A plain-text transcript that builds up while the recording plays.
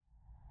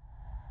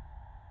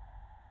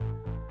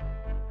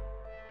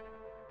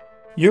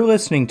You're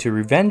listening to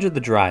Revenge of the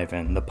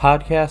Drive-In, the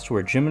podcast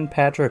where Jim and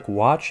Patrick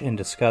watch and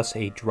discuss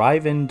a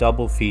drive-in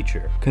double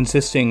feature,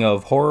 consisting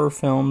of horror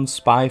films,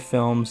 spy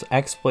films,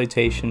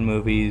 exploitation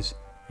movies,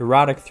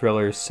 erotic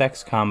thrillers,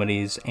 sex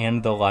comedies,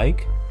 and the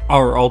like.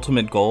 Our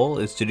ultimate goal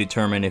is to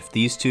determine if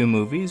these two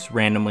movies,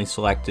 randomly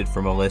selected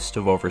from a list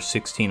of over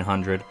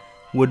 1,600,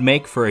 would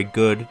make for a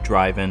good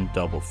drive-in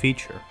double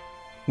feature.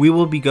 We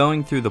will be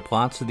going through the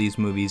plots of these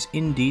movies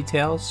in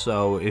detail,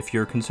 so if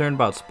you're concerned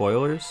about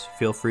spoilers,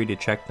 feel free to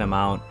check them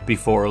out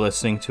before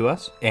listening to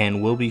us,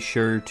 and we'll be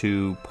sure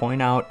to point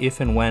out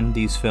if and when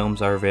these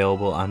films are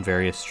available on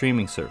various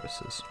streaming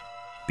services.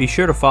 Be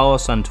sure to follow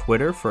us on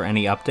Twitter for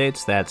any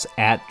updates. That's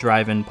at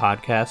Drive-In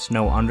Podcast,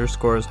 no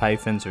underscores,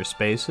 hyphens, or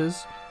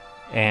spaces.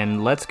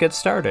 And let's get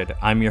started.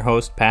 I'm your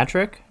host,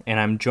 Patrick, and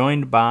I'm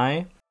joined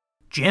by...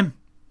 Jim.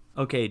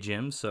 Okay,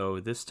 Jim,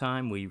 so this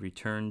time we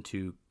return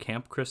to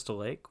Camp Crystal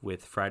Lake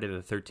with Friday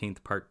the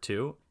 13th Part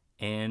 2,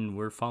 and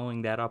we're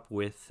following that up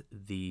with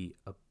The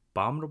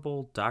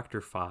Abominable Dr.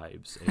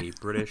 Phibes, a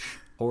British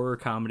horror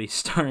comedy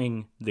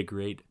starring the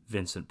great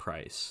Vincent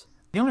Price.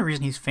 The only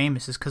reason he's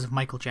famous is because of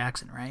Michael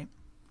Jackson, right?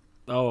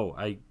 Oh,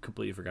 I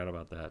completely forgot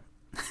about that.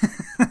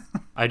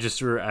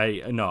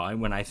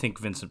 When I think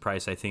Vincent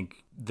Price, I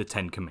think The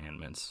Ten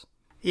Commandments.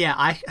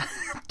 Yeah,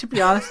 to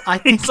be honest, I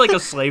think... He's like a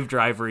slave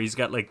driver. He's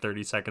got like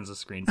 30 seconds of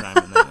screen time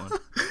in that one.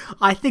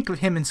 I think of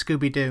him in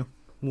Scooby-Doo.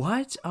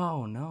 What?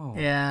 Oh, no.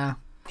 Yeah.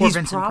 Poor He's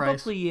Vincent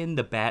Price. probably in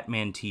the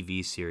Batman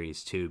TV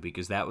series, too,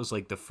 because that was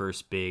like the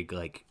first big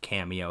like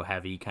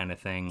cameo-heavy kind of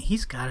thing.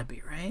 He's gotta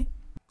be, right?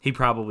 He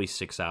probably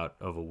sticks out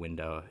of a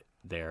window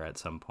there at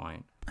some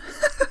point.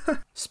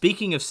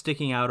 Speaking of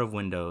sticking out of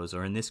windows,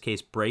 or in this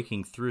case,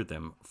 breaking through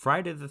them,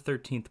 Friday the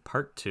 13th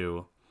Part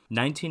 2...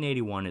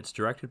 1981, it's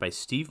directed by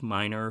Steve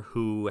Miner,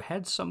 who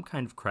had some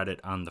kind of credit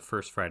on the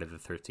first Friday the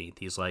 13th.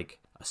 He's like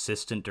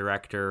assistant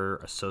director,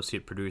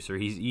 associate producer.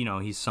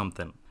 He's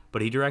something.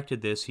 But he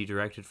directed this. He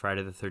directed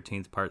Friday the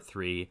 13th Part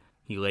 3.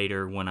 He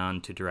later went on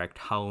to direct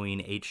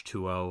Halloween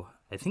H2O.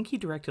 I think he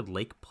directed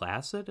Lake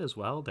Placid as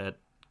well, that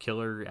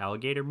killer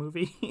alligator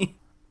movie.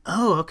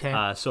 Oh,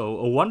 okay. So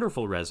a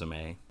wonderful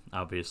resume,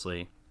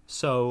 obviously.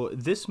 So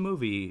this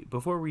movie,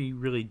 before we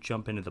really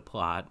jump into the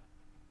plot,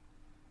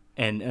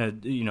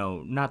 and,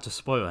 not to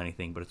spoil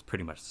anything, but it's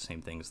pretty much the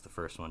same thing as the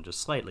first one, just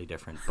slightly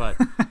different. But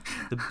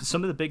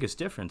some of the biggest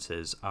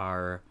differences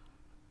are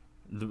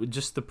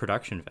just the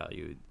production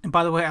value. And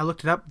by the way, I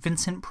looked it up.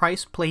 Vincent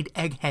Price played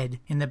Egghead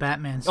in the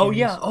Batman series. Oh,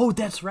 yeah. Oh,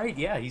 that's right.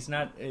 Yeah, he's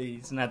not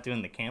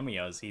doing the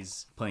cameos.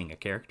 He's playing a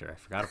character. I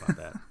forgot about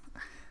that.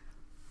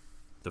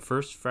 The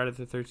first Friday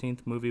the 13th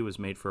movie was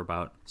made for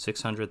about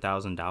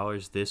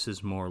 $600,000. This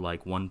is more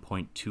like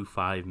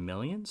 $1.25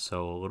 million,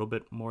 so a little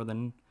bit more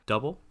than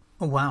double.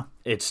 Oh, wow.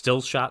 It's still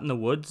shot in the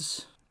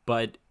woods,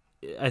 but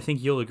I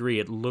think you'll agree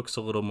it looks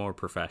a little more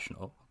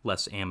professional,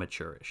 less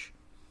amateurish.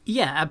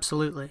 Yeah,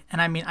 absolutely.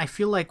 And I mean, I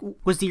feel like,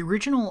 was the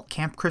original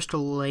Camp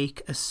Crystal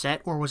Lake a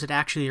set, or was it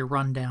actually a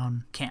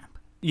rundown camp?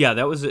 Yeah,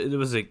 it was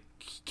a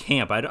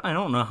camp. I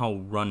don't know how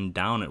run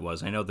down it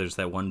was. I know there's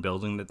that one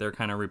building that they're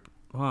kind of... it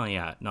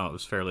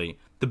was fairly...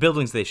 The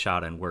buildings they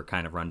shot in were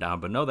kind of run down,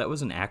 but no, that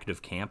was an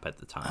active camp at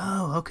the time.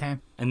 Oh, okay.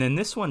 And then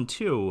this one,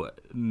 too,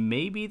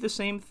 may be the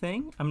same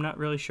thing. I'm not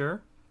really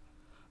sure.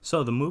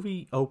 So the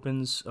movie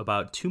opens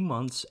about 2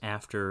 months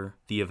after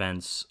the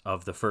events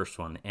of the first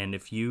one. And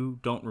if you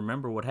don't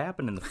remember what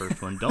happened in the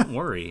first one, don't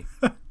worry.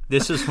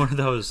 This is one of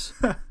those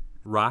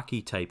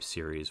Rocky-type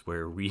series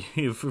where we,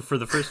 for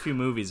the first few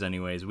movies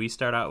anyways, we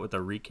start out with a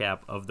recap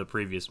of the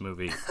previous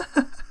movie.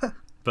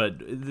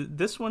 But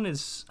this one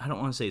is, I don't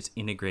want to say it's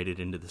integrated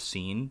into the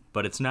scene,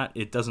 but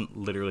it doesn't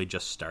literally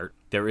just start.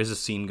 There is a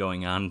scene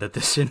going on that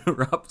this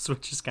interrupts,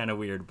 which is kind of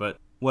weird. But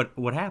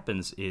what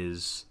happens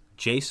is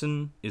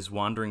Jason is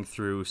wandering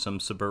through some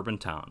suburban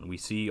town. We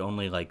see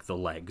only like the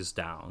legs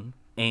down.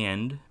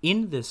 And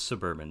in this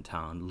suburban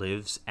town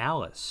lives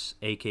Alice,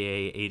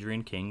 a.k.a.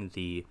 Adrienne King,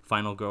 the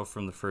final girl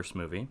from the first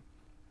movie.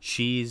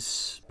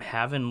 She's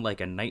having like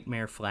a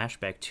nightmare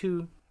flashback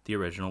to the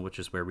original, which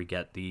is where we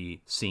get the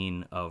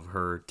scene of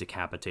her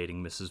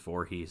decapitating Mrs.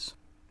 Voorhees.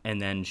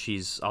 And then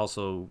she's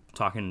also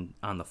talking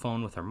on the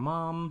phone with her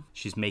mom.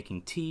 She's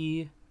making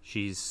tea.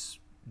 She's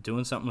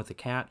doing something with the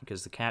cat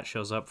because the cat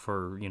shows up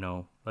for,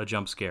 a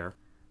jump scare.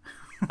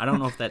 I don't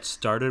know if that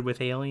started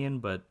with Alien,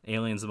 but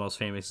Alien's the most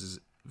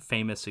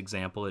famous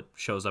example. It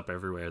shows up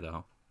everywhere,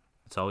 though.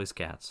 It's always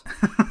cats.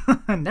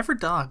 Never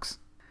dogs.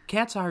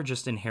 Cats are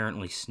just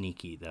inherently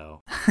sneaky,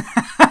 though.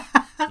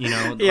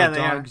 Yeah,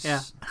 dogs. Yeah.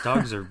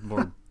 Dogs are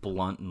more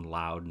blunt and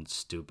loud and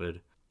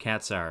stupid.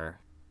 Cats are.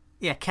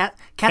 Yeah, cats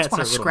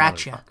want to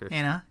scratch you.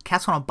 motherfuckers.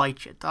 Cats want to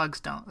bite you. Dogs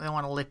don't. They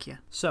want to lick you.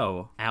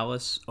 So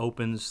Alice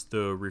opens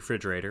the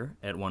refrigerator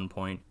at one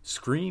point,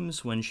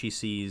 screams when she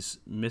sees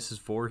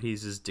Mrs.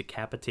 Voorhees'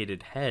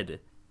 decapitated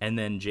head, and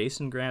then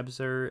Jason grabs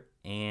her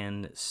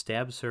and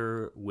stabs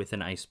her with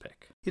an ice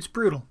pick. It's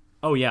brutal.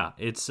 Oh yeah,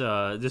 it's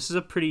this is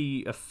a pretty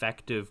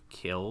effective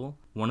kill.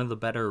 One of the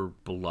better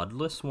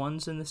bloodless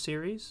ones in the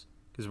series,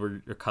 because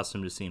we're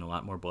accustomed to seeing a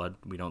lot more blood.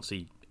 We don't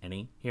see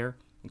any here,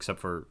 except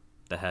for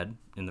the head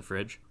in the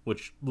fridge,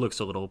 which looks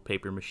a little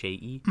paper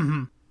mache-y.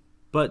 Mm-hmm.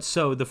 But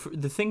so the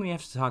thing we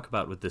have to talk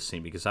about with this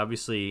scene, because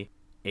obviously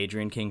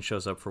Adrian King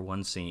shows up for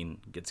one scene,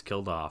 gets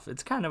killed off.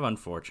 It's kind of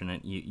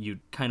unfortunate. You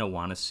kind of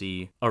want to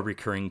see a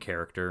recurring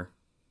character,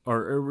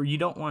 or you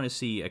don't want to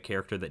see a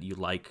character that you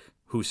like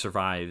who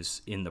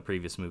survives in the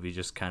previous movie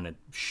just kind of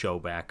show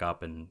back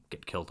up and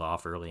get killed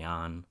off early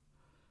on,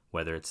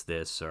 whether it's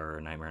this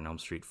or Nightmare on Elm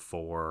Street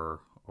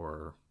 4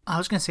 or... I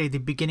was going to say the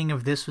beginning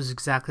of this was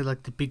exactly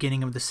like the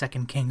beginning of the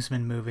second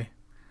Kingsman movie.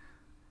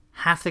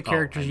 Half the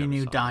characters you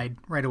knew died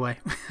right away.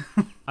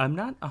 I'm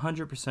not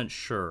 100%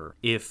 sure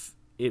if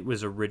it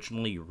was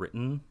originally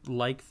written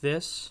like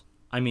this.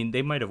 I mean,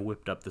 they might have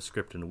whipped up the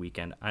script in a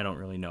weekend. I don't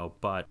really know,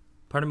 but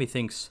part of me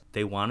thinks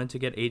they wanted to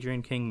get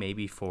Adrian King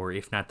maybe for,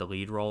 if not the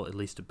lead role, at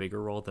least a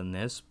bigger role than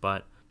this,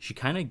 but she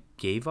kind of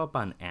gave up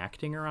on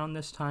acting around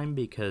this time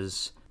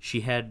because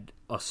she had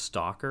a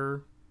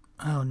stalker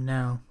Oh,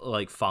 no.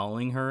 like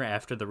following her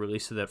after the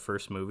release of that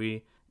first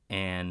movie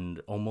and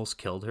almost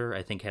killed her.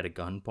 I think had a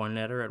gun pointed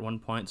at her at one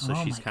point. So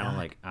she's kind of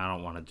like, I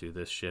don't want to do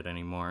this shit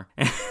anymore.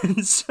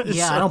 And so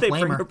I don't they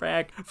blame bring her her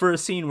back for a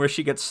scene where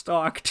she gets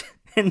stalked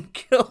and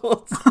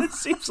killed. It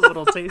seems a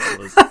little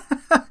tasteless.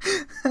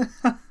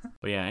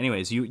 But yeah,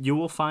 anyways, you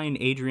will find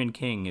Adrian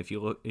King if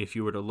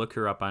you were to look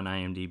her up on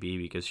IMDb,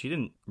 because she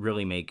didn't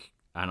really make...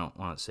 I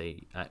want to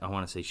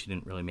say she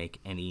didn't really make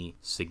any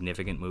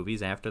significant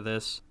movies after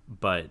this,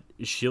 but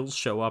she'll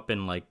show up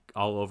in like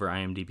all over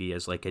IMDb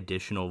as like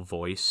additional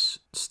voice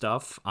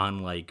stuff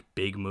on like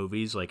big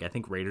movies, like I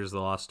think Raiders of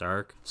the Lost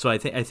Ark. So I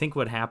think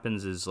what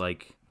happens is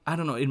like, I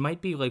don't know, it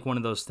might be like one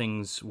of those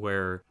things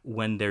where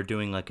when they're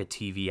doing like a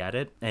TV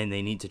edit and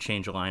they need to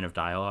change a line of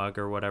dialogue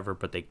or whatever,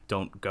 but they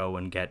don't go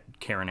and get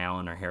Karen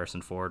Allen or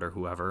Harrison Ford or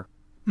whoever.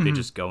 Mm-hmm. They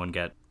just go and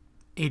get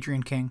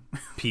Adrian King.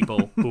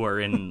 people who are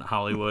in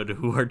Hollywood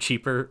who are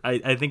cheaper.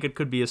 I think it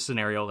could be a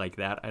scenario like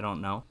that. I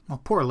don't know.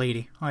 Well, poor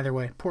lady. Either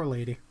way, poor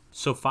lady.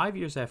 So 5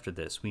 years after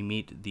this, we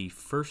meet the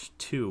first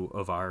two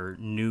of our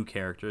new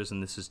characters,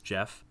 and this is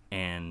Jeff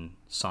and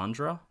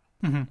Sandra.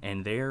 Mm-hmm.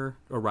 And they're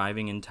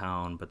arriving in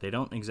town, but they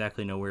don't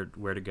exactly know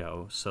where to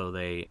go. So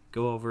they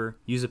go over,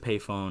 use a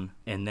payphone,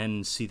 and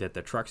then see that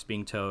the truck's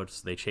being towed.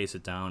 So they chase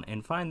it down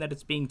and find that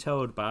it's being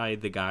towed by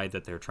the guy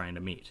that they're trying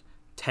to meet,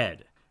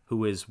 Ted,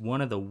 who is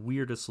one of the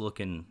weirdest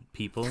looking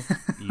people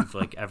you've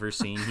like ever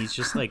seen. He's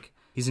just like,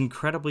 he's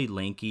incredibly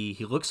lanky.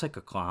 He looks like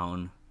a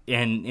clown.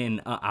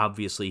 And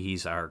obviously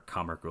he's our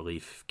comic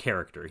relief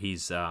character.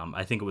 He's,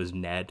 I think it was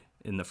Ned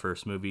in the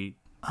first movie.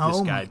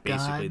 This guy,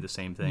 basically the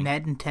same thing.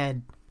 Ned and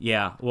Ted.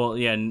 Yeah, well,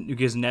 yeah,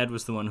 because Ned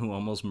was the one who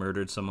almost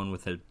murdered someone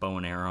with a bow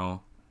and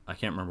arrow. I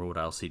can't remember what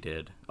else he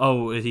did.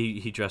 Oh,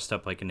 he dressed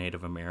up like a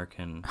Native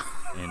American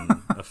and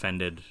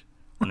offended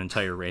an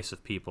entire race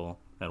of people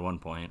at one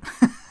point.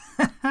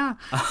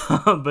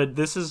 But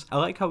I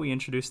like how we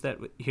introduced that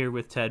here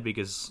with Ted,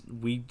 because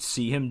we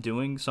see him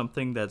doing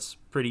something that's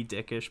pretty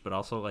dickish, but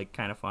also like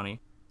kind of funny.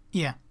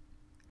 Yeah.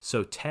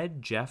 So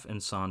Ted, Jeff,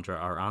 and Sandra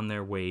are on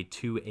their way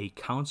to a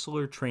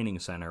counselor training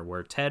center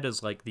where Ted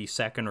is like the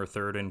second or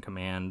third in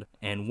command,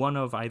 and one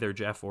of either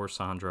Jeff or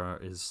Sandra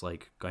is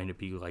like going to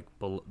be like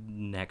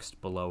next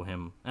below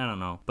him. I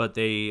don't know. But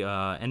they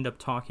end up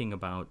talking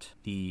about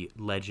the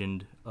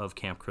legend of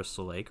Camp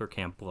Crystal Lake, or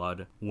Camp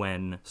Blood,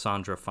 when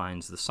Sandra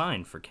finds the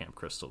sign for Camp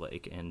Crystal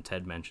Lake, and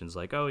Ted mentions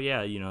like, oh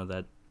yeah, you know,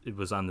 that it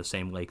was on the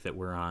same lake that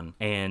we're on.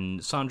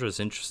 And Sandra's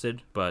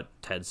interested, but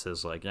Ted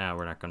says like, yeah,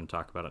 we're not going to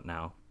talk about it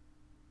now.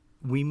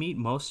 We meet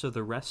most of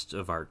the rest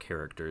of our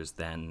characters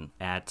then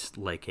at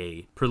like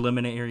a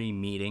preliminary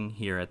meeting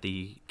here at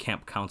the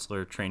Camp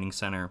Counselor Training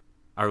Center.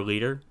 Our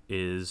leader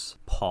is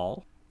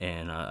Paul,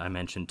 and I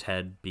mentioned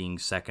Ted being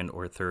second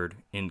or third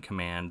in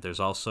command. There's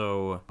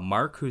also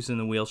Mark, who's in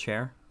the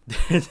wheelchair.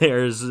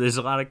 There's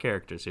a lot of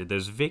characters here.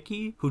 There's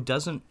Vicky, who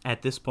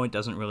at this point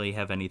doesn't really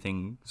have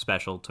anything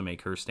special to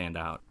make her stand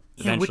out.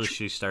 Eventually,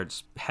 she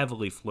starts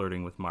heavily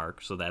flirting with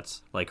Mark, so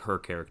that's like her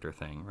character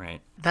thing, right?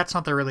 That's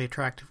not the really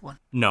attractive one.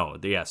 No,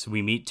 yes,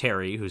 we meet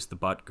Terry, who's the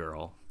butt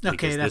girl.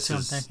 Okay, that's what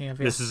I'm thinking of.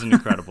 Yeah. This is an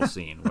incredible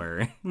scene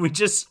where we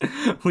just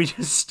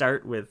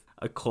start with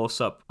a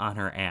close-up on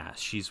her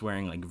ass. She's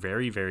wearing like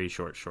very, very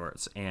short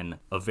shorts and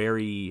a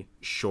very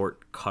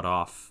short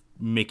cut-off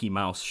Mickey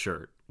Mouse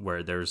shirt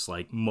where there's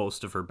like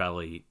most of her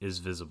belly is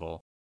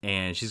visible.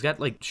 And she's got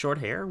like short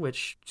hair,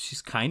 which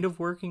she's kind of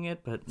working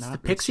it, but not. It's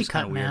the pixie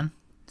cut, man.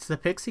 It's the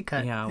pixie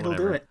cut. Yeah, it'll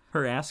do it.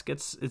 Her ass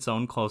gets its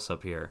own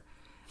close-up here.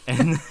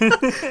 And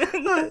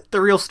the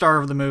real star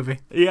of the movie.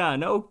 Yeah,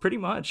 no, pretty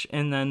much.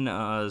 And then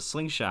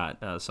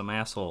Slingshot, some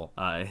asshole,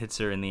 hits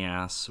her in the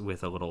ass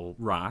with a little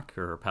rock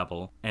or a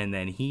pebble. And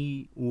then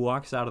he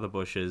walks out of the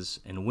bushes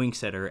and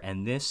winks at her.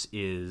 And this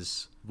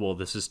is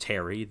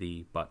Terry,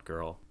 the butt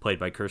girl, played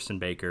by Kirsten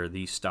Baker,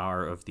 the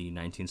star of the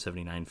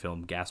 1979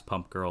 film Gas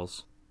Pump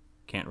Girls.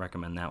 Can't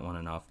recommend that one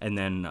enough. And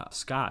then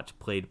Scott,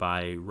 played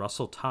by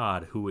Russell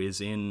Todd, who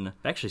is in...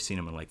 I've actually seen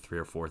him in like 3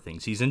 or 4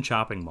 things. He's in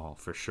Chopping Mall,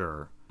 for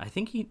sure. I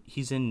think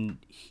he's in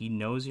He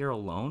Knows You're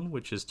Alone,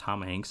 which is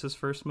Tom Hanks'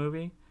 first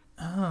movie.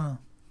 Oh.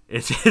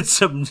 It's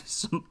some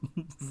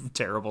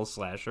terrible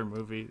slasher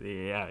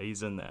movie. Yeah,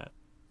 he's in that.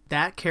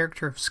 That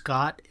character of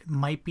Scott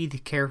might be the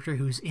character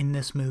who's in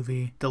this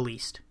movie the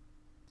least,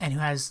 and who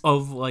has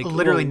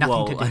literally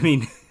nothing to do. I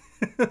mean,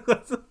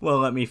 well,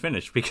 let me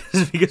finish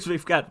because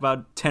we've got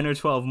about 10 or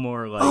 12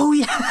 more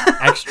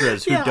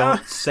extras who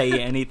don't say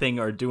anything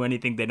or do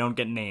anything. They don't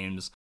get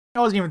names. I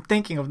wasn't even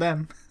thinking of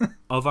them.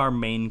 Of our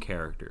main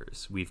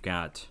characters, we've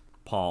got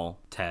Paul,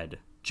 Ted,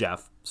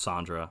 Jeff,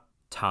 Sandra,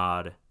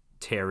 Todd,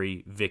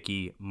 Terry,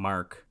 Vicky,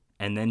 Mark,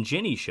 and then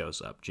Ginny shows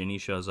up. Ginny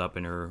shows up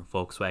in her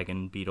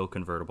Volkswagen Beetle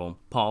convertible.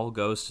 Paul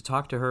goes to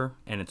talk to her,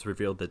 and it's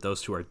revealed that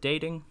those two are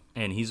dating,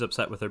 and he's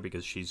upset with her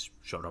because she's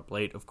showed up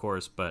late, of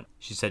course, but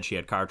she said she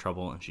had car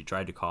trouble, and she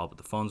tried to call, but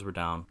the phones were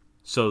down.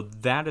 So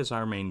that is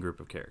our main group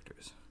of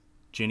characters.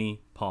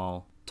 Ginny,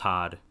 Paul,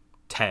 Todd,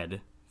 Ted,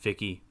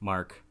 Vicky,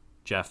 Mark,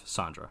 Jeff,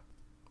 Sandra.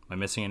 Am I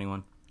missing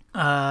anyone?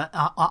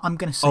 I'm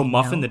going to say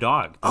Muffin no. the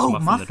dog. That's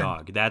Muffin the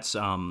dog. That's,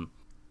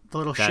 the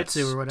little Shih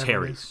Tzu or whatever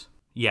Terry's. it is.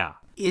 Yeah.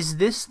 Is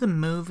this the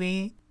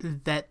movie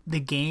that the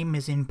game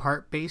is in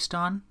part based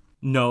on?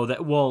 No,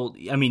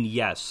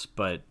 yes,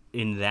 but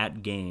in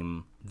that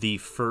game, the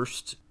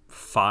first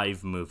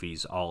 5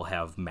 movies all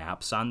have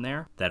maps on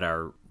there that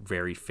are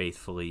very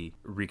faithfully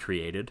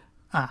recreated.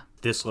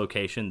 This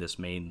location, this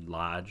main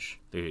lodge,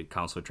 the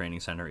Counselor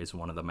Training Center, is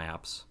one of the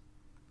maps.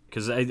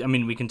 Because,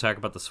 we can talk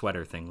about the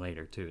sweater thing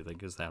later, too,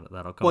 because that'll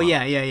come up. Well,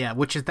 yeah,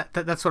 which is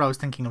that's what I was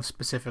thinking of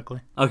specifically.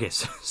 Okay,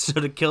 so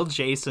to kill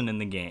Jason in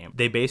the game,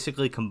 they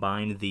basically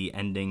combined the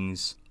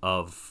endings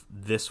of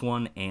this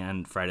one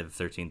and Friday the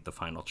 13th, the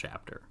final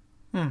chapter.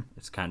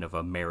 It's kind of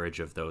a marriage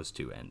of those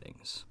two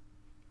endings.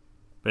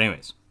 But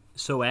anyways,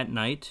 so at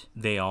night,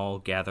 they all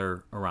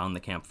gather around the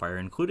campfire,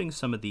 including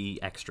some of the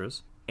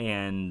extras,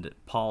 and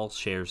Paul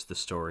shares the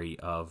story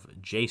of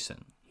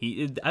Jason.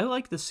 I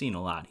like this scene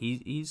a lot.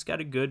 He's got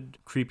a good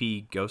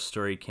creepy ghost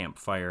story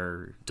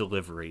campfire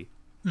delivery.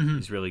 Mm-hmm.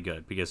 He's really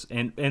good because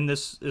and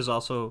this is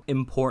also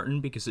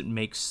important because it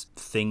makes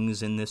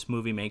things in this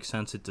movie make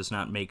sense. It does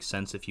not make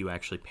sense if you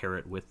actually pair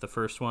it with the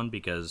first one,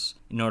 because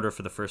in order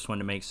for the first one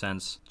to make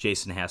sense,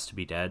 Jason has to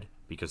be dead,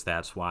 because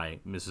that's why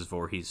Mrs.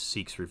 Voorhees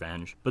seeks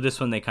revenge. But this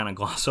one, they kind of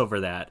gloss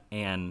over that,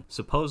 and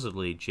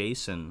supposedly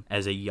Jason,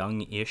 as a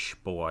young-ish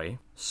boy,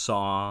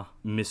 saw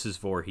Mrs.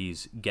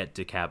 Voorhees get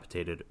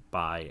decapitated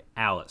by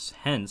Alice.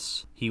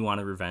 Hence, he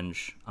wanted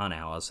revenge on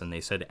Alice, and they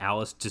said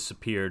Alice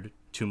disappeared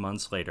 2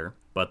 months later,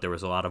 but there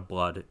was a lot of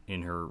blood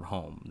in her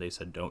home. They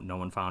said no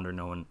one found her,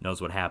 no one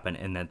knows what happened,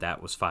 and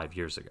that was 5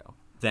 years ago.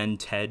 Then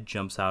Ted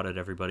jumps out at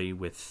everybody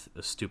with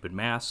a stupid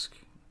mask,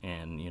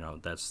 and,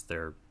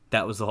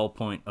 that was the whole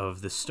point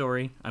of this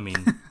story. I mean,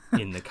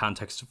 in the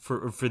context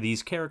for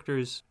these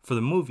characters, for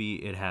the movie,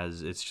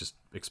 it's just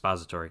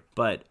expository.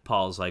 But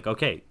Paul's like,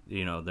 okay,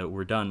 that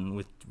we're done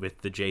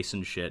with the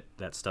Jason shit.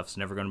 That stuff's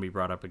never going to be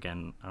brought up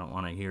again. I don't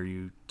want to hear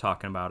you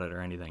talking about it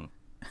or anything.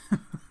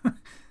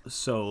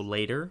 So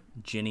later,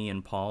 Ginny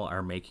and Paul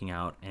are making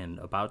out and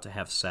about to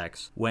have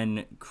sex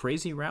when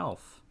Crazy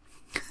Ralph,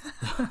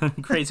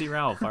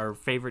 our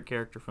favorite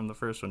character from the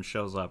first one,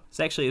 shows up. This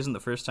actually isn't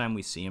the first time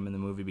we see him in the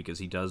movie, because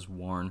he does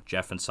warn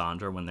Jeff and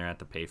Sandra when they're at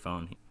the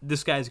payphone.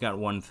 This guy's got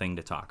one thing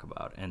to talk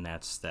about, and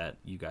that's that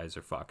you guys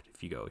are fucked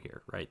if you go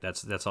here, right?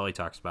 That's all he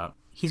talks about.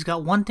 He's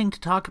got one thing to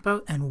talk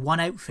about and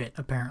one outfit,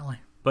 apparently.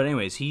 But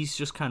anyways, he's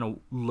just kind of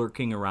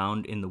lurking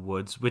around in the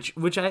woods,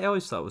 which I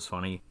always thought was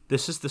funny.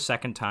 This is the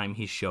second time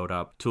he showed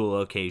up to a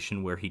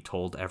location where he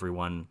told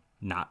everyone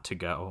not to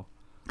go.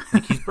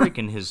 Like, he's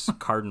breaking his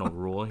cardinal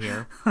rule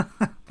here.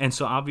 And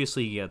so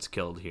obviously he gets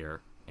killed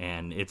here,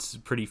 and it's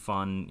pretty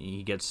fun.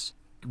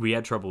 We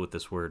had trouble with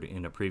this word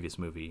in a previous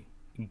movie.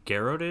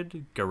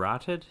 Garroted?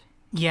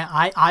 Yeah,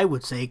 I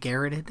would say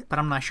garroted, but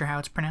I'm not sure how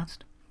it's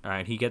pronounced. All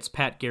right, he gets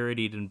Pat Garrett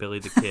and Billy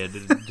the Kid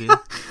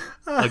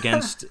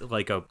against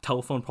like a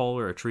telephone pole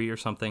or a tree or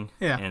something.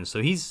 Yeah. And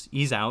so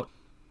he's out.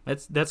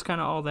 That's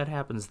kind of all that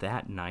happens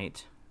that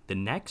night. The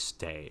next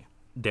day,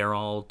 they're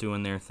all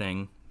doing their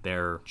thing.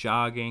 They're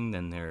jogging,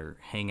 then they're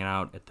hanging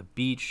out at the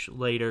beach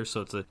later.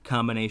 So it's a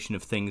combination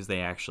of things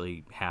they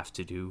actually have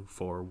to do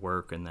for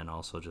work, and then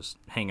also just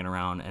hanging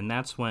around. And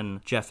that's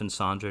when Jeff and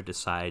Sandra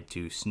decide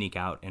to sneak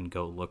out and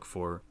go look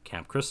for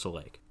Camp Crystal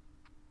Lake.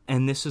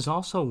 And this is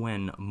also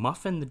when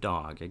Muffin the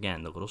dog,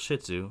 again, the little Shih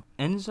Tzu,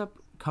 ends up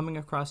coming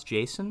across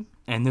Jason.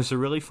 And there's a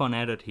really fun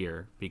edit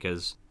here,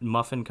 because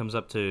Muffin comes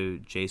up to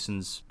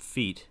Jason's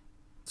feet.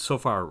 So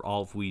far,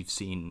 all we've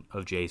seen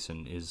of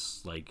Jason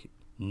is, like,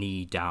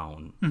 knee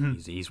down. Mm-hmm.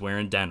 He's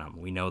wearing denim.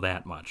 We know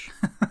that much.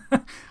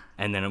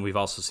 And then we've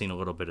also seen a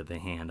little bit of the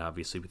hand,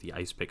 obviously, with the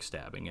ice pick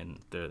stabbing and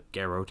the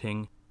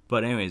garroting.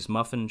 But anyways,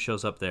 Muffin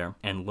shows up there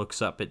and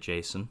looks up at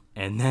Jason.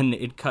 And then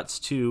it cuts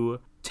to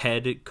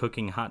Ted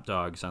cooking hot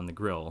dogs on the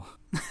grill.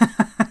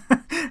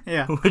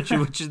 Yeah.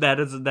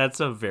 That's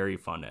a very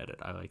fun edit.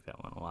 I like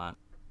that one a lot.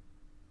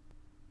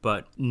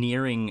 But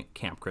nearing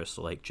Camp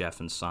Crystal Lake, Jeff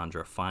and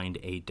Sandra find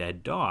a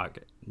dead dog,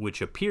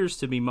 which appears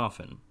to be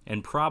Muffin,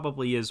 and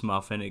probably is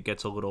Muffin. It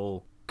gets a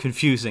little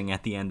confusing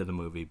at the end of the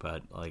movie,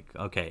 but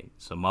okay,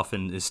 so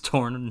Muffin is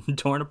torn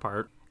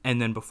apart,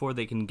 And then before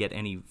they can get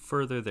any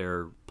further,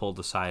 they're pulled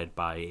aside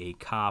by a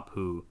cop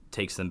who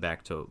takes them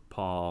back to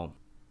Paul.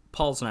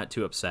 Paul's not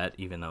too upset,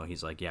 even though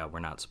he's like, yeah, we're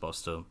not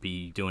supposed to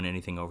be doing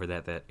anything over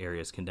that. That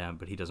area is condemned,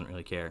 but he doesn't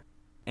really care.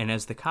 And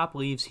as the cop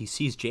leaves, he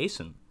sees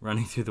Jason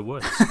running through the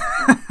woods.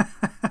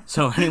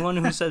 So anyone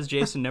who says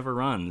Jason never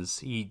runs,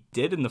 he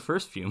did in the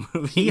first few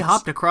movies. He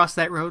hopped across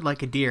that road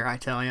like a deer, I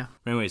tell you.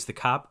 Anyways, the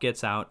cop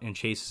gets out and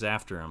chases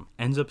after him,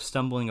 ends up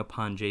stumbling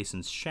upon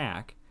Jason's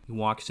shack. He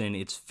walks in,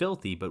 it's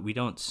filthy, but we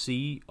don't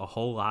see a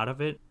whole lot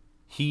of it.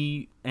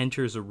 He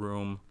enters a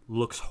room,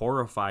 looks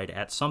horrified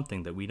at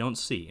something that we don't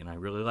see, and I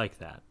really like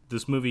that.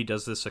 This movie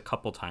does this a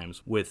couple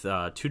times with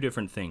two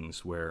different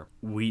things where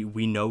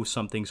we know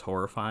something's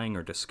horrifying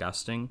or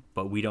disgusting,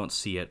 but we don't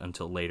see it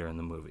until later in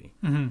the movie.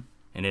 Mm-hmm.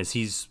 And as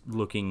he's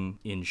looking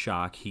in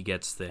shock, he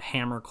gets the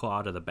hammer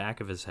claw to the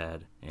back of his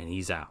head, and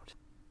he's out.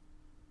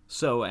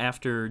 So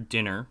after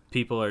dinner,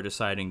 people are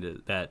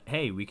deciding that,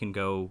 hey, we can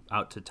go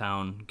out to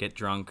town, get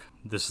drunk.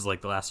 This is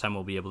like the last time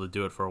we'll be able to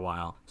do it for a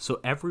while. So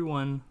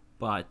everyone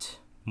but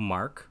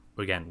Mark,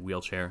 again,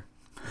 wheelchair,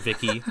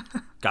 Vicky,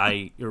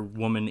 guy or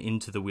woman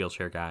into the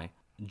wheelchair guy,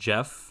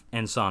 Jeff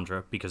and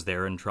Sandra, because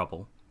they're in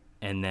trouble,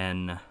 and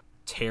then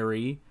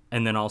Terry,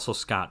 and then also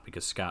Scott,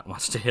 because Scott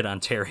wants to hit on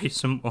Terry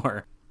some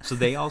more. So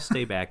they all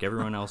stay back.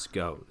 Everyone else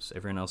goes.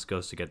 Everyone else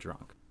goes to get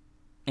drunk.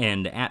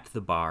 And at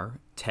the bar,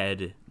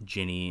 Ted,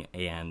 Ginny,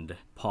 and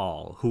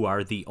Paul, who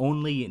are the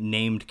only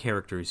named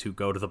characters who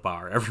go to the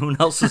bar. Everyone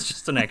else is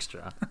just an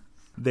extra.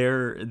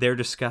 They're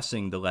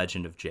discussing the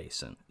legend of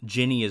Jason.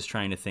 Ginny is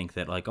trying to think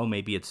that, like, oh,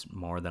 maybe it's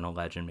more than a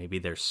legend. Maybe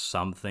there's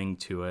something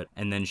to it.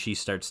 And then she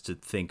starts to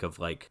think of,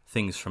 like,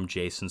 things from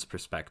Jason's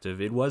perspective.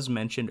 It was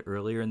mentioned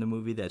earlier in the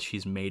movie that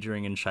she's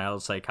majoring in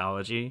child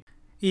psychology.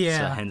 Yeah.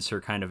 So hence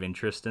her kind of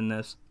interest in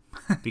this.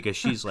 Because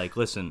she's like,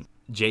 listen,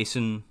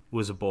 Jason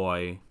was a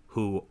boy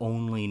who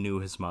only knew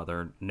his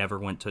mother, never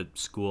went to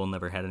school,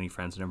 never had any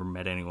friends, never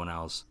met anyone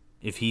else.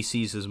 If he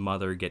sees his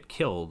mother get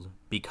killed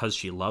because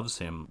she loves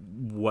him,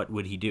 what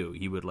would he do?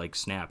 He would, like,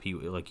 snap. He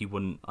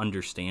wouldn't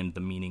understand the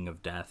meaning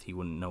of death. He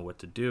wouldn't know what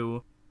to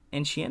do.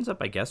 And she ends up,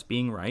 I guess,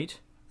 being right,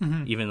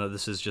 even though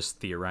this is just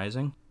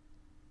theorizing.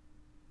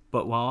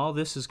 But while all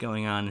this is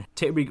going on,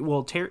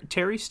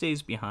 Terry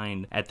stays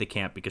behind at the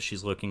camp because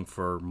she's looking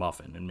for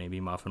Muffin, and maybe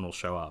Muffin will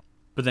show up.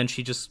 But then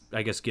she just,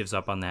 I guess, gives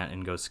up on that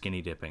and goes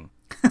skinny dipping.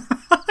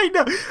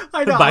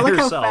 I know. By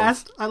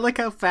herself. I like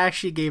how fast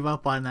she gave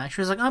up on that. She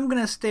was like, I'm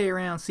going to stay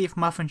around, see if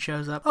Muffin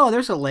shows up. Oh,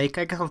 there's a lake.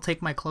 I guess I'll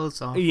take my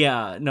clothes off.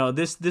 Yeah, no,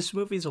 this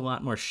movie's a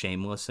lot more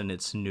shameless in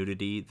its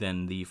nudity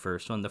than the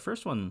first one. The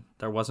first one,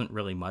 there wasn't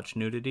really much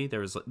nudity.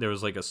 There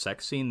was like a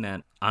sex scene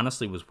that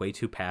honestly was way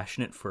too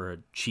passionate for a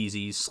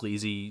cheesy,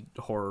 sleazy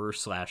horror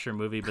slasher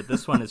movie. But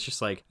this one, it's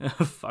just like,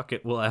 fuck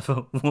it, we'll have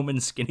a woman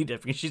skinny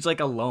dipping. She's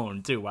like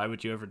alone, too. Why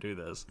would you ever do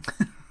this?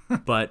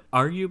 But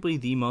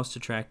arguably the most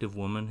attractive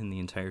woman in the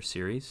entire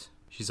series.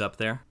 She's up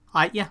there.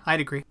 I'd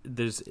agree.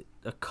 There's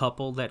a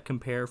couple that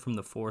compare from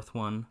the fourth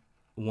one.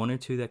 One or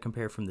two that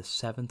compare from the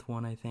seventh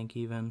one, I think,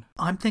 even.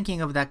 I'm thinking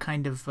of that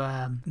kind of,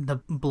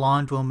 the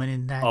blonde woman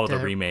in that. Oh, the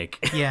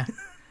remake. Yeah.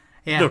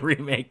 Yeah. The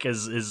remake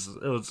is it's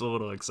a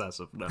little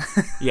excessive. No.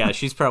 Yeah,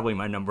 she's probably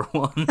my number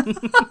one.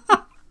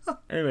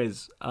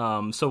 Anyways,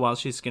 so while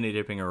she's skinny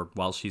dipping or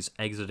while she's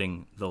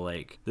exiting the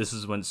lake, this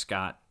is when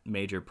Scott,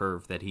 major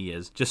perv that he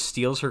is, just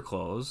steals her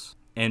clothes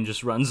and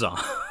just runs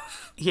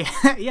off.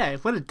 Yeah,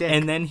 what a dick.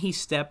 And then he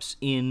steps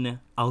in,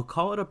 I'll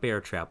call it a bear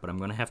trap, but I'm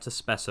going to have to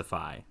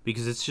specify,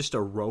 because it's just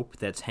a rope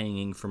that's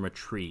hanging from a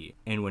tree,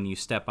 and when you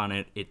step on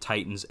it, it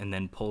tightens and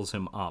then pulls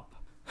him up.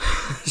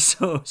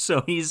 So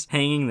he's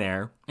hanging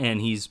there,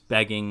 and he's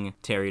begging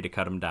Terry to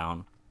cut him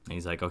down. And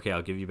he's like, okay,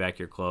 I'll give you back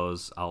your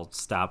clothes. I'll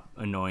stop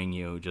annoying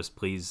you. Just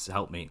please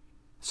help me.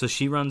 So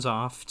she runs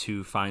off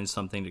to find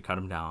something to cut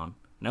him down.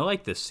 And I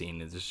like this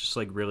scene. It's just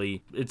like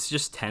really, it's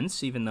just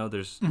tense, even though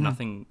there's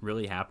nothing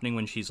really happening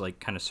when she's like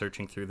kind of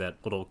searching through that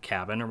little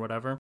cabin or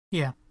whatever.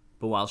 Yeah.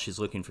 But while she's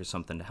looking for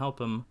something to help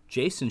him,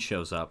 Jason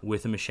shows up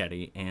with a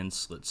machete and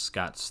slits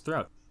Scott's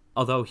throat.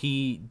 Although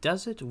he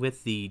does it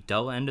with the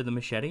dull end of the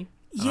machete.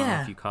 I don't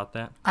know if you caught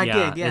that. I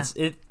did, yeah.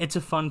 It's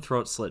a fun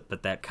throat slit,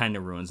 but that kind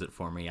of ruins it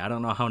for me. I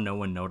don't know how no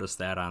one noticed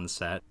that on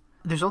set.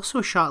 There's also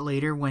a shot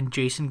later when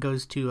Jason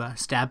goes to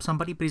stab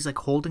somebody, but he's like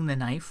holding the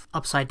knife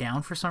upside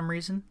down for some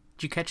reason.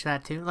 Did you catch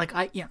that too? Like,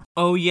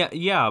 Oh,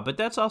 yeah, but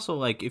that's also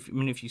like, if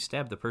you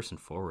stab the person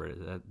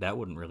forward, that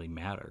wouldn't really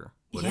matter.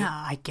 Yeah,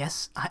 I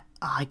guess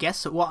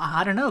so. Well,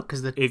 I don't know,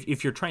 because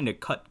if you're trying to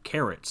cut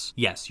carrots,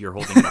 yes, you're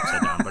holding it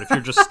upside down. But if you're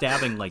just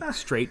stabbing like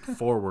straight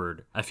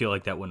forward, I feel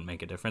like that wouldn't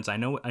make a difference. I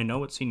know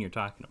what scene you're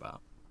talking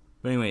about.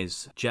 But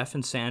anyways, Jeff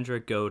and Sandra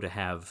go to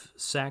have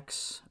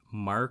sex.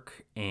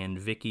 Mark and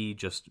Vicky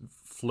just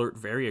flirt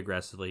very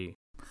aggressively.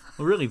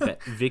 Well, really,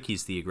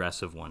 Vicky's the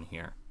aggressive one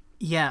here.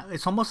 Yeah,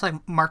 it's almost like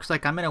Mark's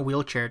like, I'm in a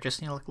wheelchair,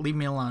 just like, leave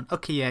me alone.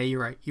 Okay, yeah,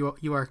 you're right.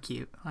 You are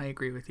cute. I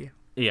agree with you.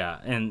 Yeah,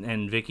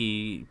 and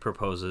Vicky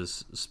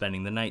proposes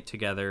spending the night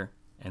together,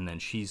 and then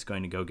she's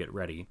going to go get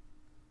ready.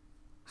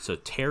 So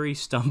Terry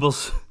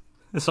stumbles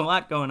There's a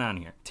lot going on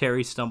here.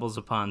 Terry stumbles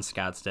upon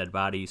Scott's dead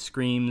body,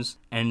 screams,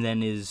 and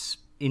then is,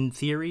 in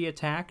theory,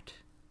 attacked.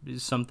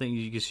 Something,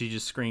 she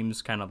just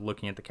screams, kind of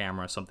looking at the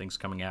camera. Something's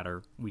coming at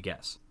her, we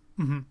guess.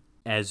 Mm-hmm.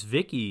 As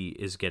Vicky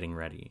is getting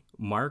ready,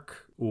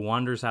 Mark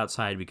wanders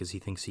outside because he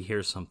thinks he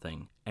hears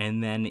something.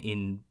 And then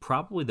in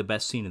probably the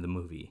best scene of the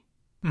movie,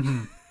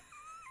 Mm-hmm.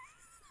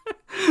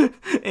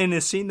 in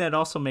a scene that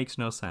also makes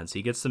no sense,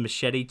 he gets the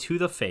machete to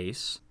the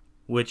face,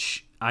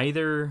 which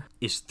either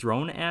is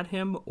thrown at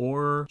him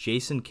or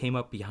Jason came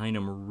up behind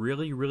him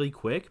really, really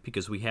quick,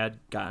 because we had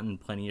gotten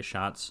plenty of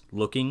shots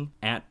looking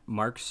at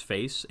Mark's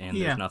face and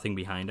there's nothing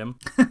behind him.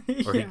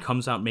 Or he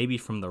comes out maybe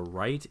from the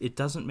right. It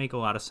doesn't make a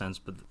lot of sense,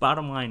 but the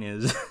bottom line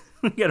is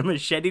we got a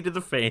machete to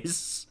the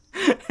face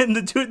and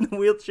the dude in the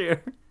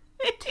wheelchair.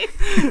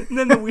 And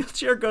then the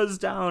wheelchair goes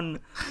down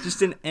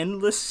just an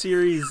endless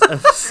series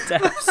of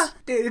steps.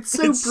 Dude, it's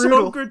so It's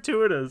brutal. so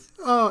gratuitous.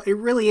 Oh, it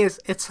really is.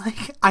 It's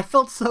like, I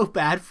felt so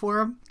bad for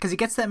him because he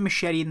gets that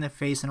machete in the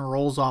face and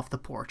rolls off the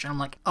porch. And I'm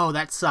like, oh,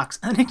 that sucks.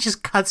 And then it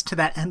just cuts to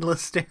that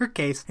endless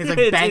staircase. He's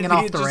like banging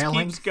off the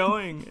railing. It just keeps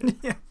going.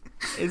 Yeah.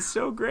 It's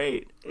so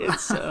great.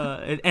 It's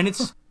and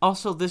it's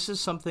also, this is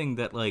something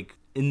that, like,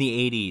 in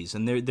the 80s,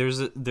 and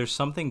there's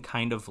something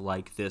kind of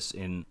like this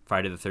in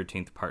Friday the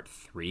 13th Part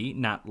 3,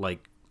 not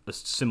like a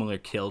similar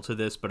kill to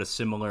this, but a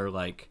similar,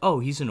 like, oh,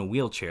 he's in a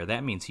wheelchair,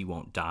 that means he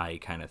won't die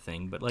kind of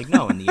thing. But, like,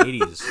 no, in the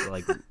 80s,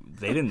 like,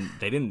 they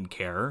didn't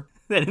care.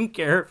 They didn't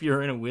care if you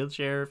were in a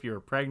wheelchair, if you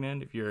were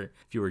pregnant, if you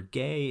were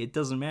gay. It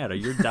doesn't matter.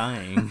 You're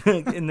dying.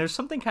 And there's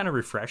something kind of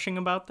refreshing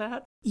about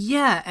that.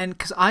 Yeah, and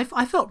because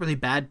I felt really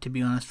bad, to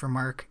be honest, for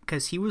Mark,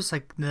 because he was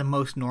like the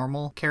most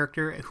normal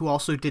character who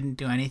also didn't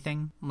do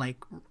anything like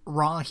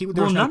wrong.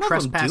 There was no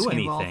trespassing none of them do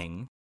involved.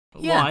 anything.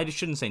 Yeah. Well, I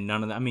shouldn't say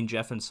none of them. I mean,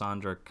 Jeff and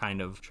Sandra kind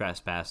of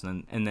trespass,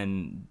 and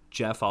then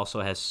Jeff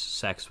also has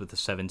sex with a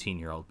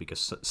 17-year-old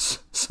because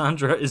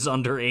Sandra is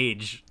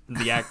underage.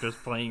 The actress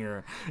playing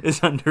her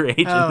is underage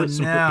in this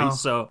movie.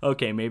 So,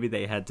 okay, maybe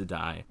they had to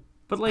die.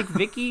 But, like,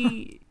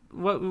 Vicky,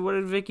 what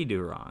did Vicky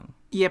do wrong?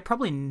 Yeah,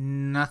 probably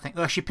nothing.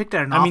 Oh, she picked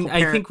out an awful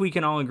I think we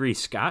can all agree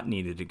Scott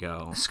needed to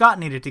go. Scott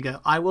needed to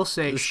go. I will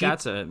say,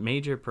 Scott's a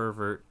major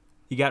pervert.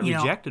 He got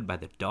rejected by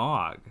the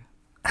dog.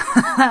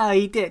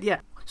 He did,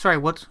 yeah. Sorry,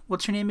 what's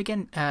her name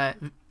again?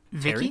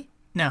 Vicky? Terry?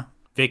 No.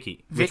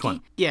 Vicky. Which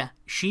one? Yeah,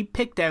 she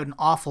picked out an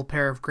awful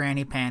pair of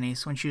granny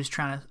panties when she was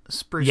trying to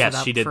spruce it up.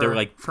 Yes, she did. They're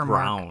like for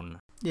brown.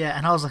 Mark. Yeah,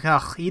 and I was like,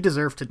 ugh, you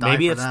deserve to die.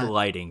 Maybe for it's that. the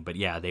lighting, but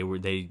yeah,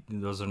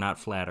 those are not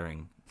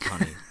flattering,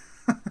 honey.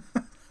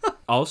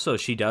 Also,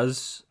 she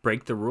does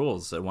break the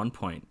rules at one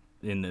point.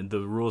 In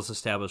the rules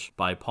established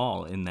by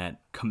Paul in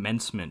that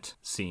commencement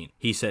scene.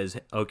 He says,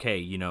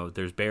 okay,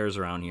 there's bears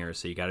around here,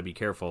 so you got to be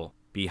careful.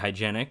 Be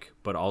hygienic,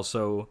 but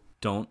also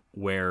don't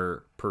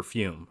wear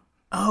perfume.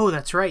 Oh,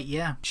 that's right,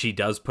 yeah. She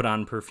does put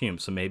on perfume,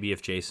 so maybe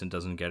if Jason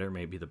doesn't get her,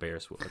 maybe the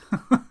bears would.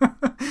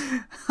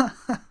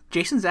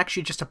 Jason's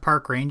actually just a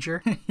park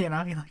ranger, he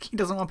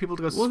doesn't want people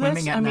to go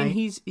swimming at night.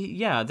 He's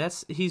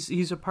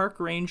a park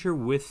ranger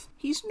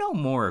he's no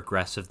more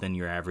aggressive than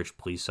your average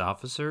police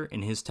officer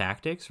in his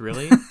tactics,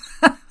 really.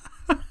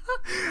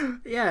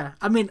 Yeah,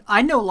 I mean,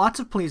 I know lots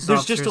of police There's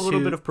officers just a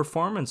little bit of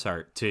performance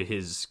art to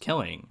his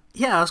killing.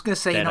 Yeah, I was going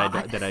to say,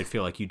 that I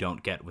feel like you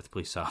don't get with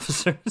police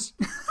officers.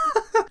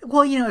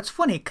 Well, it's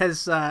funny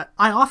because I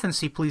often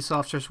see police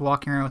officers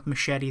walking around with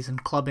machetes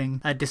and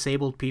clubbing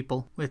disabled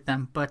people with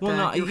them. But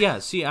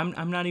see,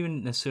 I'm not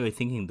even necessarily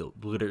thinking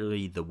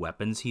literally the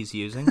weapons he's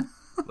using.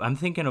 I'm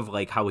thinking of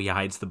like how he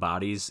hides the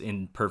bodies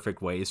in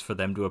perfect ways for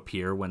them to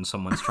appear when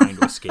someone's trying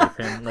to escape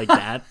him, like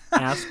that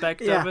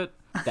aspect of it.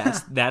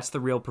 That's the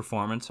real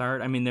performance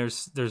art. I mean,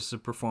 there's a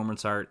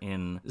performance art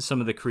in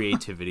some of the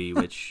creativity,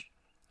 which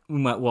we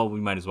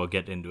might as well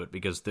get into it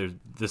because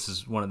this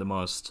is one of the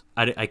most,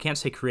 I can't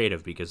say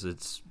creative because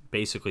it's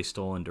basically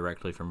stolen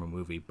directly from a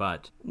movie,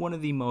 but one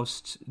of the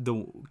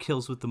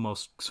kills with the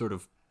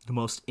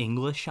most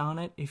English on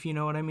it, if you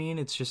know what I mean.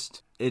 It's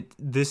just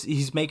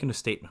he's making a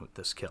statement with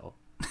this kill,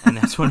 and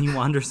that's when he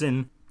wanders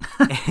in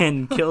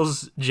and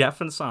kills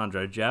Jeff and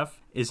Sandra.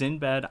 Jeff is in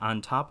bed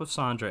on top of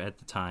Sandra at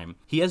the time.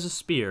 He has a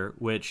spear,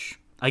 which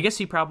I guess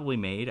he probably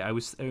made. I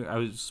was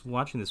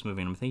watching this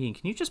movie and I'm thinking,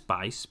 can you just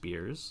buy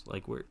spears?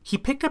 Like where he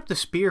picked up the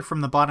spear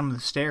from the bottom of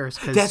the stairs.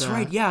 That's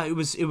right. Yeah, it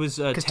was.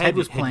 Ted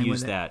was playing had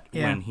used with that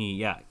it. when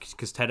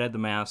because Ted had the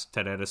mask.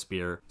 Ted had a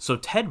spear, so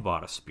Ted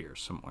bought a spear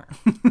somewhere.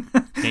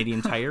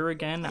 Canadian Tire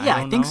again.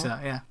 I think so.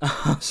 Yeah.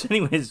 So,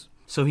 anyways.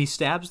 So he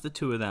stabs the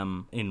two of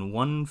them in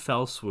one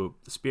fell swoop.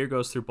 The spear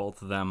goes through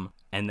both of them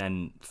and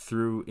then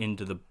through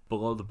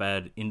below the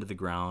bed into the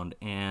ground.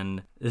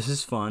 And this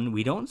is fun.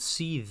 We don't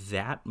see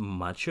that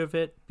much of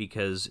it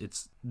because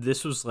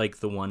this was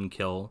like the one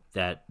kill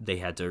that they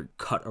had to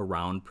cut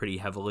around pretty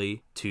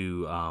heavily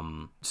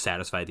to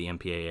satisfy the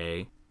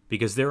MPAA.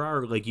 Because there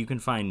are, like, you can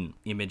find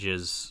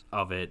images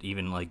of it,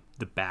 even, like,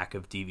 the back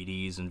of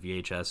DVDs and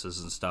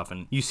VHSs and stuff,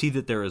 and you see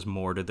that there is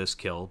more to this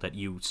kill, that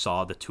you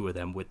saw the two of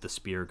them with the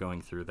spear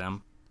going through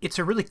them. It's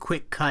a really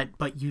quick cut,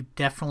 but you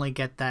definitely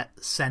get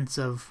that sense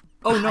of,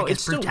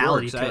 it's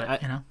brutality still works.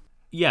 to it,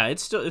 Yeah, it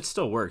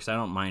still works. I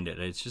don't mind it.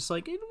 It's just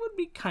like, it would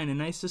be kind of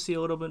nice to see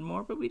a little bit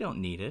more, but we don't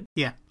need it.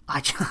 Yeah.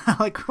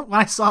 Like, when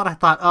I saw it, I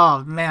thought,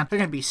 oh, man, they're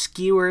going to be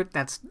skewered.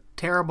 That's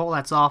terrible.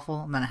 That's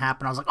awful. And then it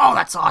happened. I was like, oh,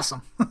 that's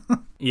awesome.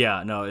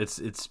 Yeah, no,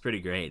 it's pretty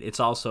great. It's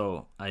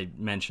also, I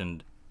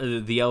mentioned,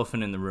 the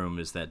elephant in the room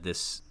is that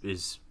this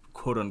is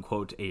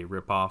quote-unquote a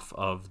ripoff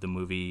of the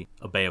movie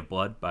A Bay of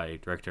Blood by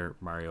director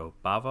Mario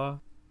Bava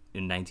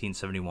in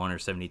 1971 or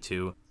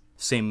 72.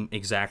 Same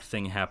exact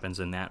thing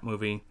happens in that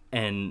movie.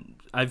 And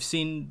I've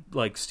seen,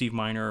 like, Steve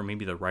Miner, or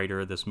maybe the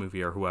writer of this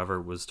movie or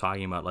whoever, was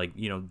talking about, like,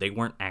 you know, they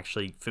weren't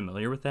actually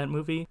familiar with that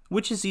movie,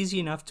 which is easy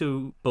enough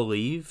to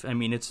believe. I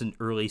mean, it's an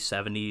early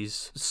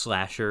 70s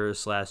slasher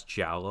 /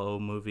 giallo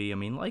movie. I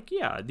mean, like,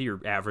 yeah, your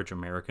average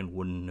American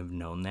wouldn't have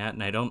known that.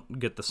 And I don't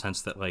get the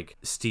sense that, like,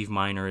 Steve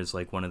Miner is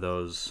like one of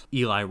those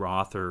Eli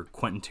Roth or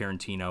Quentin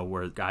Tarantino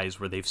where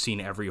they've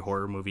seen every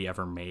horror movie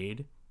ever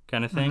made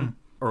kind of thing. Mm-hmm.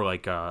 Or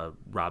like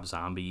Rob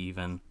Zombie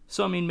even.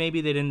 So, I mean,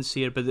 maybe they didn't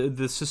see it, but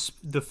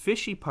the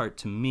fishy part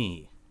to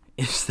me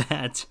is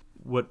that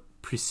what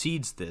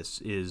precedes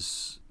this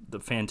is the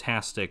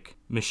fantastic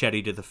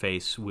machete to the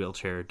face,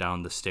 wheelchair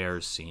down the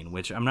stairs scene,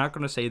 which I'm not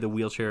going to say the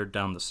wheelchair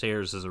down the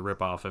stairs is a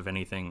ripoff of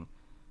anything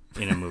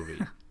in a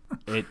movie.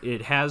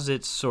 It has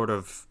its sort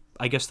of,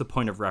 I guess the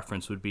point of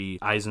reference would be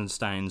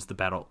Eisenstein's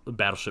The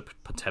Battleship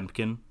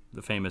Potemkin,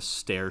 the famous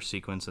stair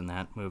sequence in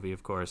that movie,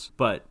 of course.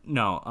 But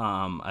no,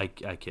 I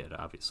kid,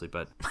 obviously.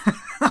 But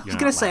I was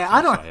gonna say,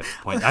 I don't. So I have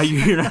to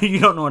point. You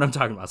don't know what I'm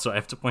talking about, so I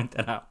have to point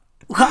that out.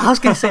 Well, I was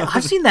gonna say,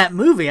 I've seen that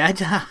movie. I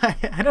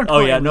don't know. Oh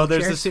yeah, no,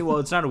 there's this scene. Well,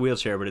 it's not a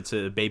wheelchair, but it's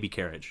a baby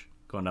carriage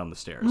going down the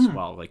stairs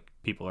while like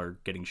people are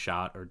getting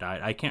shot or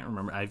died. I can't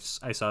remember. I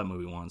saw that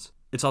movie once.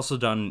 It's also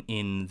done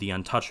in The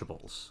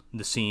Untouchables,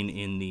 the scene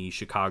in the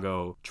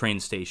Chicago train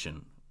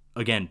station.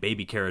 Again,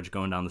 baby carriage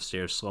going down the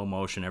stairs, slow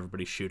motion,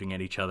 everybody shooting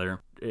at each other.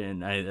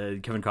 And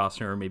Kevin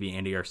Costner or maybe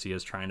Andy Garcia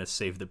is trying to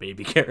save the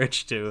baby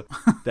carriage, too.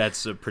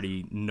 That's a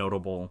pretty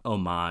notable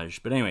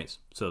homage. But anyways,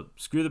 so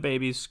screw the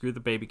babies, screw the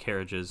baby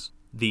carriages.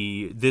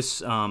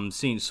 This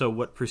scene, so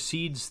what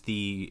precedes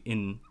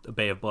in A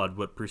Bay of Blood,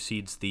 what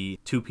precedes the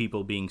two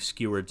people being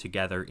skewered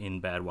together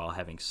in bed while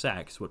having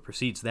sex, what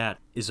precedes that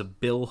is a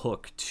bill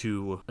hook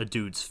to a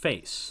dude's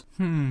face.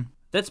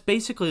 That's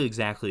basically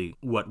exactly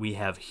what we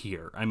have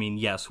here. I mean,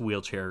 yes,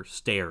 wheelchair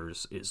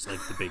stairs is like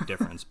the big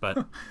difference,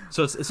 but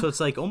so it's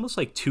like almost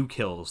like two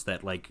kills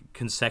that like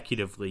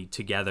consecutively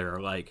together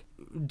are like,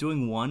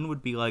 doing one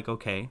would be like,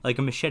 okay, like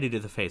a machete to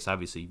the face.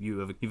 Obviously, you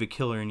have a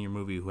killer in your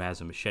movie who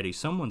has a machete.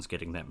 Someone's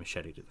getting that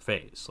machete to the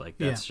face. Like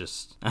that's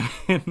just,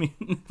 I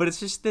mean, but it's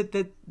just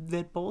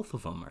that both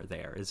of them are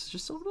there. It's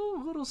just a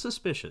little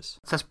suspicious.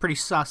 That's pretty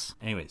sus.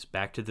 Anyways,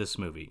 back to this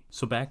movie.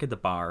 So back at the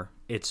bar,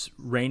 it's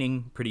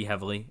raining pretty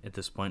heavily at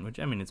this point, which,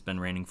 I mean, it's been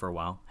raining for a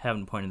while.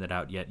 Haven't pointed that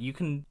out yet. You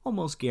can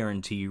almost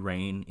guarantee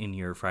rain in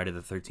your Friday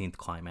the 13th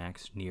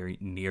climax,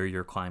 near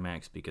your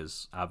climax,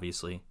 because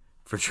obviously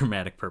for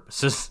dramatic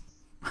purposes.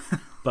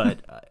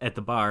 But at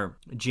the bar,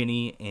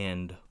 Ginny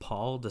and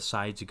Paul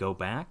decide to go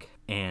back,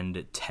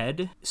 and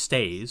Ted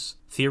stays.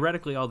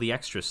 Theoretically, all the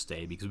extras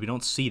stay because we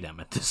don't see them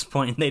at this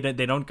point.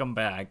 They don't come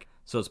back.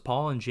 So it's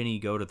Paul and Ginny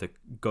go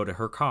to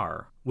her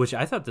car, which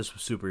I thought this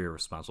was super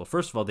irresponsible.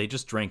 First of all, they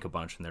just drank a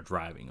bunch and they're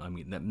driving. I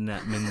mean,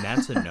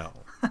 that's a no.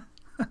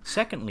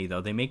 Secondly,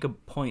 though, they make a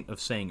point of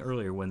saying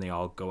earlier when they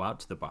all go out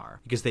to the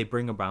bar, because they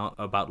bring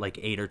about like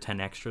 8 or 10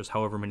 extras,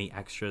 however many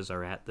extras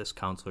are at this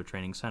counselor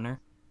training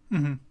center.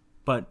 Mm-hmm.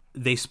 But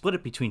they split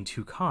it between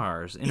 2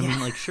 cars. And I mean,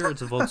 like, sure,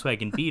 it's a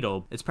Volkswagen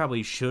Beetle. It's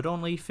probably should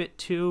only fit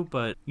 2,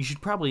 but you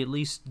should probably at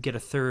least get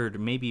a third,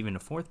 maybe even a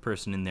 4th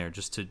person in there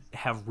just to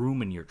have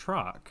room in your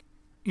truck.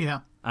 Yeah.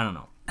 I don't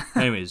know.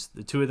 Anyways,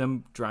 the 2 of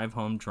them drive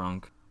home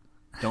drunk.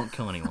 Don't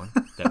kill anyone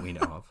that we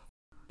know of.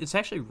 It's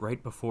actually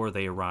right before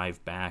they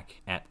arrive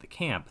back at the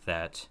camp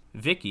that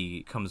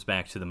Vicky comes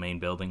back to the main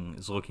building,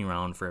 is looking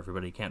around for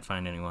everybody, can't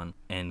find anyone,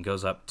 and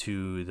goes up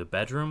to the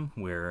bedroom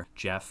where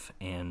Jeff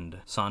and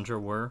Sandra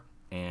were,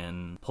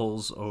 and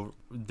pulls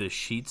the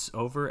sheets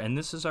over, and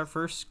this is our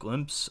first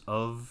glimpse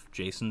of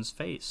Jason's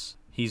face.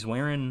 He's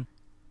wearing,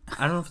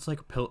 I don't know if it's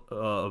like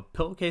a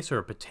pillowcase or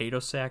a potato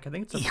sack. I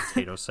think it's a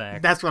potato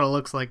sack. That's what it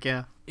looks like,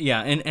 yeah.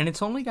 Yeah, and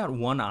it's only got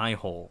one eye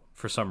hole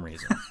for some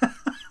reason.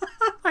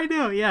 I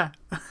know, yeah.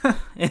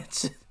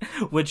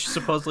 Which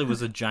supposedly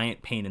was a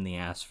giant pain in the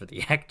ass for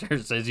the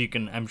actors,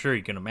 I'm sure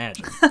you can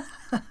imagine.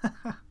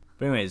 But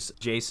anyways,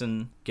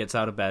 Jason gets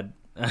out of bed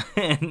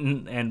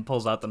and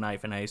pulls out the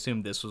knife, and I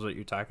assume this was what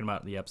you're talking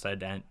about, the upside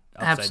down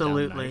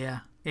Absolutely,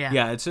 knife. yeah.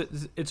 Yeah,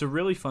 it's a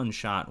really fun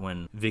shot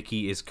when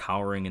Vicky is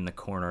cowering in the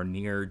corner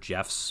near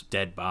Jeff's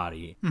dead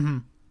body,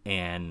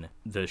 and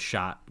the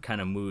shot kind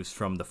of moves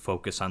from the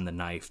focus on the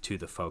knife to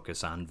the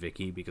focus on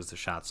Vicky, because the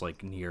shot's like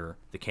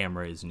the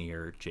camera is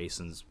near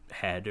Jason's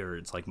head, or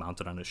it's like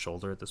mounted on his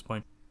shoulder at this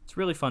point. It's a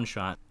really fun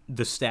shot.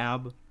 The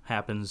stab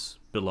happens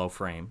below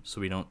frame,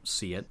 so we don't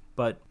see it,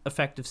 but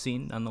effective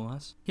scene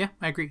nonetheless. Yeah,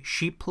 I agree.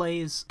 She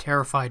plays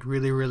terrified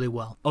really, really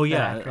well. Oh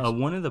yeah,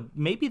 one of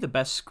maybe the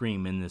best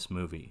scream in this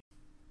movie.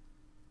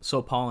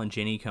 So Paul and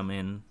Ginny come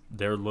in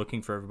They're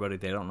looking for everybody.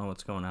 They don't know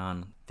what's going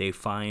on. They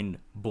find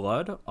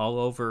blood all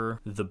over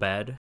the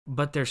bed,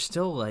 but they're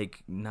still,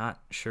 like,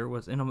 not sure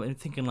what's... And I'm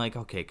thinking, like,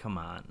 okay, come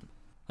on.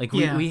 Like,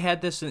 we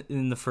had this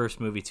in the first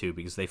movie, too,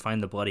 because they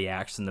find the bloody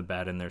axe in the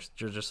bed, and they're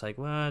just like,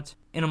 what?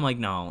 And I'm like,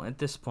 no, at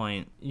this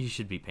point, you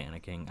should be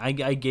panicking. I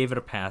gave it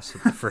a pass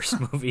with the first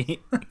movie.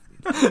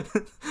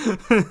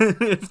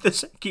 If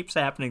this keeps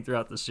happening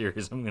throughout the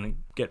series, I'm going to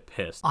get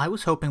pissed. I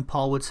was hoping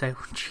Paul would say,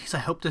 geez, I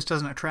hope this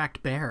doesn't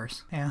attract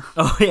bears. Yeah.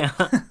 Oh, yeah.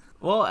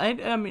 Well, I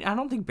mean, I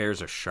don't think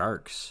bears are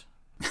sharks.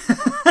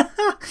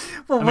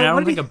 Well, I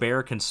don't think a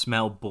bear can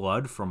smell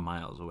blood from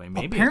miles away.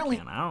 Maybe apparently, it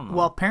can. I don't know.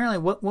 Well, apparently,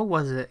 what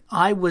was it?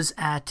 I was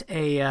at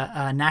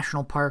a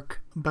national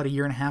park about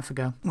 1.5 years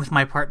ago with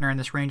my partner, and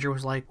this ranger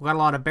was like, we got a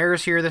lot of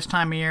bears here this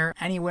time of year.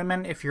 Any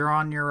women, if you're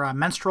on your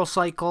menstrual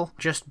cycle,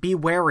 just be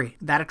wary.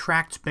 That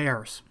attracts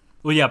bears.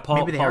 Well, yeah,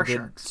 Paul did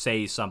sharks.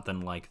 say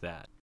something like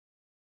that.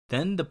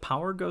 Then the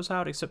power goes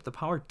out, except the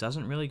power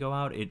doesn't really go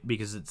out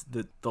because it's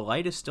the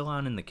light is still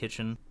on in the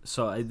kitchen.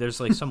 So there's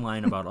like some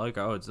line about like,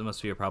 oh, it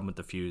must be a problem with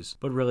the fuse,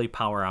 but really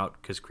power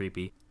out because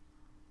creepy.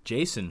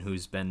 Jason,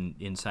 who's been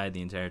inside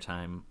the entire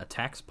time,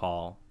 attacks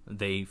Paul.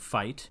 They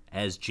fight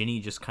as Ginny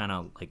just kind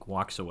of like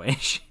walks away.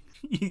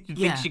 You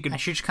think she could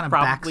just kind of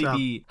probably backs up.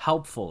 be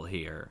helpful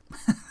here.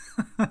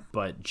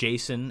 But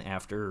Jason,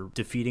 after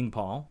defeating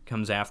Paul,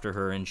 comes after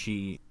her, and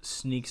she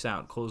sneaks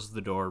out, closes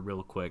the door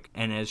real quick.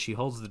 And as she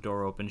holds the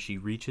door open, she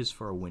reaches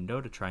for a window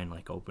to try and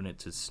like open it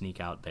to sneak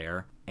out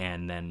there.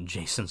 And then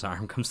Jason's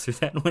arm comes through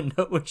that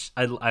window, which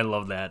I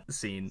love that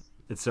scene.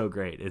 It's so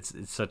great. It's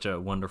such a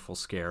wonderful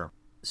scare.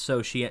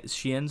 So she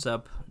ends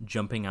up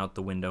jumping out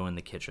the window in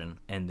the kitchen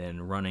and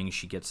then running.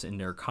 She gets in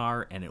her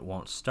car and it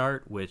won't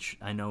start, which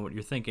I know what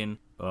you're thinking.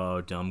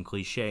 Oh, dumb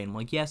cliche. And I'm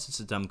like, yes, it's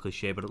a dumb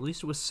cliche, but at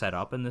least it was set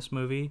up in this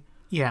movie.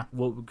 Yeah.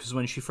 Well, because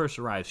when she first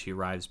arrives, she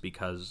arrives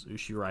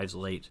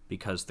late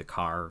because the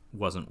car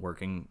wasn't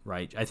working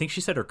right. I think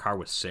she said her car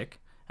was sick.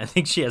 I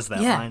think she has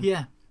that line.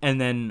 Yeah. And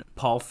then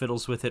Paul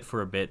fiddles with it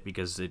for a bit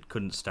because it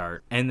couldn't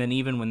start. And then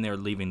even when they're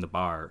leaving the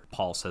bar,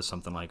 Paul says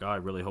something like, oh, I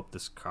really hope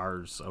this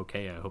car's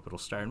okay. I hope it'll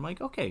start. I'm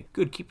like, okay,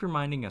 good. Keep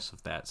reminding us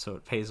of that so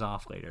it pays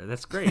off later.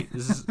 That's great.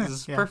 This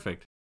is Yeah.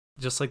 perfect.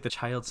 Just like the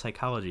child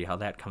psychology, how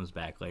that comes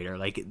back later.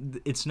 Like,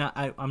 it's not,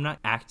 I'm not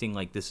acting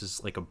like this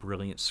is like a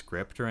brilliant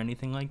script or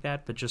anything like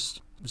that, but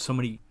just so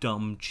many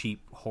dumb,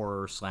 cheap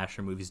horror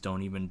slasher movies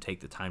don't even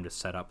take the time to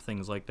set up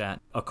things like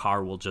that. A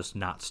car will just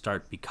not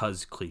start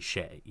because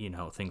cliche,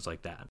 things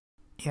like that.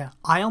 Yeah,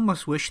 I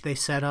almost wish they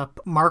set up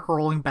Mark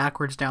rolling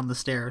backwards down the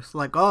stairs.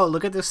 Like, oh,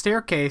 look at this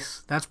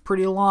staircase. That's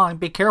pretty long.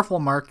 Be careful,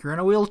 Mark. You're in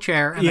a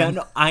wheelchair. And then...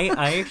 No, I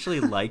actually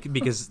like,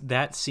 because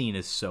that scene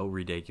is so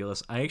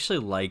ridiculous, I actually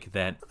like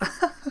that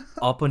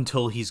up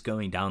until he's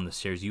going down the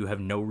stairs, you have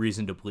no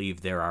reason to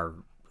believe there are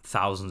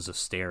thousands of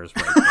stairs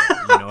right there.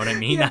 You know what I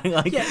mean?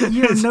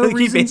 You have no reason.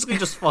 He basically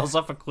just falls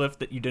off a cliff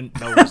that you didn't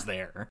know was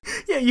there.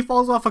 Yeah, he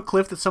falls off a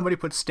cliff that somebody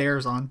put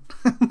stairs on.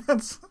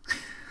 That's...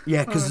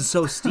 Yeah, because it's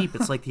so steep.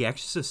 It's like the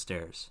Exorcist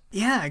stairs.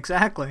 Yeah,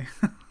 exactly.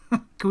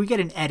 Can we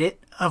get an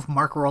edit of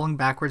Mark rolling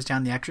backwards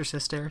down the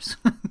Exorcist stairs?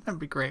 That'd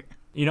be great.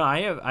 I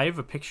have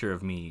a picture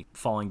of me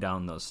falling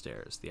down those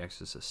stairs, the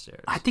Exorcist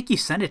stairs. I think you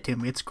sent it to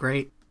me. It's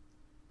great.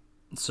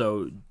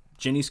 So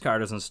Ginny's car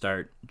doesn't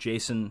start.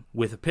 Jason,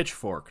 with a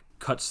pitchfork,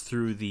 cuts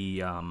through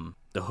the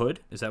hood.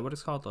 Is that what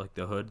it's called? Like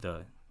the hood,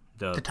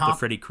 the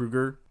Freddy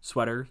Krueger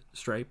sweater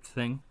striped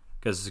thing,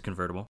 because it's a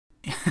convertible.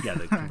 Yeah,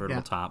 the convertible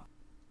Yeah. top.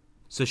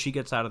 So she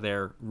gets out of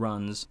there,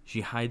 runs,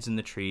 she hides in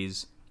the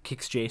trees,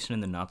 kicks Jason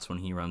in the nuts when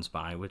he runs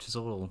by, which is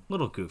a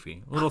little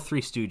goofy. A little Three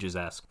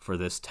Stooges-esque for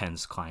this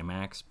tense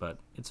climax, but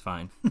it's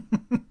fine.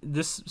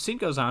 This scene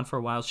goes on for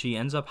a while. She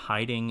ends up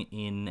hiding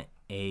in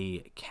a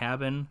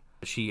cabin.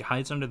 She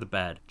hides under the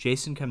bed.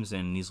 Jason comes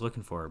in and he's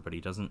looking for her, but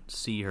he doesn't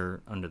see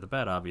her under the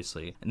bed,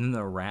 obviously. And then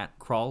the rat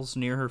crawls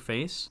near her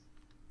face,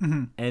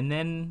 and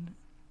then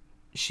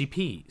she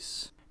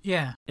pees.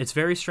 Yeah. It's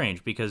very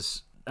strange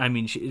because... I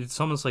mean,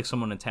 it's almost like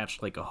someone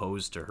attached like a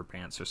hose to her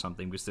pants or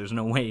something, because there's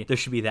no way there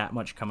should be that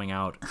much coming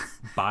out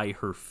by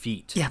her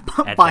feet. Yeah,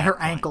 by her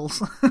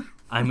ankles.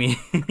 I mean,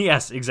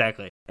 yes,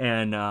 exactly.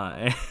 And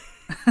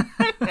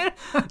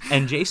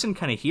and Jason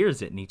kind of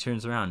hears it and he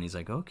turns around and he's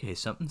like, okay,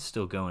 something's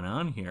still going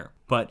on here.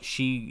 But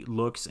she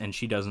looks and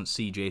she doesn't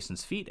see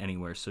Jason's feet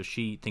anywhere, so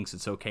she thinks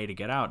it's okay to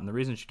get out. And the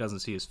reason she doesn't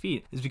see his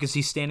feet is because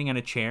he's standing on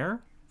a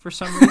chair for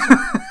some reason.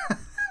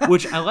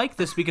 Which I like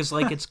this because,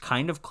 like, it's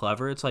kind of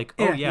clever. It's like,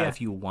 oh, yeah,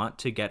 if you want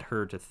to get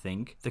her to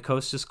think the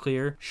coast is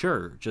clear,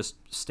 sure, just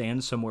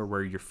stand somewhere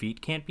where your feet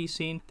can't be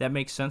seen. That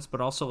makes sense. But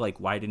also, like,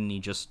 why didn't he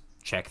just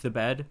check the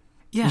bed?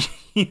 Yeah.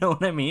 You know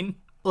what I mean?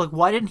 Like,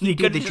 why didn't he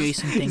do the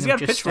Jason thing of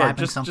just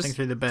stabbing something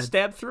through the bed?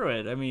 Stab through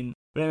it. I mean,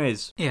 but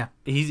anyways, yeah,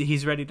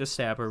 he's ready to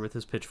stab her with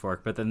his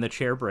pitchfork, but then the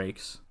chair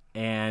breaks.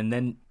 And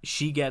then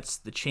she gets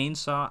the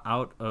chainsaw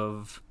out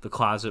of the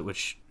closet,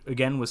 which,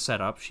 again, was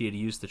set up. She had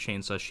used the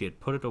chainsaw. She had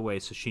put it away,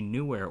 so she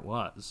knew where it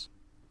was.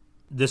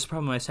 This is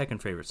probably my second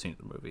favorite scene of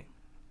the movie.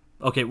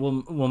 Okay, well,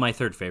 my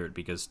third favorite,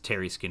 because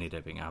Terry skinny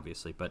dipping,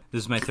 obviously. But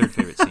this is my third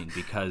favorite scene,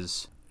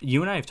 because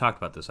you and I have talked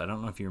about this. I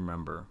don't know if you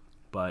remember,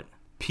 but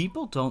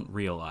people don't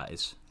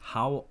realize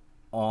how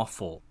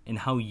awful and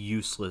how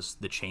useless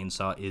the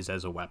chainsaw is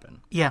as a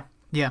weapon. Yeah.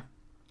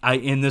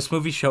 In this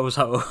movie shows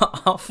how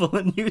awful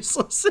and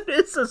useless it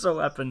is as a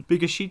weapon,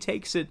 because she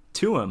takes it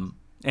to him,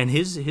 and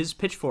his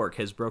pitchfork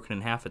has broken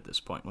in half at this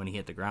point when he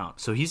hit the ground,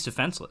 so he's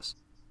defenseless.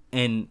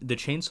 And the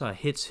chainsaw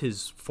hits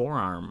his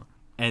forearm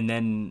and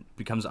then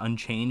becomes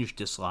unchanged,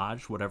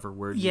 dislodged, whatever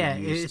word you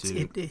use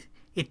to...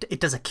 It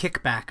does a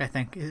kickback, I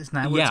think. Isn't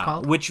that what it's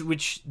called?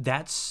 Which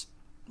that's...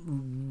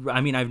 I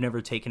mean, I've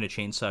never taken a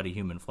chainsaw to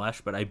human flesh,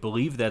 but I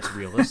believe that's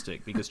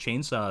realistic because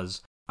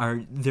chainsaws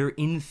they're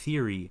in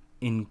theory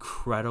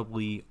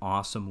incredibly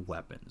awesome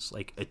weapons.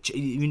 Like,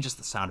 even just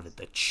the sound of it,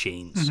 the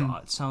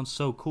chainsaw, it sounds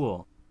so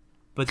cool.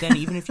 But then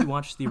even if you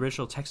watch the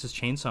original Texas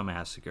Chainsaw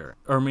Massacre,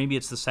 or maybe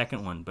it's the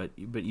second one, but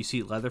you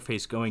see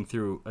Leatherface going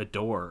through a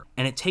door,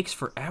 and it takes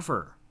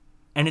forever.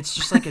 And it's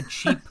just like a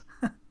cheap,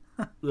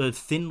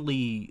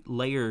 thinly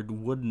layered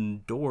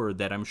wooden door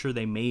that I'm sure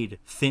they made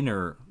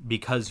thinner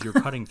because you're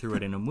cutting through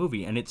it in a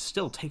movie, and it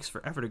still takes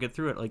forever to get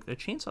through it. Like, the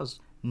chainsaw's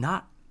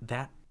not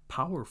that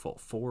powerful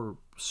for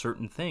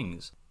certain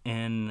things.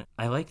 And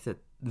I like that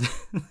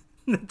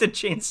the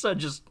chainsaw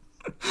just...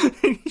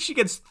 she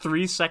gets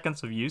 3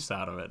 seconds of use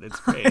out of it. It's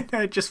great.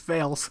 It just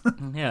fails.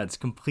 Yeah, it's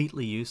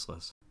completely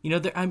useless. You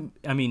know,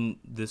 I mean,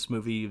 this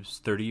movie is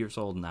 30 years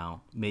old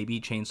now.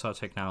 Maybe chainsaw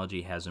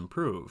technology has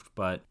improved,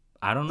 but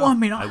I don't know. Well, I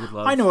mean,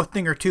 I know a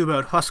thing or two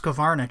about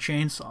Husqvarna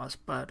chainsaws,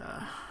 but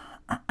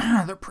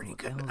they're pretty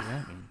good. What the hell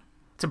does that mean?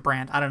 It's a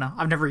brand. I don't know.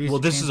 I've never used a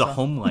chainsaw. Well, this is a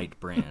Homelight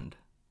brand,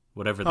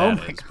 whatever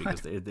that is,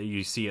 because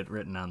you see it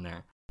written on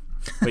there.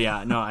 But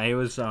yeah, no, I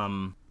was...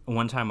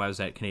 One time I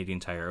was at Canadian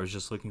Tire, I was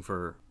just looking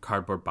for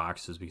cardboard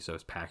boxes because I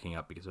was packing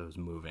up because I was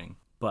moving.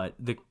 But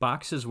the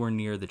boxes were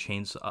near the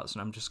chainsaws,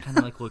 and I'm just kind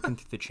of like looking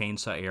through the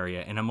chainsaw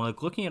area, and I'm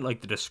like looking at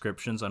like the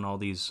descriptions on all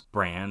these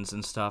brands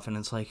and stuff, and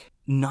it's like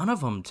none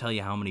of them tell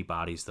you how many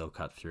bodies they'll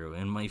cut through.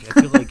 And I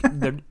feel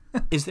like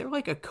is there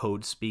like a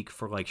code speak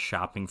for like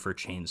shopping for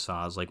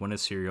chainsaws? Like when a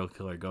serial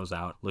killer goes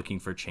out looking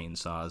for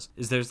chainsaws,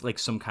 is there like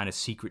some kind of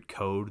secret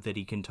code that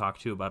he can talk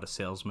to about a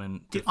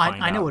salesman to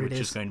find out which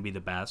is going to be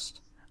the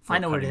best? I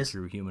know what it is.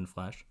 Through human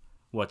flesh.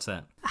 What's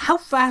that? How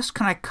fast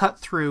can I cut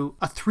through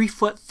a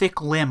 3-foot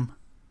thick limb?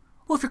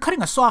 Well, if you're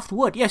cutting a soft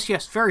wood, yes,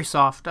 very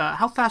soft.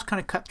 How fast can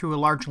I cut through a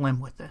large limb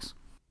with this?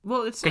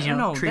 Well, it's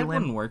that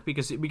wouldn't work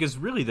because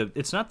really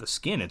it's not the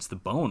skin, it's the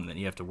bone that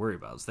you have to worry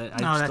about.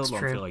 I still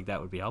don't feel like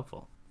that would be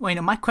helpful. Well, you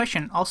know, my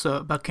question also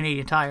about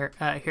Canadian Tire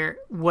here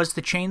was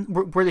were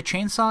the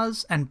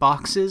chainsaws and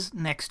boxes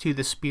next to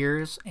the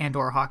spears and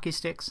or hockey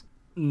sticks?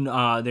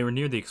 They were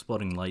near the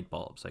exploding light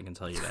bulbs. I can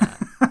tell you that.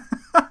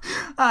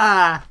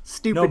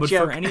 Stupid joke. No, but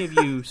joke. For any of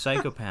you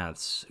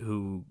psychopaths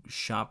who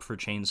shop for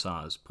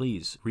chainsaws,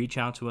 please reach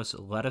out to us.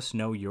 Let us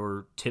know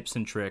your tips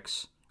and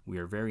tricks. We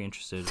are very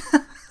interested.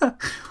 But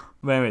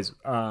anyways,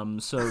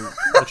 so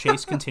the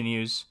chase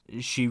continues.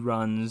 She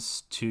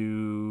runs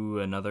to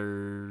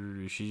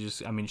another... she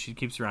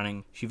keeps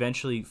running. She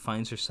eventually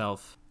finds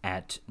herself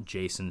at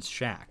Jason's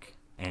shack,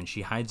 and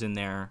she hides in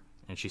there.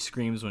 And she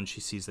screams when she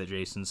sees that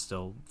Jason's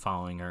still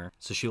following her.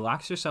 So she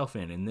locks herself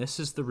in, and this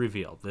is the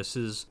reveal. This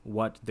is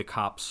what the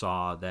cop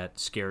saw that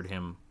scared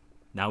him.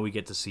 Now we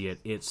get to see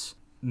it. It's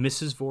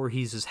Mrs.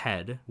 Voorhees'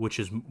 head, which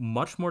is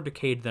much more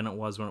decayed than it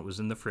was when it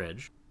was in the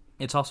fridge.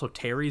 It's also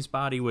Terry's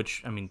body,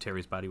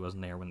 Terry's body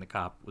wasn't there when the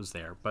cop was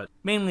there, but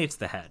mainly it's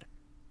the head.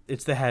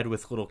 It's the head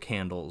with little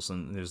candles,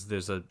 and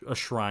there's a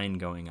shrine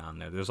going on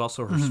there. There's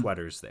also her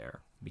sweaters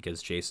there,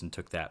 because Jason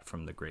took that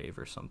from the grave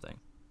or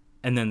something.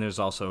 And then there's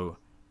also...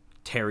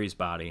 Terry's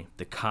body,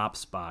 the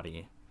cop's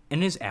body,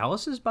 and is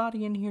Alice's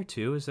body in here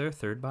too? Is there a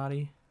third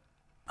body?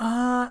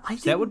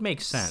 That would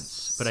make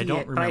sense, but I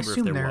don't remember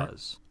if there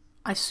was.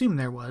 I assume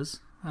there was.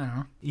 I don't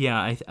know.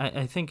 Yeah,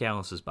 I think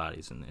Alice's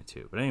body's in there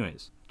too. But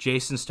anyways,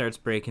 Jason starts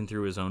breaking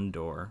through his own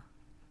door.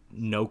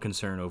 No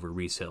concern over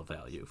resale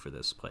value for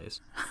this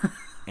place,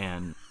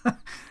 and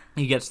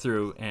he gets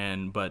through.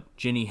 But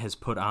Ginny has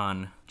put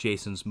on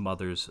Jason's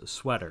mother's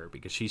sweater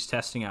because she's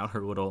testing out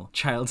her little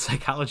child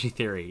psychology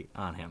theory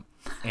on him.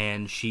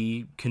 And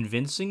she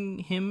convincing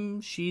him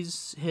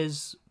she's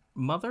his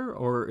mother,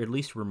 or at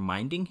least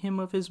reminding him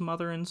of his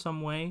mother in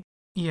some way.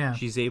 Yeah.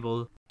 She's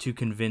able to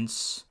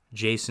convince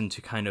Jason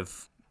to kind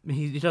of...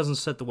 He doesn't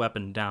set the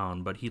weapon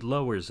down, but he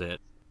lowers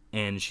it.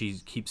 And she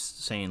keeps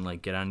saying,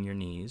 like, get on your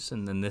knees.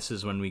 And then this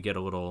is when we get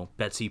a little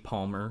Betsy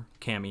Palmer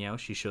cameo.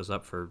 She shows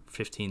up for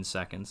 15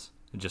 seconds.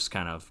 It just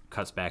kind of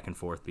cuts back and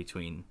forth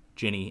between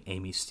Ginny,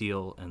 Amy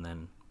Steele, and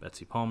then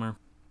Betsy Palmer.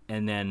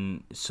 And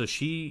then, so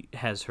she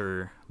has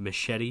her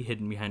machete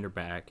hidden behind her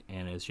back,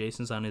 and as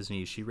Jason's on his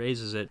knees, she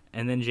raises it,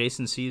 and then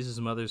Jason sees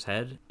his mother's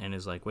head and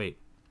is like, wait.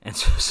 And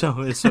so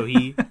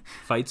he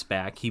fights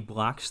back, he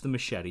blocks the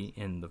machete,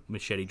 and the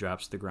machete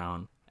drops to the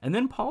ground. And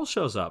then Paul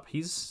shows up.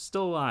 He's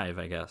still alive,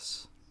 I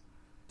guess.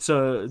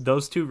 So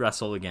those two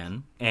wrestle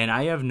again, and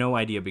I have no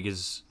idea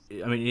because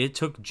I mean it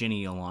took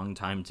Ginny a long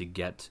time to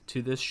get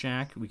to this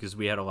shack because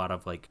we had a lot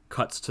of like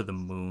cuts to the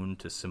moon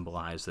to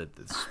symbolize that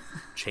this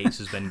chase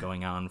has been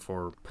going on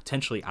for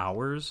potentially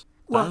hours.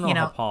 Well, I don't know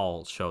how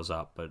Paul shows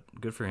up, but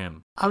good for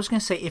him. I was going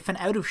to say, if an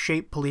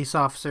out-of-shape police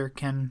officer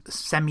can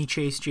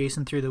semi-chase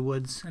Jason through the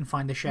woods and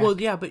find the shack... Well,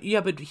 but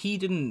he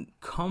didn't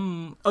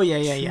come to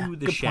the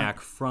Good shack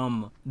point.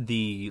 from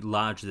the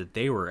lodge that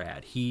they were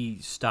at. He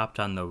stopped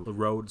on the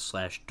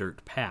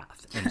road/dirt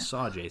path and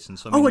saw Jason.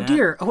 So, I mean,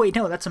 deer! Oh, wait,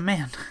 no, that's a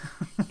man.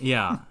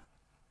 Yeah.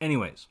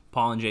 Anyways,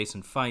 Paul and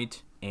Jason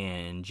fight,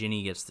 and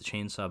Ginny gets the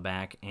chainsaw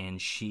back, and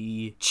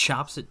she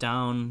chops it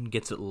down,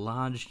 gets it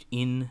lodged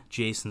in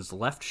Jason's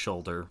left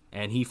shoulder,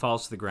 and he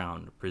falls to the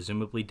ground,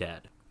 presumably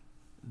dead.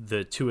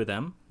 The two of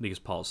them, because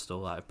Paul's still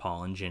alive,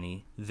 Paul and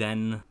Ginny,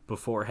 then,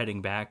 before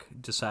heading back,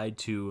 decide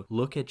to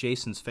look at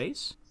Jason's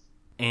face.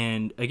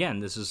 And again,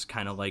 this is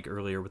kind of like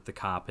earlier with the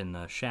cop in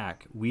the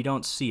shack. We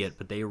don't see it,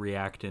 but they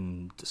react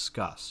in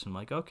disgust. I'm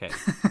like, okay,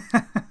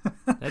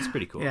 that's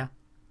pretty cool. Yeah.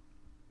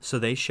 So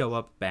they show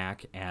up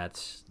back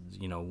at,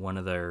 one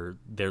of their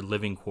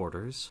living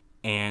quarters,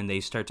 and they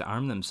start to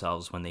arm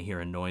themselves when they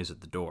hear a noise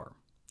at the door.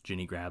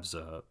 Ginny grabs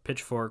a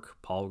pitchfork,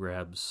 Paul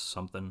grabs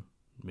something,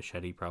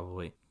 machete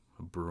probably,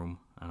 a broom,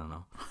 I don't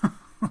know.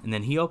 And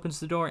then he opens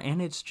the door,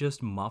 and it's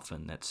just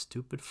Muffin, that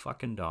stupid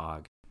fucking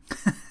dog.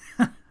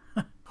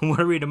 What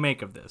are we to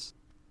make of this?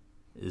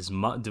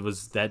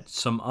 Was that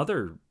some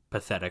other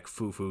pathetic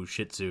foo-foo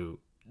shih tzu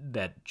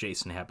that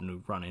Jason happened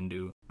to run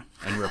into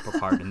and rip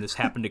apart, and this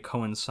happened to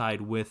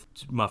coincide with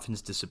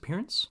Muffin's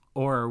disappearance?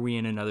 Or are we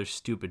in another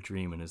stupid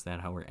dream, and is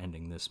that how we're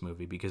ending this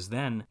movie? Because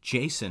then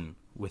Jason,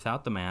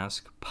 without the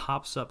mask,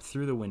 pops up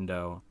through the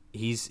window.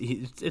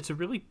 It's a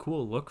really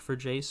cool look for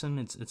Jason.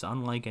 It's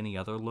unlike any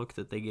other look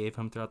that they gave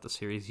him throughout the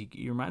series. He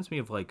reminds me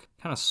of like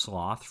kind of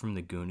Sloth from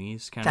the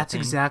Goonies kind of thing. That's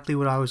exactly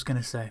what I was going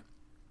to say.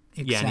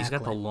 Exactly. Yeah, and he's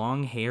got the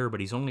long hair, but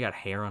he's only got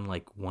hair on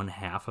like one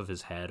half of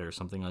his head or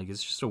something. Like,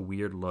 it's just a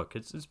weird look.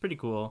 It's pretty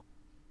cool.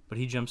 But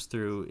he jumps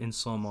through in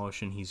slow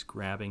motion. He's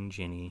grabbing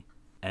Ginny,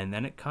 and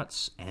then it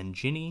cuts, and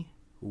Ginny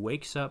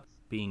wakes up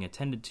being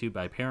attended to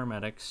by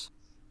paramedics,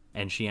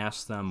 and she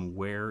asks them,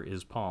 "Where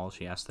is Paul?"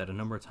 She asks that a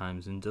number of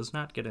times and does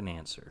not get an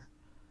answer.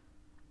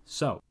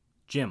 So,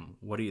 Jim,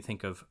 what do you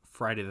think of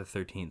Friday the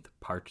 13th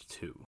Part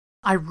 2?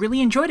 I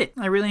really enjoyed it.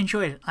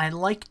 I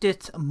liked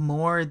it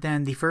more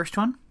than the first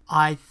one.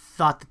 I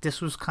thought that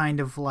this was kind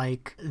of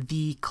like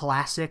the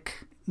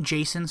classic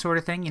Jason sort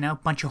of thing,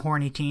 bunch of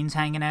horny teens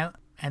hanging out,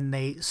 and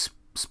they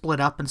split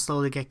up and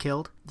slowly get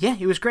killed. Yeah,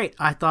 it was great.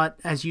 I thought,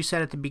 as you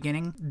said at the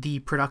beginning, the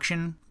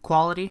production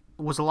quality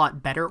was a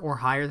lot better or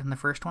higher than the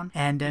first one.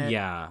 And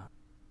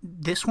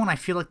this one, I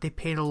feel like they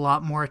paid a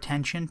lot more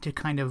attention to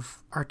kind of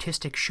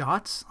artistic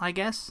shots, I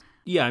guess.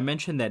 Yeah, I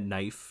mentioned that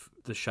knife,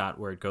 the shot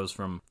where it goes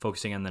from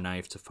focusing on the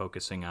knife to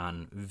focusing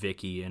on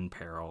Vicky in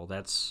peril.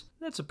 That's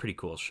a pretty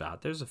cool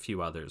shot. There's a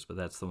few others, but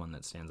that's the one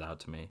that stands out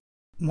to me.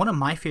 One of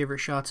my favorite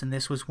shots in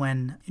this was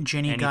when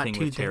Ginny got to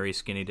Anything with Terry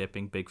skinny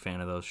dipping, big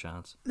fan of those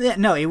shots. Yeah,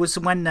 no, it was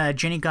when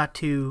Ginny got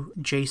to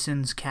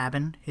Jason's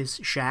cabin, his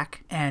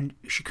shack, and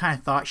she kind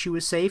of thought she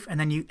was safe, and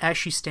then as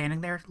she's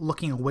standing there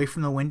looking away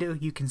from the window,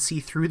 you can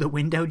see through the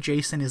window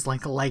Jason is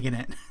like legging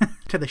it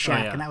to the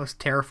shack, and that was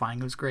terrifying.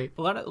 It was great.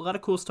 A lot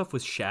of cool stuff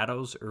with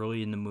shadows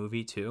early in the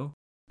movie too.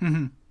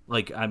 Mm-hmm.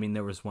 Like, I mean,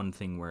 there was one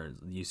thing where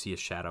you see a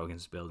shadow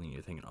against the building, and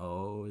you're thinking,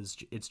 oh,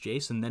 it's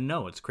Jason. Then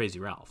no, it's Crazy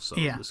Ralph. So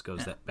this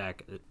goes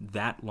back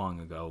that long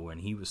ago when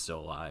he was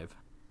still alive.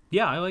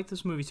 Yeah, I like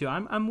this movie too.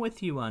 I'm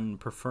with you on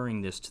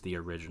preferring this to the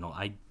original.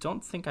 I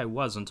don't think I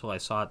was until I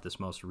saw it this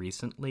most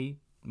recent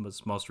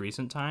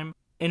time.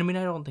 And I mean,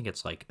 I don't think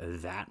it's like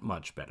that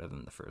much better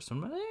than the first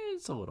one, but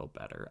it's a little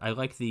better. I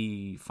like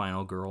the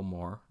final girl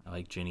more. I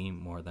like Ginny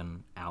more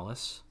than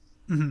Alice.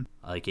 Mm-hmm.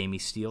 I like Amy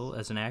Steele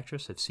as an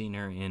actress. I've seen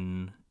her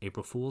in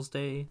April Fool's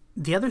Day.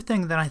 The other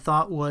thing that I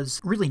thought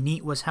was really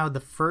neat was how the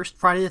first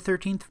Friday the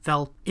 13th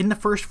felt. In the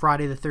first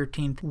Friday the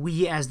 13th,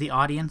 we as the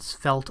audience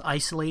felt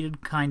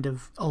isolated kind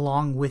of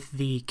along with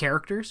the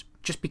characters,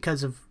 just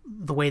because of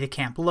the way the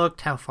camp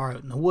looked, how far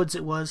out in the woods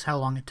it was, how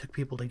long it took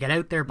people to get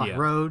out there by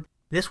road.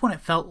 This one,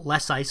 it felt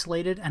less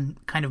isolated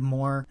and kind of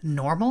more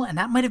normal, and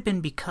that might have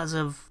been because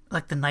of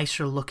like the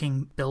nicer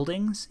looking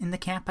buildings in the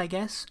camp, I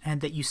guess,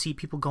 and that you see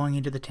people going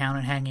into the town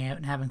and hanging out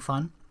and having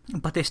fun.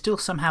 But they still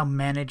somehow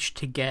managed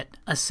to get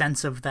a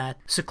sense of that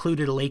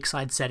secluded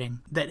lakeside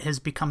setting that has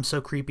become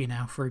so creepy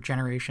now for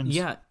generations.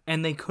 Yeah,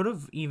 and they could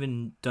have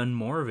even done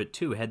more of it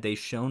too had they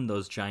shown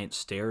those giant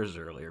stairs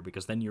earlier,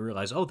 because then you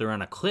realize, oh, they're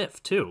on a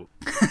cliff too.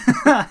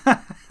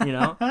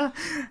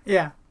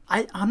 Yeah.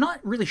 I'm not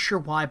really sure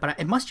why, but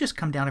it must just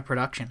come down to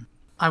production.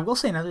 I will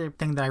say another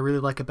thing that I really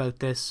like about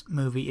this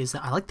movie is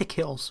that I like the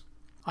kills.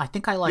 I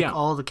think I like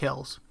all the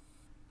kills.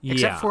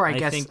 Except for, I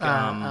guess, think,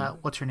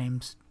 what's her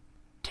name's?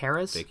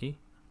 Tara's? Vicky?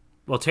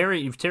 Well,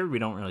 Terry we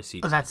don't really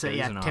see. Oh, that's it,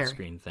 yeah, an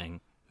off-screen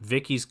thing.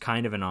 Vicky's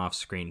kind of an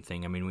off-screen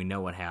thing. I mean, we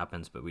know what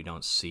happens, but we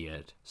don't see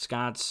it.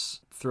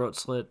 Scott's throat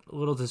slit, a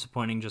little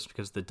disappointing just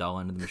because the dull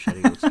end of the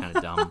machete looks kind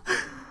of dumb.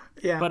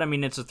 Yeah. But I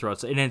mean, it's a throat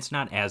slit, and it's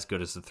not as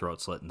good as the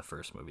throat slit in the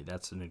first movie.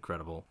 That's an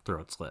incredible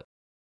throat slit.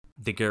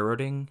 The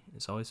garroting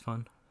is always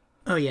fun.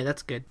 Oh yeah,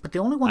 that's good. But the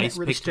only one Ice that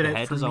really pick to stood the out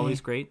head for is me,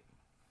 always great.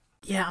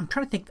 yeah, I'm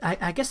trying to think.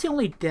 I guess the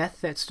only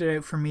death that stood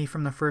out for me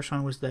from the first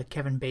one was the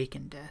Kevin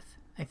Bacon death,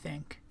 I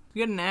think. We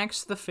get an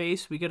axe to the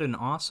face. We get an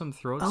awesome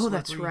throat slit. Oh,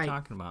 that's what are right. you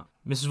talking about?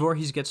 Mrs.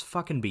 Voorhees gets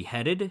fucking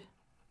beheaded.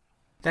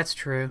 That's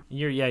true.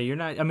 You're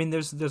not. I mean,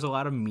 there's a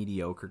lot of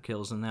mediocre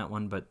kills in that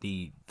one, but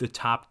the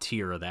top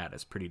tier of that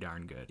is pretty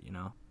darn good. You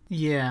know.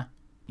 Yeah.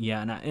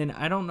 Yeah, and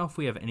I don't know if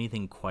we have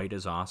anything quite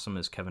as awesome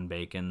as Kevin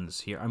Bacon's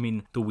here. I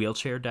mean, the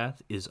wheelchair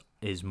death is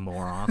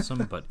more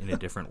awesome, but in a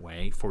different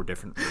way for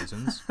different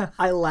reasons.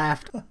 I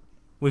laughed.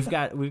 We've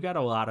got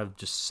a lot of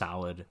just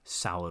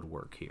solid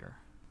work here.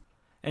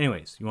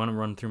 Anyways, you want to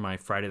run through my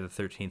Friday the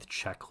 13th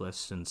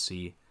checklist and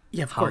see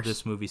Yeah, of how course.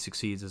 this movie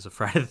succeeds as a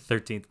Friday the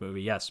 13th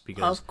movie? Yes,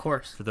 because Of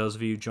course. for those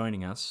of you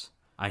joining us,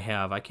 I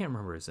can't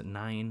remember, is it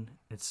 9?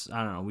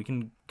 I don't know, we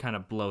can kind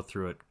of blow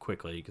through it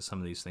quickly because some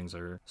of these things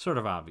are sort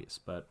of obvious.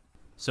 But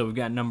so we've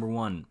got number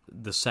 1,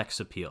 the sex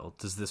appeal.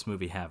 Does this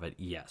movie have it?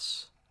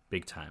 Yes,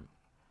 big time.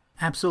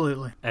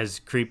 Absolutely. As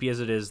creepy as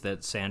it is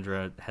that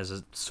Sandra has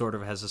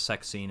a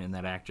sex scene and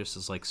that actress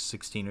is like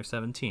 16 or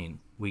 17,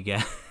 we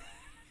get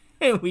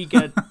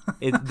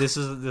it.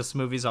 This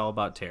movie's all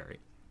about Terry.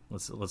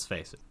 Let's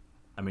face it.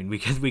 I mean,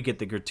 we get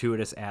the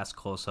gratuitous ass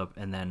close up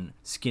and then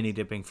skinny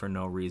dipping for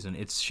no reason.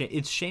 It's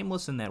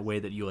shameless in that way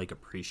that you like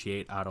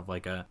appreciate out of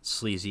like a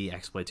sleazy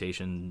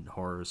exploitation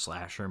horror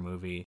slasher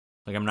movie.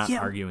 Like, I'm not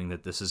arguing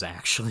that this is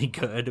actually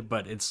good,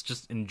 but it's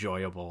just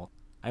enjoyable.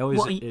 I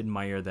always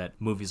admire that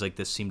movies like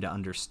this seem to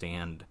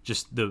understand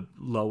just the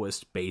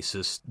lowest,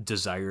 basest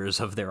desires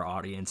of their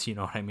audience. You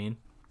know what I mean?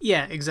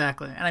 Yeah,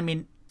 exactly. And I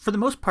mean, for the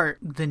most part,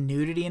 the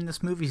nudity in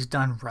this movie is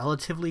done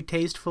relatively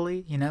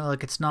tastefully. You know,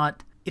 like it's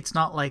not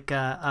like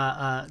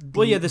the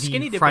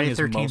skinny dipping Friday is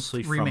 13th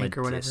mostly from remake a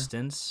or whatever.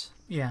 distance.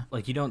 Yeah.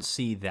 Like, you don't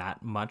see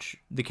that much.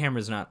 The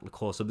camera's not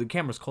close up. The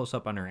camera's close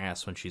up on her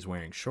ass when she's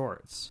wearing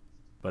shorts,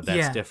 but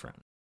that's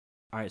different.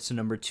 All right, so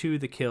number 2,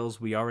 the kills.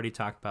 We already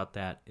talked about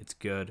that. It's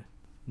good.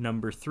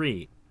 Number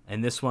 3,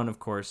 and this one, of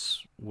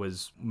course,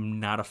 was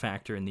not a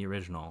factor in the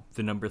original.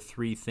 The number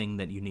 3 thing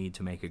that you need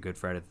to make a good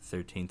Friday the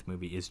 13th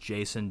movie is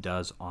Jason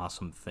does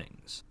awesome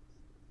things.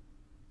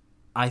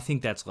 I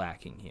think that's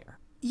lacking here.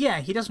 Yeah,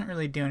 he doesn't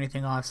really do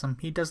anything awesome.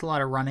 He does a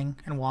lot of running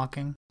and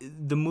walking.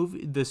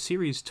 The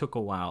series took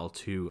a while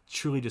to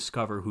truly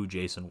discover who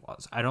Jason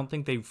was. I don't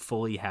think they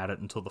fully had it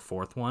until the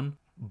 4th one,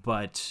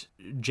 but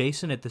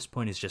Jason at this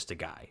point is just a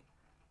guy.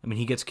 I mean,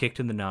 he gets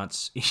kicked in the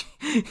nuts.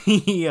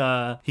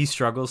 He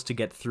struggles to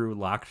get through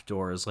locked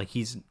doors. Like,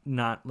 he's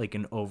not like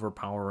an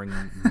overpowering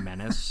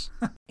menace.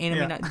 And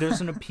I mean,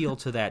 there's an appeal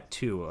to that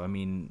too. I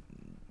mean,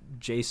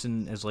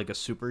 Jason as like a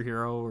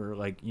superhero or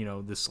like, you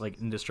know, this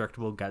like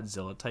indestructible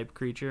Godzilla type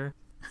creature.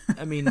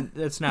 I mean,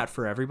 that's not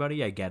for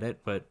everybody. I get it,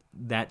 but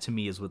that to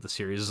me is what the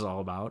series is all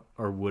about,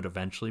 or would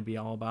eventually be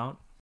all about.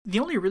 The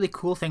only really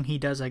cool thing he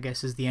does, I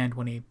guess, is the end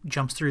when he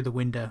jumps through the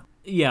window.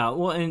 Yeah,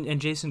 well, and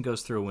Jason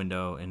goes through a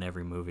window in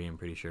every movie, I'm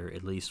pretty sure.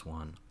 At least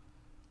one.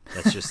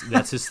 That's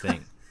his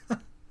thing.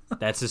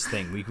 That's his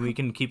thing. We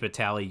can keep a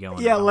tally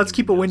going. Yeah, let's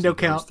keep a window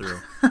count.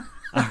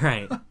 All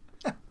right.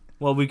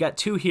 Well, we got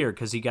 2 here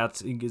because he got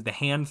the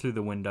hand through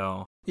the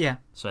window. Yeah.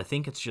 So I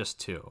think it's just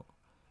 2.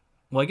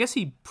 Well, I guess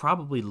he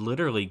probably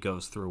literally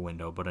goes through a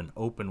window, but an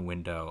open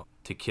window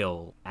to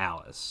kill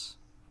Alice.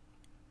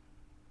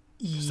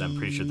 Because I'm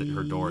pretty sure that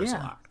her door is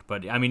locked.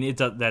 But I mean,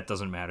 that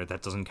doesn't matter.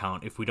 That doesn't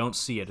count. If we don't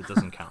see it, it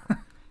doesn't count.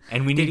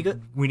 And we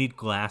need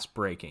glass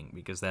breaking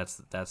because that's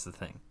the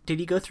thing. Did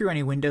he go through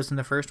any windows in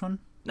the first one?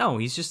 No,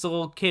 he's just a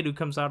little kid who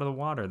comes out of the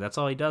water. That's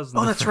all he does.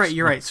 Oh, that's right.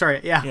 You're right.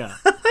 Sorry. Yeah. Yeah.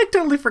 I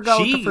totally forgot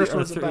what the first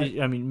one was about.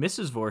 I mean,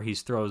 Mrs.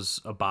 Voorhees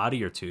throws a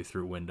body or 2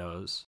 through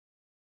windows.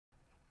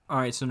 All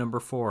right, so number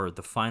 4,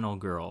 the final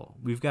girl.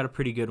 We've got a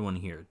pretty good one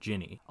here,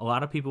 Ginny. A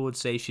lot of people would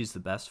say she's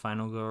the best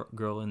final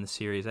girl in the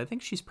series. I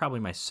think she's probably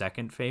my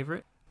second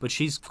favorite, but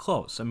she's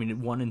close. I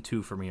mean, 1 and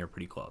 2 for me are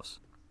pretty close.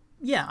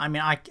 Yeah, I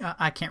mean, I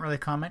can't really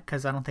comment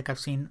because I don't think I've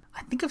seen...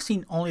 I think I've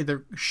seen only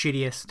the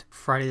shittiest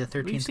Friday the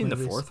 13th movies. You've seen the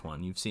 4th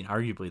one. You've seen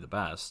arguably the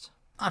best.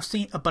 I've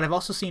seen... But I've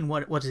also seen,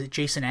 what is it,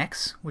 Jason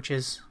X, which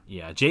is...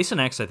 Yeah, Jason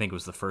X, I think,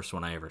 was the first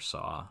one I ever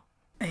saw.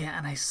 Yeah,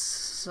 and I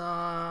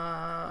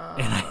saw...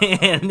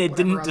 and it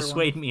didn't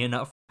dissuade me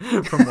enough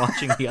from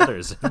watching the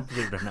others,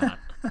 believe it or not.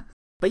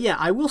 But yeah,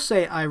 I will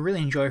say I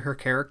really enjoy her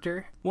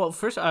character. Well,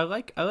 first, I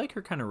like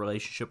her kind of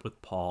relationship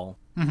with Paul,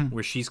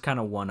 where she's kind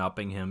of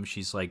one-upping him.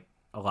 She's like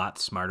a lot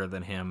smarter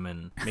than him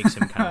and makes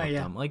him kind of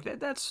look dumb. Like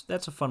that's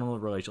a fun little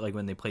relationship. Like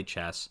when they play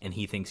chess and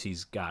he thinks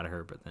he's got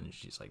her, but then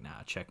she's like,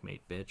 "Nah,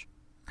 checkmate, bitch."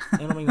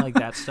 And I mean, like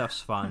that stuff's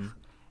fun.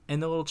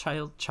 And the little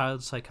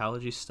child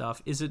psychology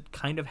stuff, is it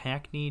kind of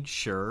hackneyed?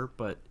 Sure,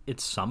 but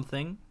it's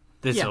something.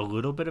 There's a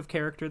little bit of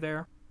character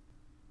there.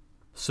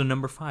 So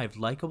number 5,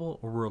 likable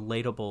or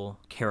relatable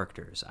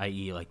characters,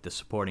 i.e. like the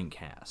supporting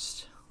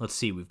cast. Let's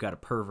see, we've got a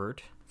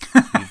pervert.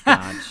 We've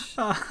got...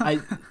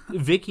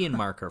 Vicky and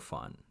Mark are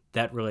fun.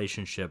 That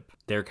relationship,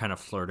 they're kind of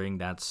flirting.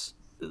 That's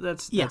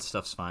that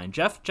stuff's fine.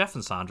 Jeff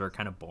and Sandra are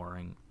kind of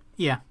boring.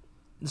 Yeah.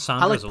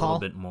 Sandra's like a Paul. little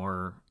bit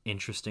more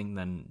interesting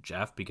than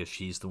Jeff because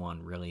she's the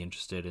one really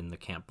interested in the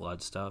Camp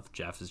Blood stuff.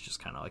 Jeff is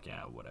just kind of like,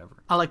 yeah, whatever.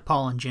 I like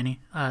Paul and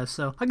Ginny.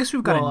 So I guess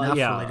we've got enough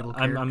relatable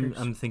characters.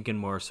 I'm thinking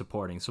more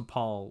supporting. So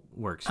Paul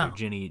works here.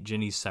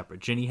 Ginny's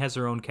separate. Ginny has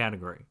her own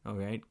category. All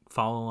right,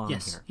 follow along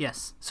here.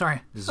 Yes.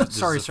 Sorry.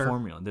 Sorry, sir.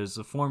 Formula. There's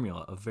a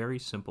formula, a very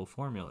simple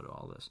formula to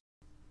all this.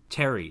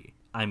 Terry.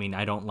 I mean,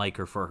 I don't like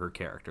her for her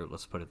character.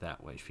 Let's put it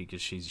that way,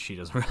 because she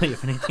doesn't really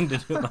have anything to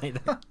do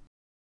either.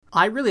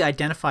 I really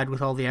identified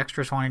with all the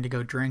extras wanting to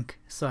go drink,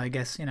 so I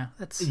guess,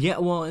 that's... Yeah,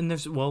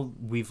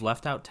 we've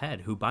left out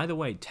Ted, who, by the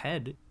way,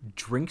 Ted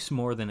drinks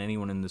more than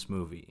anyone in this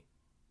movie,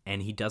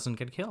 and he doesn't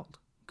get killed.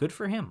 Good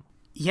for him.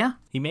 Yeah.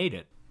 He made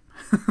it.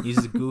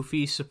 He's a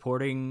goofy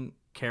supporting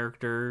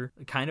character,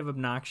 kind of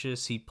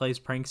obnoxious, he plays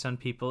pranks on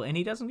people, and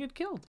he doesn't get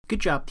killed. Good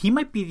job. He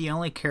might be the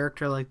only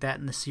character like that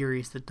in the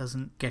series that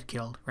doesn't get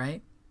killed,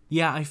 right?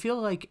 Yeah, I feel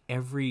like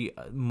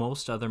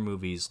most other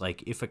movies,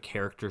 like if a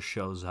character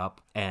shows up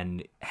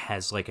and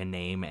has like a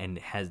name and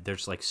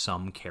there's like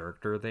some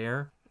character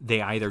there,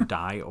 they either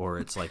die or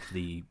it's like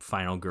the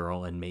final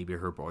girl and maybe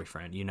her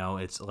boyfriend.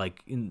 It's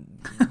like in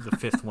the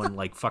fifth one,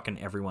 like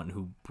fucking everyone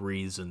who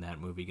breathes in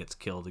that movie gets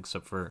killed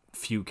except for a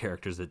few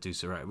characters that do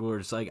survive. Where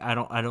it's like I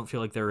don't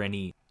feel like there are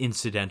any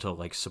incidental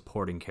like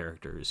supporting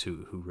characters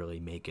who really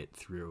make it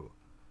through.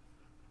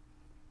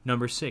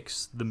 Number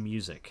 6, the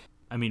music.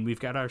 I mean, we've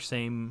got our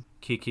same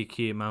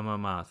ki ma ma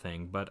ma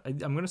thing, but I'm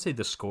going to say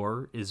the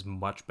score is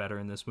much better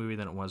in this movie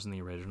than it was in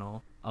the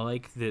original. I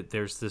like that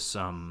there's this,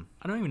 I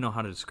don't even know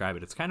how to describe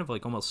it. It's kind of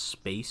like almost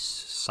space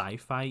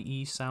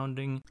sci-fi-y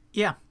sounding.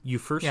 Yeah. You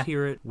first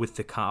hear it with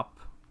the cop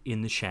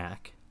in the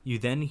shack. You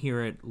then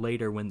hear it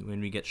later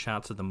when we get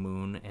shots of the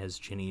moon as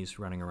Ginny's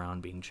running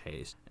around being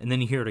chased. And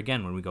then you hear it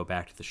again when we go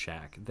back to the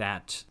shack.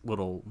 That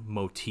little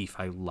motif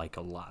I like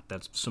a lot.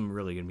 That's some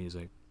really good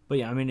music. But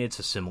yeah, I mean, it's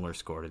a similar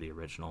score to the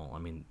original. I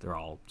mean, they're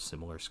all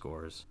similar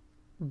scores.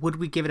 Would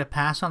we give it a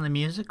pass on the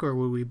music, or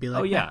would we be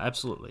like... Oh, yeah,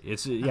 absolutely.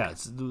 This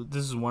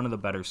is one of the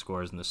better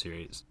scores in the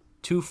series.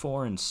 2,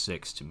 4, and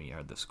 6, to me,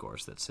 are the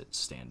scores that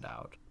stand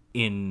out.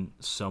 In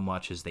so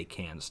much as they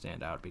can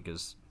stand out,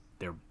 because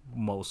they're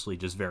mostly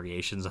just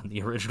variations on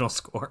the original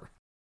score.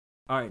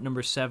 All right,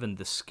 number 7,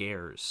 the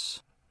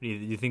scares. Do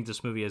you think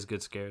this movie has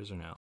good scares or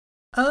no?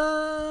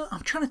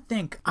 I'm trying to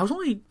think. I was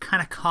only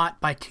kind of caught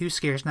by 2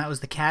 scares, and that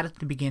was the cat at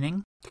the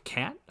beginning. The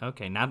cat?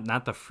 Okay,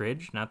 not the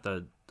fridge, not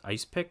the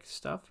ice pick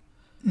stuff?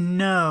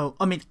 No.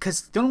 I mean,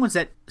 because the only ones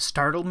that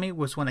startled me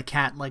was when a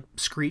cat, like,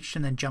 screeched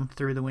and then jumped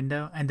through the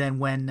window, and then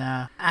when,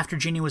 after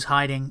Ginny was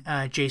hiding,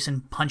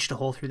 Jason punched a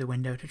hole through the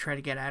window to try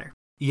to get at her.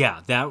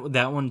 Yeah,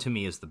 that one to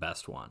me is the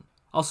best one.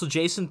 Also,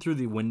 Jason through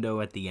the window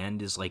at the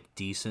end is, like,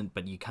 decent,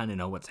 but you kind of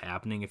know what's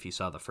happening if you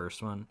saw the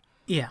first one.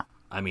 Yeah.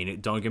 I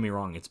mean, don't get me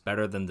wrong, it's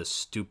better than the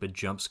stupid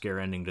jump scare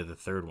ending to the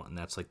third one.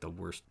 That's like the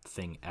worst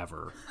thing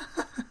ever.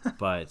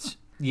 But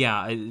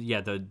yeah,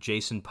 the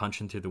Jason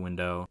punching through the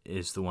window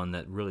is the one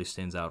that really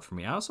stands out for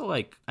me. I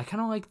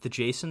kind of like the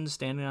Jason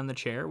standing on the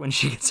chair when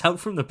she gets out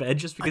from the bed,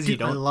 just because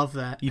I love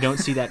that. You don't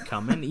see that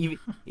coming.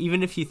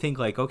 Even if you think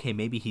like, okay,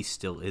 maybe he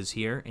still is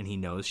here and he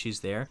knows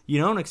she's there,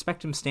 you don't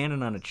expect him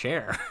standing on a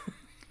chair.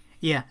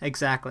 Yeah,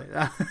 exactly.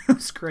 That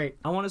was great.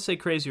 I want to say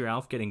Crazy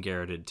Ralph getting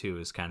garroted too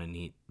is kind of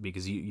neat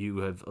because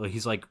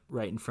he's like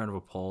right in front of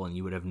a pole and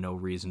you would have no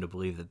reason to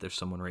believe that there's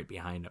someone right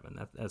behind him,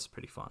 and that's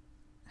pretty fun.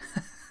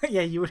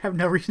 Yeah, you would have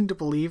no reason to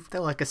believe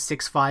that like a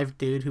 6'5"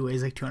 dude who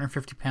weighs like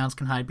 250 pounds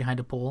can hide behind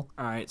a pole.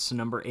 All right, so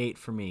number 8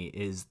 for me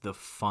is the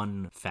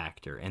fun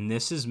factor, and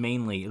this is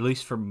mainly, at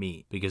least for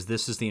me, because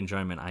this is the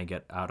enjoyment I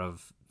get out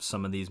of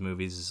some of these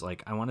movies, is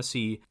like I want to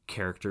see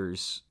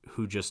characters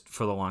who just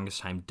for the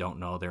longest time don't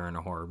know they're in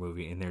a horror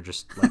movie and they're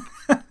just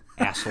like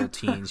asshole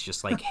teens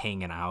just like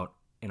hanging out,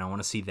 and I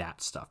want to see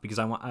that stuff because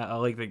I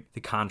like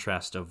the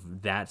contrast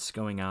of that's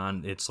going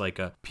on. It's like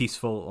a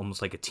peaceful,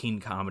 almost like a teen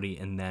comedy,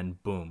 and then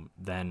boom,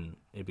 then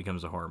it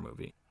becomes a horror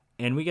movie.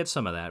 And we get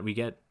some of that.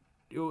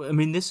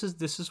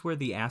 This is where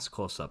the ass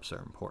close-ups are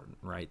important,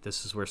 right?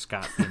 This is where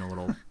Scott being a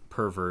little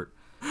pervert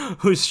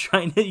who's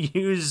trying to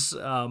use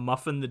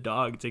Muffin the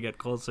dog to get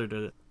closer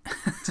to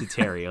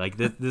Terry. Like,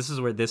 this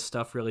is where this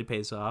stuff really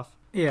pays off.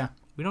 Yeah.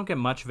 We don't get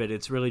much of it.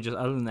 It's really just,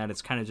 other than that,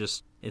 it's kind of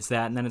just, it's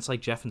that, and then it's like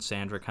Jeff and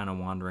Sandra kind of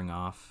wandering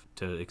off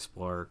to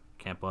explore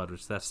Camp Blood,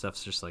 which that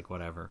stuff's just like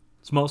whatever.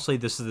 It's mostly,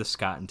 this is the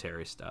Scott and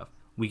Terry stuff.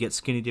 We get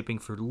skinny dipping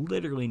for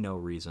literally no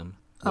reason,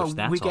 which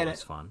that's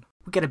always fun.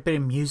 We get a bit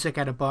of music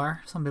at a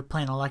bar. Somebody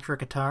playing electric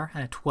guitar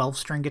and a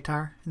 12-string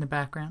guitar in the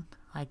background.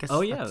 I guess.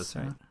 Oh, yeah, that's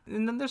right.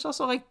 And then there's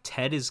also, like,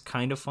 Ted is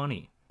kind of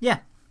funny. Yeah.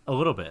 A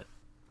little bit.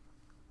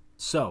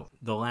 So,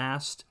 the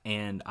last,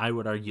 and I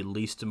would argue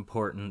least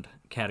important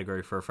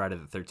category for a Friday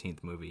the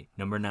 13th movie.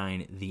 Number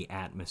 9, the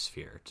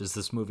atmosphere. Does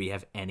this movie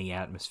have any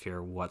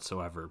atmosphere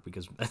whatsoever?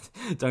 Because,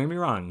 don't get me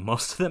wrong,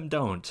 most of them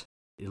don't.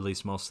 At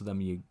least most of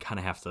them you kind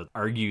of have to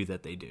argue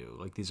that they do.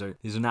 Like, these are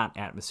not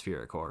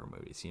atmospheric horror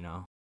movies, you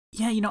know?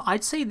 Yeah,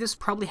 I'd say this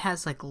probably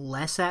has, like,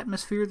 less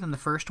atmosphere than the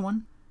first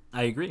one.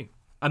 I agree.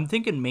 I'm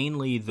thinking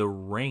mainly the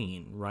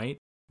rain, right?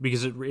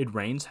 Because it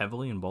rains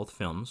heavily in both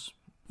films.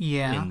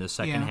 Yeah. In the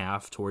second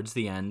half, towards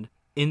the end,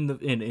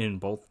 in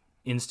both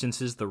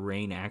instances, the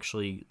rain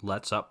actually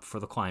lets up for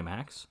the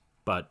climax.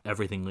 But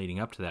everything leading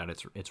up to that,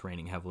 it's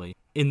raining heavily.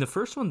 In the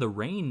first one, the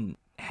rain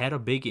had a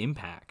big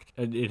impact.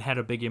 It had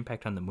a big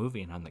impact on the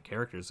movie and on the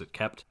characters. It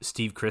kept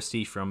Steve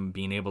Christie from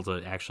being able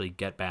to actually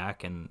get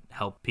back and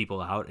help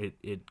people out.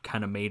 It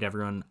kind of made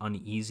everyone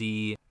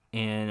uneasy.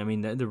 And I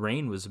mean, the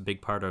rain was a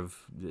big part of,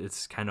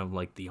 it's kind of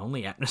like the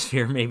only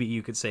atmosphere maybe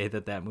you could say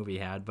that movie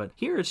had. But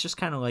here it's just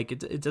kind of like,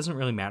 it doesn't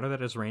really matter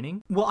that it's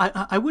raining. Well,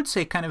 I would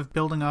say, kind of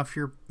building off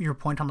your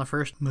point on the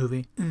first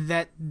movie,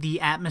 that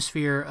the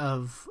atmosphere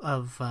of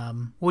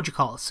what would you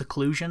call it?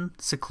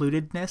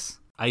 Secludedness?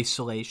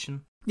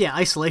 Isolation. Yeah,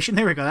 isolation.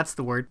 There we go. That's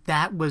the word.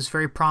 That was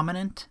very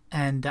prominent.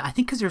 And I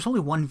think because there's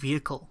only one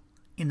vehicle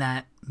in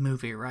that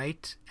movie,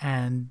 right?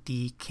 And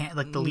the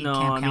lead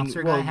camp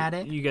counselor guy had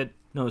it. You get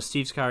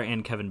Steve's car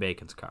and Kevin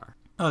Bacon's car.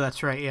 Oh,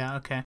 that's right. Yeah.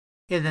 Okay.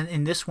 Yeah. Then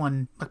in this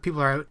one, like,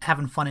 people are out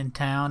having fun in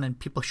town, and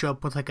people show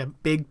up with like a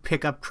big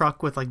pickup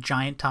truck with like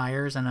giant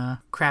tires and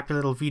a crappy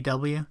little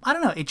VW. I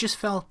don't know. It just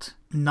felt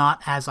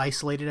not as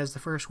isolated as the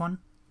first one.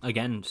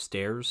 Again,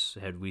 stairs.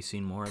 Had we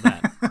seen more of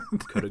that,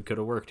 could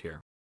have worked here.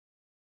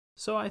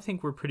 So I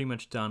think we're pretty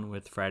much done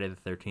with Friday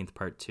the 13th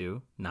Part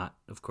 2. Not,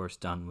 of course,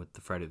 done with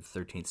the Friday the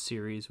 13th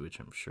series, which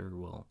I'm sure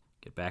we'll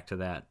get back to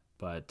that.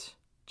 But,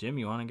 Jim,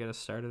 you want to get us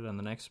started on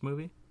the next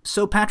movie?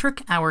 So,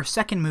 Patrick, our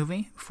second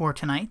movie for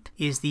tonight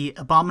is The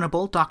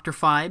Abominable Dr.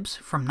 Phibes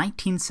from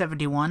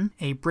 1971,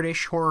 a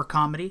British horror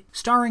comedy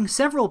starring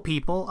several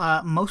people,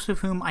 most of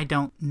whom I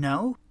don't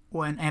know,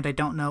 and I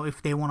don't know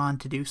if they went on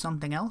to do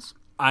something else.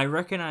 I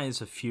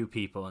recognize a few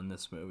people in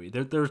this movie.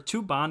 There are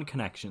two Bond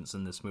connections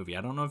in this movie.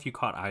 I don't know if you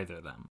caught either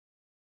of them.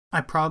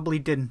 I probably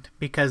didn't,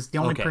 because the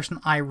only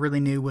person I really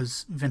knew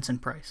was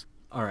Vincent Price.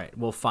 All right.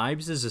 Well,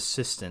 Phibes'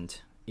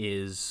 assistant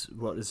is,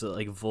 what is it,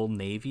 like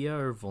Volnavia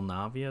or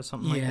Volnavia,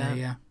 something like that?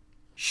 Yeah.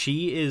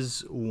 She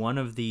is one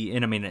of the,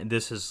 and I mean,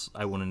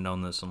 I wouldn't have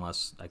known this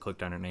unless I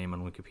clicked on her name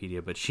on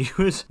Wikipedia, but she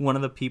was one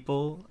of the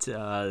people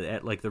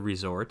at like the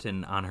resort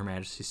and on Her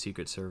Majesty's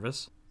Secret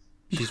Service.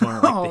 She's one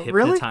of like the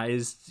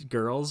hypnotized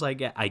girls, I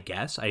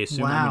guess. I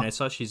assume. Wow. I mean, I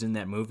saw she's in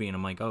that movie, and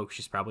I'm like, oh,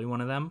 she's probably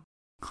one of them.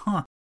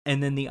 Huh.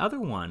 And then the other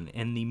one,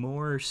 and the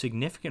more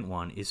significant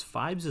one, is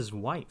Phibes'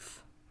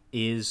 wife,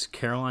 is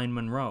Caroline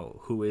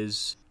Munro, who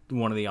is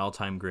one of the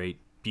all-time great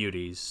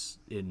beauties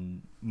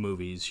in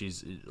movies.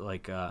 She's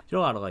like, she did a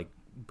lot of like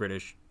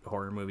British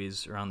horror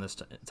movies around this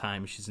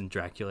time. She's in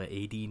Dracula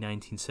AD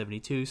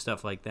 1972,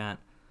 stuff like that.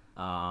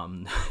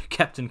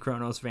 Captain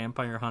Kronos,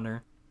 Vampire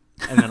Hunter.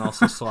 And then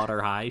also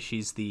Slaughter High.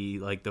 She's the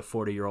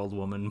 40-year-old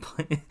woman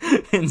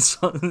in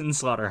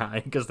Slaughter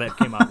High, because that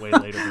came out way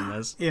later than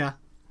this. Yeah.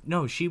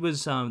 No, she's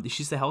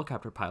the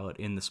helicopter pilot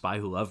in The Spy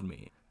Who Loved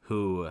Me,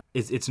 who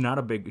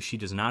she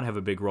does not have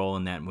a big role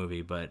in that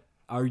movie, but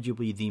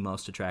arguably the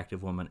most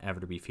attractive woman ever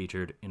to be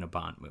featured in a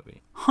Bond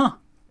movie. Huh.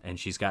 And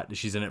she's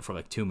in it for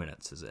like 2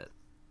 minutes, is it?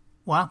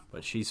 Wow.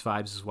 But she's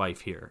Phibes'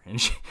 wife here,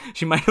 and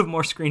she might have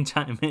more screen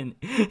time in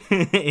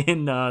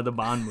the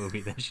Bond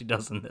movie than she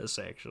does in this,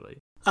 actually.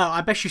 Oh,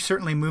 I bet she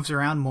certainly moves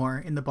around more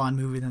in the Bond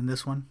movie than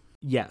this one.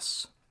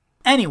 Yes.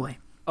 Anyway.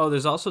 Oh,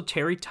 there's also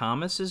Terry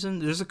Thomas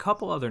there's a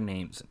couple other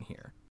names in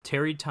here.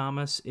 Terry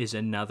Thomas is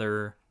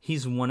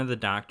he's one of the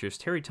doctors.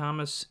 Terry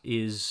Thomas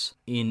is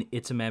in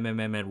It's a Mad, Mad,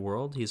 Mad, Mad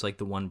World. He's like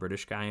the one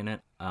British guy in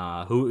it.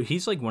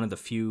 He's like one of the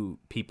few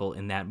people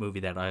in that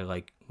movie that I,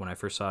 like, when I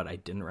first saw it, I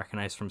didn't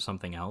recognize from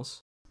something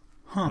else.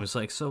 Huh. I was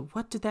like, so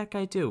what did that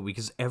guy do?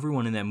 Because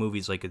everyone in that movie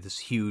is like this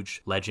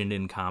huge legend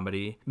in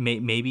comedy.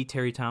 Maybe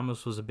Terry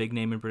Thomas was a big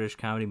name in British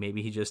comedy.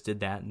 Maybe he just did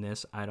that in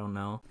this. I don't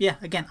know. Yeah,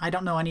 again, I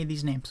don't know any of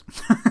these names.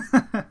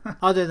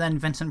 Other than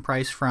Vincent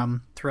Price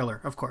from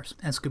Thriller, of course,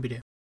 and Scooby-Doo.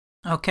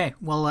 Okay,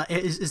 well,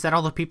 is that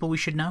all the people we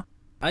should know?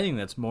 I think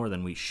that's more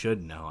than we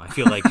should know. I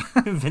feel like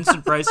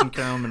Vincent Price and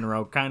Caroline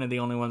Munro kind of the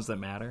only ones that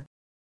matter.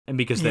 And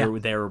because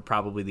they're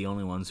probably the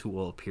only ones who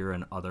will appear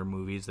in other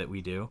movies that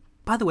we do.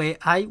 By the way,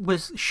 I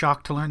was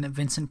shocked to learn that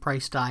Vincent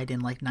Price died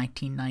in like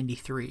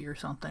 1993 or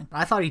something.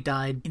 I thought he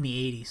died in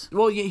the 80s.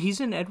 Well, yeah, he's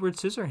in Edward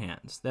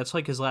Scissorhands. That's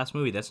like his last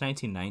movie. That's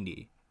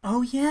 1990.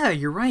 Oh, yeah,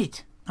 you're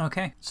right.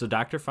 Okay. So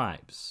Dr.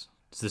 Phibes.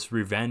 It's this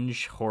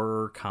revenge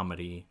horror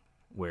comedy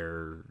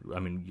where, I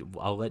mean,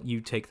 I'll let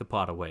you take the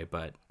plot away,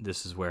 but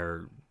this is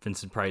where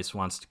Vincent Price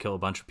wants to kill a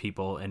bunch of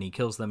people, and he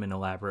kills them in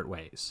elaborate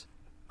ways.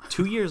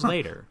 2 years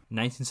later,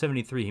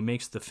 1973, he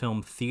makes the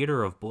film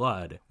Theater of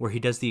Blood, where he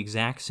does the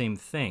exact same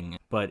thing.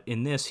 But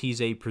in this,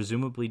 he's a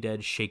presumably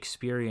dead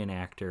Shakespearean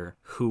actor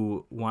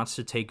who wants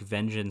to take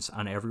vengeance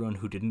on everyone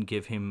who didn't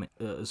give him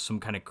some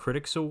kind of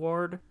critics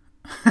award.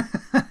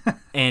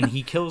 And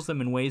he kills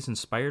them in ways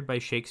inspired by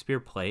Shakespeare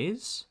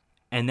plays.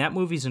 And that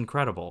movie's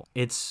incredible.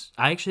 It's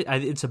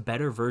a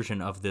better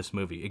version of this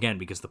movie. Again,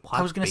 because the plot's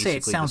I was going to say,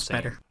 it sounds the same.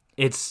 better.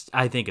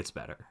 I think it's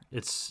better.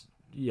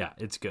 Yeah,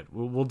 it's good.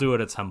 We'll do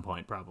it at some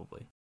point,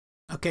 probably.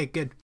 Okay,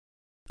 good.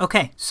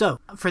 Okay, so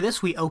for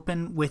this, we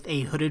open with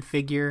a hooded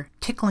figure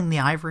tickling the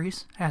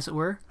ivories, as it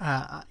were.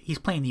 He's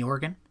playing the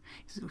organ.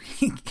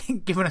 He's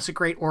giving us a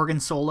great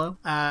organ solo.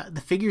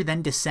 The figure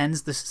then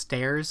descends the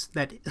stairs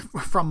that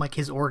from like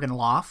his organ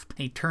loft.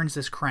 He turns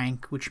this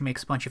crank, which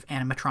makes a bunch of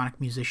animatronic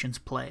musicians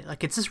play.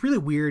 Like, it's this really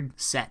weird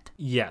set.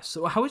 Yes.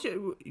 So how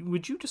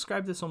would you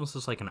describe this almost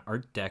as like an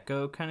Art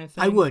Deco kind of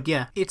thing? I would,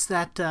 yeah. It's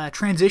that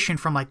transition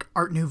from like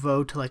Art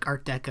Nouveau to like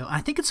Art Deco.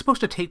 I think it's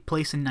supposed to take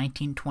place in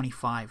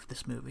 1925,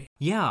 this movie.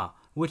 Yeah,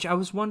 which I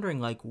was wondering,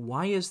 like,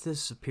 why is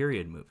this a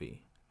period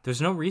movie? There's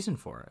no reason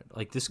for it.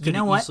 Like, this could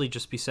easily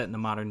just be set in the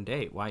modern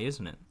day. Why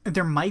isn't it?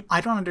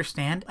 I don't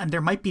understand, and there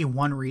might be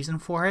one reason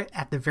for it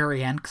at the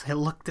very end, because I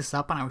looked this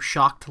up and I was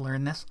shocked to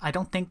learn this. I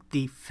don't think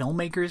the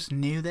filmmakers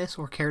knew this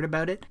or cared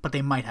about it, but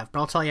they might have. But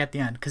I'll tell you at the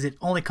end, because it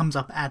only comes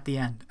up at the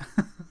end.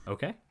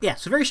 Okay. Yeah,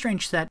 it's a very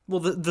strange set.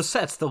 Well, the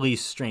set's the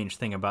least strange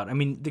thing about it. I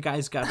mean, the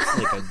guy's got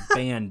like a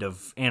band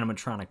of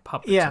animatronic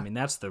puppets. Yeah. I mean,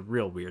 that's the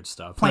real weird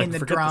stuff. Playing like,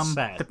 the drum,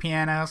 the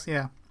pianos,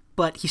 yeah.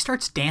 But he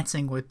starts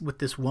dancing with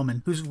this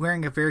woman who's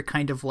wearing a very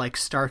kind of like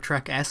Star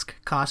Trek-esque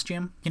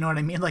costume. You know what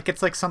I mean? Like,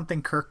 it's like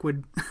something Kirk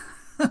would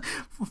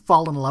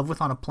fall in love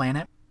with on a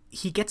planet.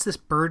 He gets this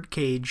bird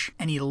cage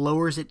and he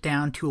lowers it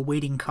down to a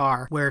waiting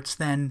car where it's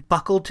then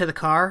buckled to the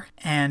car,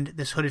 and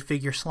this hooded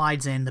figure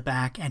slides in the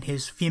back and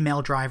his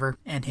female driver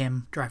and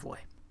him drive away.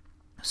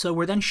 So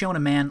we're then shown a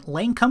man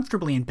laying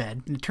comfortably in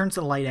bed, and he turns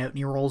the light out and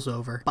he rolls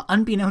over. But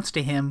unbeknownst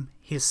to him,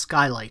 his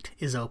skylight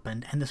is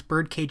opened and this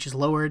bird cage is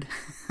lowered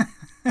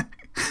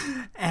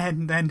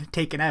and then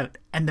taken out.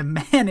 And the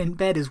man in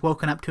bed is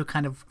woken up to a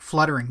kind of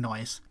fluttering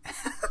noise.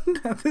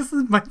 This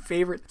is my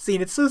favorite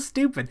scene. It's so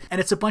stupid.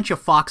 And it's a bunch of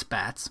fox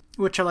bats,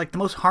 which are like the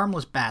most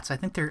harmless bats. I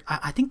think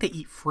they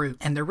eat fruit,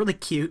 and they're really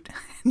cute.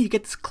 And you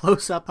get this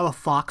close up of a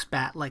fox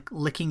bat like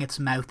licking its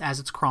mouth as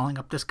it's crawling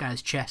up this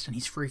guy's chest, and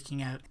he's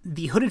freaking out.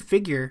 The hooded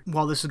figure,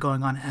 while this is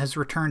going on, has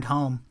returned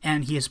home,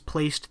 and he has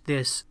placed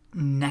this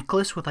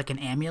necklace with like an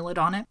amulet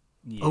on it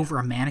over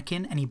a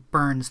mannequin, and he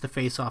burns the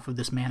face off of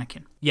this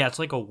mannequin. Yeah, it's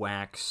like a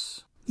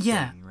wax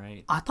thing,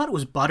 right? I thought it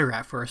was butter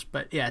at first,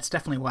 but yeah, it's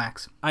definitely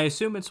wax. I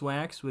assume it's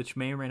wax, which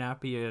may or may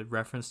not be a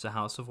reference to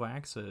House of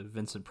Wax, a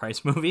Vincent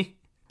Price movie.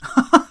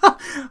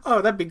 Oh,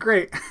 that'd be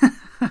great.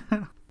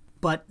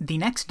 But the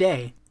next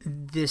day,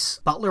 this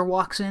butler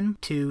walks in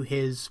to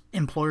his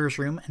employer's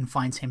room and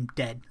finds him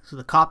dead. So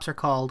the cops are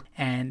called,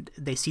 and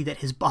they see that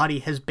his body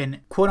has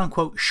been,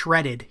 quote-unquote,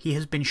 shredded. He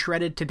has been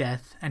shredded to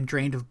death and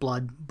drained of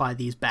blood by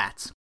these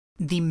bats.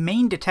 The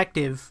main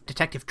detective,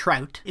 Detective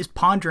Trout, is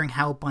pondering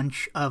how a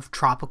bunch of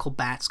tropical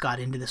bats got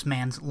into this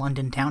man's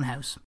London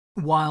townhouse,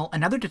 while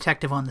another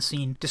detective on the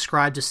scene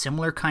describes a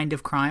similar kind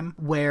of crime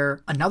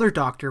where another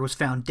doctor was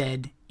found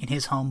dead in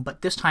his home,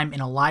 but this time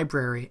in a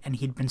library, and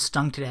he'd been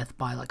stung to death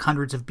by like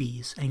hundreds of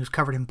bees, and he was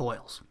covered in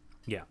boils.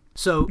 Yeah.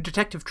 So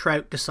Detective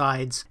Trout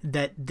decides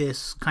that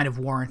this kind of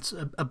warrants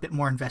a bit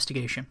more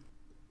investigation.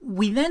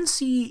 We then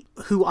see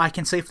who I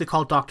can safely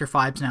call Dr.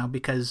 Phibes now,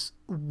 because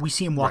we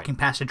see him walking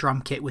past a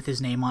drum kit with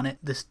his name on it,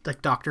 this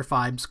like Dr.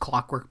 Phibes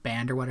Clockwork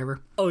Band or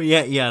whatever. Oh,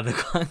 yeah, the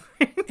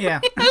Clockwork.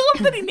 Yeah. I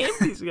love that he named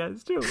these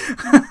guys, too.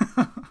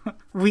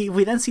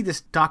 We then see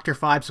this Dr.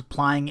 Phibes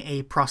applying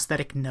a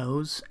prosthetic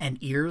nose and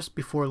ears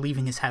before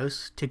leaving his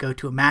house to go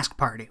to a mask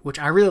party, which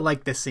I really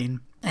like this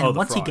scene. And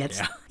once he gets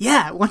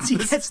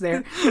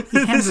there,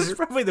 he hands this is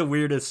probably the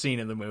weirdest scene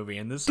in the movie,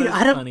 and this Dude,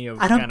 has plenty of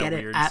I don't kind of get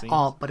it weird at scenes.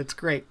 all, but it's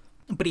great.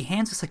 But he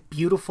hands this like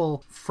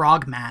beautiful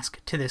frog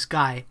mask to this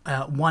guy,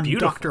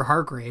 Dr.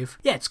 Hargrave.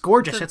 Yeah, it's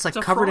gorgeous. It's like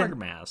covered frog in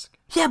mask.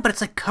 Yeah, but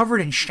it's like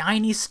covered in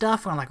shiny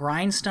stuff and like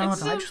rhinestones.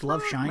 It's And I a just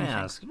love frog shiny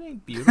mask. things. It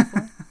ain't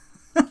beautiful.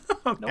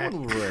 Okay. No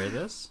one will wear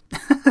this.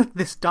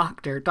 This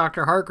doctor,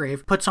 Dr.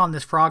 Hargrave, puts on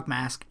this frog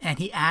mask and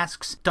he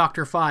asks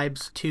Dr.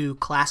 Phibes to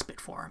clasp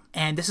it for him.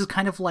 And this is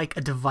kind of like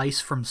a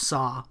device from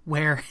Saw,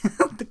 where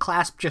the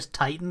clasp just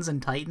tightens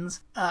and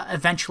tightens,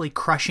 eventually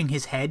crushing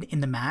his head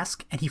in the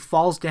mask. And he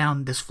falls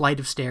down this flight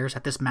of stairs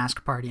at this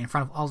mask party in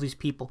front of all these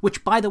people.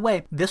 Which, by the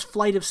way, this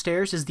flight of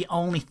stairs is the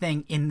only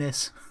thing in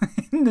this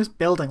in this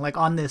building, like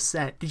on this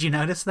set. Did you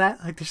notice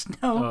that? Like, there's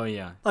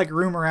no like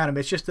room around him.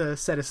 It's just a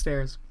set of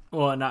stairs.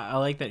 Well, and I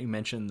like that you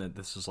mentioned that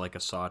this is like a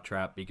Saw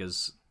trap,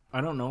 because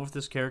I don't know if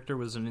this character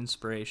was an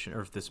inspiration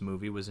or if this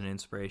movie was an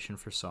inspiration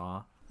for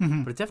Saw,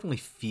 but it definitely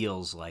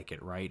feels like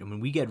it, right? I mean,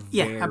 we get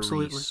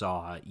very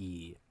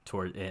Saw-y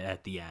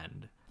at the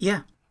end.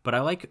 Yeah. But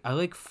I like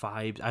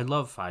Phibes. I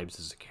love Phibes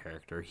as a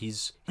character.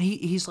 He's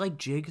like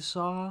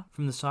Jigsaw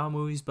from the Saw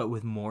movies, but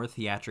with more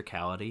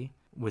theatricality,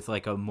 with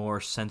like a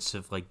more sense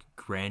of like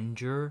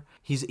grandeur.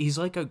 He's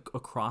like a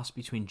cross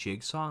between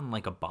Jigsaw and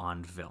like a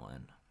Bond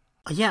villain.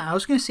 Yeah, I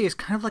was going to say it's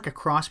kind of like a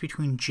cross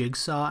between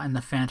Jigsaw and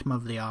the Phantom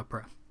of the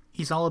Opera.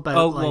 He's all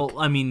about well,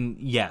 I mean,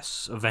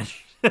 yes,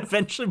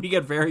 eventually we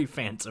get very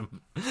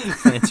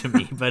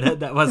phantom-y, but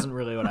that wasn't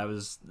really what I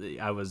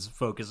was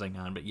focusing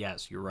on, but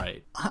yes, you're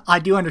right. I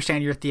do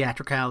understand your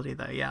theatricality,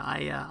 though. Yeah,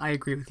 I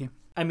agree with you.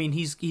 I mean,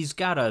 he's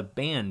got a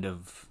band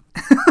of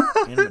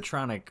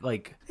animatronic,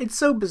 like... It's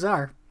so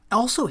bizarre.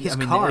 Also, his I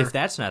mean, car. if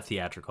that's not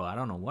theatrical, I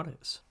don't know what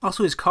is.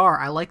 Also, his car.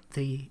 I like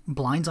the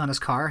blinds on his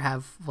car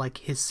have like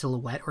his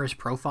silhouette or his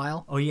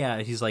profile. Oh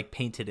yeah, he's like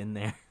painted in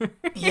there.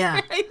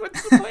 Yeah.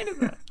 What's the point of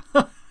that?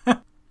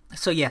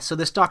 So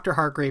this Dr.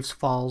 Hargraves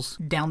falls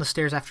down the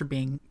stairs after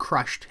being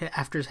crushed,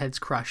 after his head's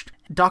crushed.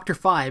 Dr.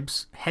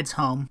 Phibes heads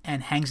home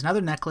and hangs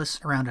another necklace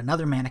around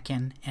another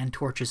mannequin and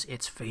torches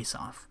its face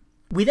off.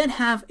 We then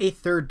have a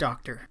third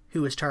doctor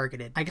who is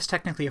targeted. I guess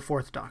technically a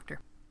fourth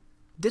doctor.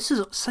 This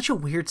is such a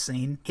weird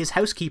scene. His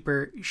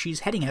housekeeper,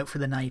 she's heading out for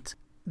the night.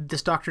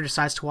 This doctor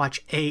decides to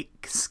watch a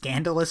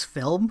scandalous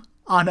film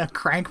on a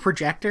crank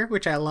projector,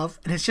 which I love.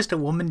 And it's just a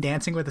woman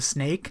dancing with a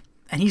snake.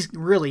 And he's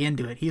really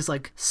into it. He's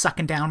like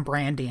sucking down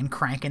brandy and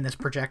cranking this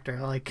projector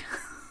like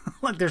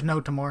there's no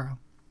tomorrow.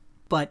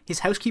 But his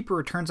housekeeper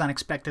returns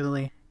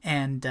unexpectedly.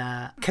 And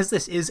because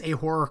this is a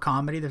horror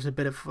comedy, there's a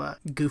bit of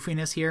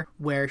goofiness here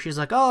where she's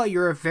like, oh,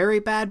 you're a very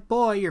bad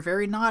boy. You're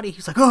very naughty.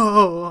 He's like,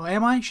 oh,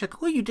 am I? She's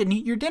like, oh, you didn't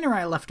eat your dinner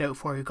I left out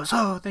for you. He goes,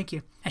 oh, thank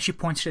you. And she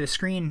points to the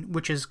screen,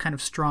 which is kind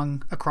of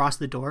strung across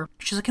the door.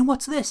 She's like, and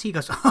what's this? He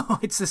goes, oh,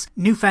 it's this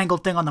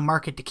newfangled thing on the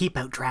market to keep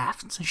out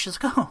drafts. And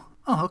she's like, oh,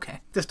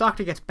 okay. This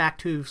doctor gets back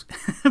to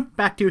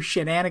his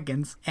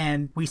shenanigans,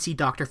 and we see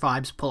Dr.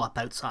 Phibes pull up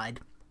outside.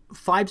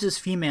 Phibes'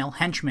 female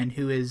henchman,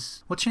 who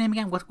is... What's her name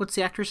again? What's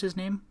the actress's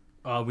name?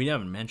 We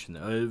haven't mentioned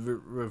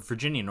that.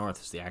 Virginia North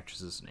is the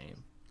actress's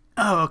name.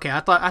 Oh, okay.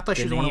 I thought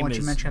she was the one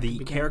you mentioned at the The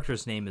beginning.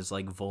 character's name is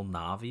like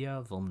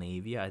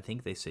Volnavia. I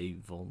think they say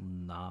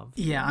Volnavia.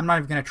 Yeah, I'm not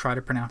even going to try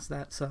to pronounce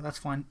that, so that's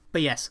fine.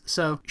 But yes,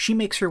 so she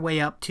makes her way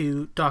up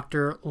to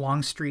Dr.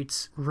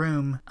 Longstreet's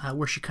room,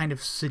 where she kind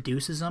of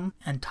seduces him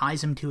and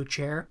ties him to a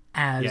chair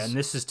as... Yeah, and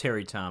this is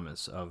Terry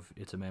Thomas of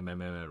It's a Mad, Mad,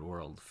 Mad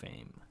World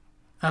fame.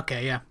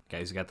 Okay, yeah.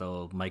 Guy's got the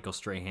little Michael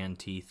Strahan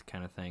teeth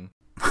kind of thing.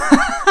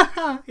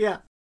 Yeah.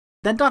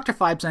 Then Dr.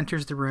 Phibes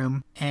enters the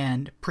room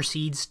and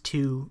proceeds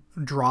to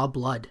draw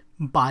blood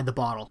by the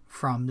bottle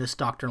from this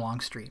Dr.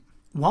 Longstreet.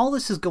 While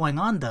this is going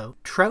on, though,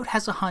 Trout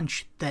has a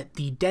hunch that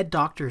the dead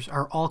doctors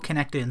are all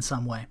connected in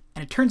some way.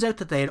 And it turns out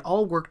that they had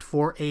all worked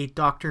for a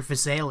Dr.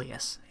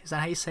 Vesalius. Is that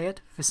how you say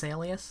it?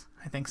 Vesalius?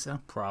 I think so.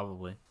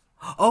 Probably.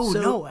 Oh,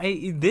 so, no.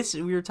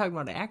 We were talking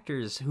about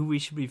actors who we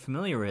should be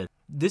familiar with.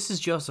 This is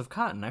Joseph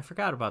Cotten. I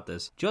forgot about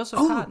this. Joseph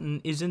Cotten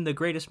is in the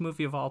greatest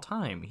movie of all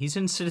time. He's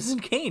in Citizen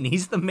Kane.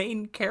 He's the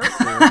main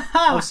character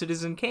of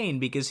Citizen Kane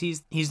because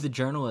he's the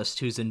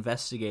journalist who's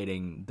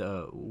investigating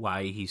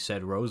why he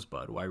said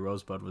Rosebud, why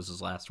Rosebud was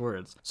his last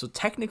words. So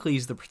technically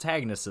he's the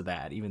protagonist of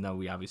that, even though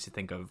we obviously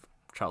think of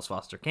Charles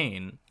Foster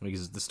Kane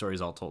because the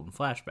story's all told in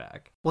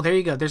flashback. Well, there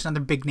you go. There's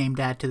another big name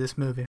to add to this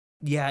movie.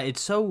 Yeah,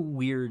 it's so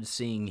weird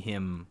seeing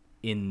him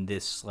in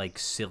this like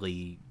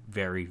silly,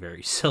 very,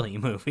 very silly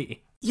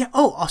movie. Yeah,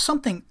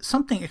 something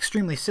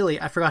extremely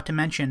silly I forgot to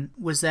mention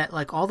was that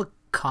like all the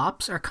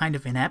cops are kind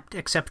of inept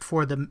except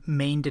for the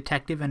main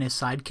detective and his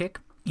sidekick.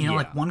 You know,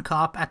 like one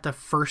cop at the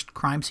first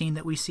crime scene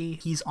that we see,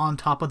 he's on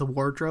top of the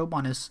wardrobe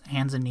on his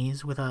hands and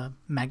knees with a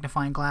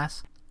magnifying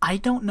glass. I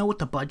don't know what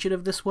the budget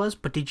of this was,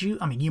 but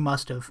you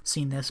must have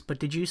seen this, but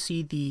did you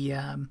see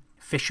the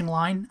fishing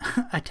line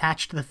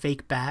attached to the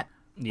fake bat?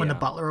 When the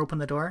butler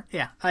opened the door?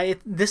 Yeah.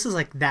 This is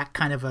like that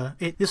kind of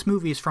this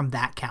movie is from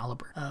that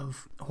caliber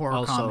of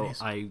horror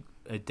comedies. Also,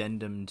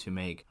 addendum to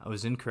make, I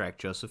was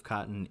incorrect. Joseph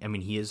Cotten,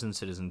 he is in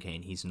Citizen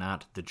Kane. He's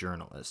not the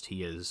journalist.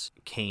 He is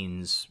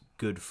Kane's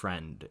good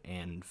friend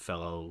and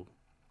fellow...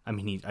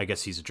 I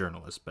guess he's a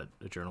journalist, but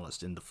a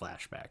journalist in the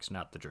flashbacks,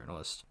 not the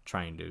journalist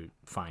trying to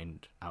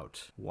find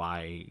out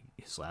why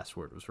his last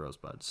word was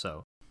Rosebud.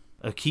 So,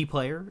 a key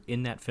player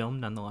in that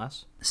film,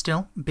 nonetheless.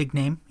 Still, big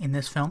name in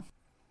this film.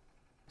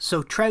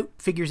 So Trout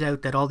figures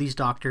out that all these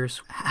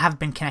doctors have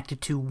been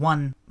connected to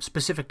one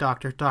specific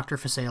doctor, Dr.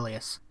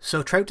 Vesalius.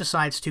 So Trout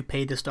decides to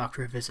pay this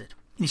doctor a visit.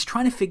 And he's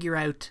trying to figure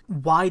out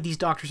why these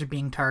doctors are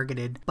being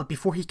targeted, but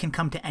before he can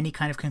come to any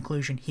kind of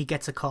conclusion, he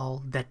gets a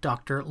call that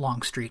Dr.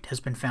 Longstreet has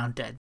been found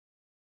dead.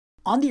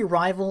 On the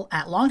arrival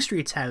at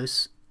Longstreet's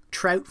house,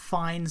 Trout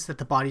finds that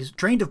the body's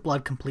drained of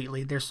blood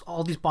completely. There's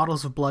all these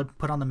bottles of blood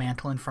put on the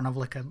mantle in front of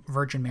like a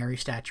Virgin Mary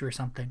statue or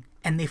something.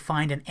 And they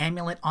find an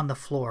amulet on the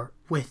floor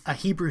with a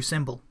Hebrew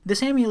symbol.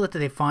 This amulet that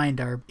they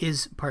find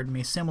is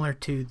similar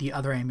to the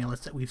other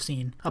amulets that we've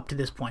seen up to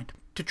this point.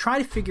 To try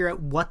to figure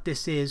out what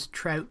this is,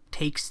 Trout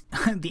takes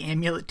the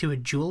amulet to a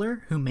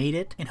jeweler who made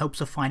it in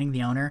hopes of finding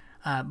the owner.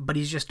 But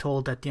he's just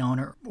told that the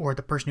owner, or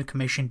the person who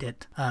commissioned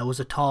it, was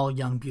a tall,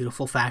 young,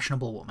 beautiful,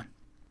 fashionable woman.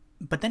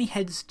 But then he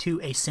heads to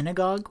a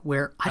synagogue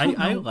where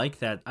I like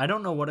that. I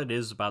don't know what it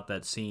is about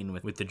that scene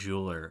with the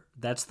jeweler.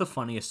 That's the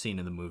funniest scene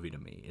in the movie to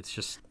me. It's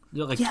just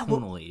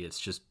tonally, it's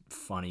just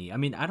funny.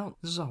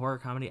 This is a horror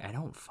comedy. I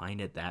don't find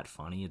it that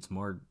funny. It's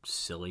more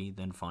silly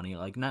than funny.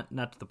 Like not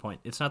to the point.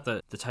 It's not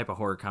the type of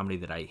horror comedy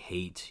that I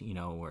hate,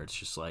 where it's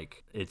just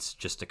like it's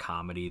just a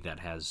comedy that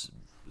has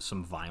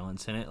some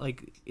violence in it.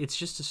 Like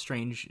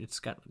it's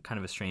got kind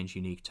of a strange,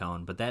 unique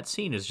tone, but that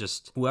scene is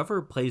just,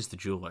 whoever plays the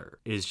jeweler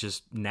is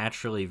just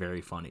naturally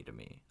very funny to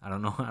me. I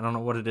don't know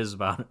what it is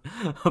about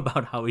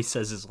how he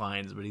says his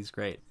lines, but he's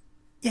great.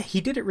 Yeah,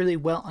 he did it really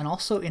well. And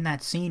also in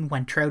that scene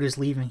when Trout is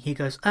leaving, he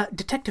goes,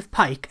 Detective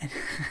Pike. And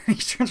he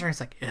turns around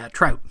and he's like,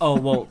 Trout. Oh,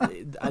 well,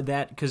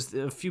 that, because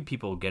a few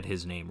people get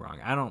his name wrong.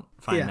 I don't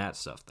find that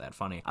stuff that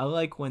funny. I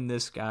like when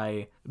this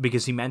guy,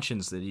 because he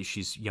mentions that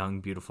she's young,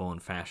 beautiful,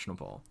 and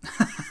fashionable.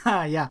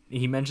 Yeah.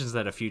 He mentions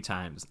that a few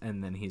times,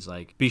 and then he's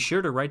like, be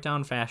sure to write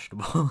down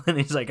fashionable. And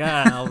he's like,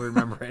 I'll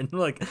remember it.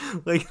 like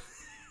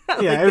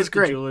yeah, it was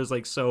great. The jeweler's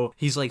like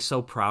he's like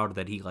so proud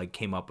that he like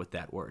came up with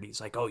that word. He's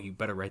like, oh, you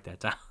better write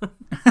that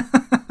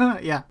down.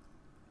 Yeah.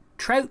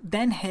 Trout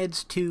then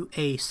heads to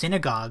a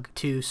synagogue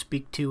to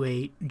speak to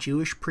a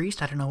Jewish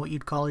priest. I don't know what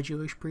you'd call a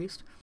Jewish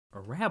priest. A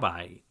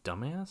rabbi,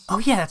 dumbass. Oh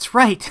yeah, that's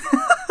right.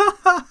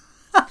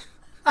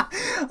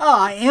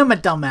 I am a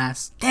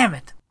dumbass. Damn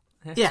it.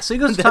 Yeah, so he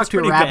goes to talk to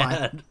a rabbi.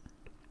 Bad.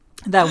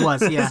 That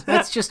was, yeah.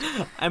 That's just...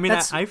 I mean,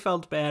 I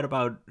felt bad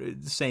about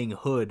saying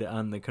hood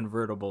on the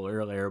convertible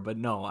earlier, but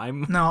no,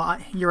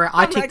 you're right.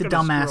 I take the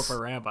dumbass. Screw up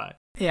a rabbi.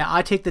 Yeah,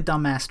 I take the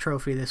dumbass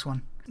trophy this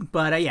one.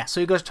 But yeah, so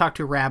he goes to talk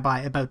to a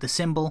rabbi about the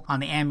symbol on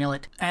the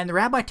amulet, and the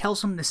rabbi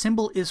tells him the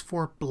symbol is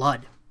for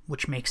blood,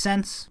 which makes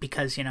sense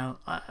because,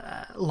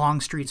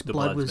 Longstreet's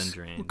blood was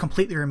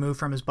completely removed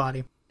from his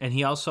body. And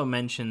he also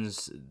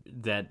mentions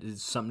that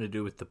it's something to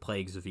do with the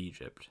plagues of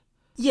Egypt.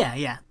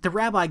 Yeah. The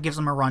rabbi gives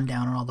him a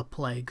rundown on all the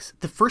plagues.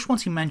 The first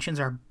ones he mentions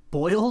are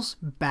boils,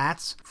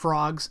 bats,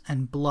 frogs,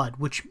 and blood,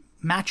 which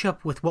match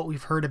up with what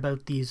we've heard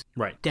about these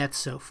deaths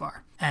so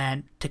far.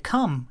 And to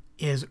come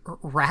is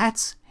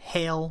rats,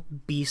 hail,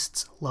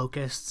 beasts,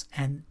 locusts,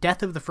 and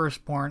death of the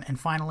firstborn, and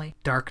finally,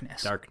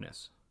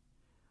 darkness.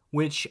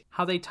 Which,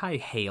 how they tie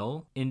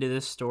hail into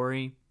this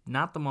story,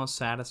 not the most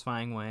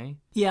satisfying way.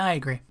 Yeah, I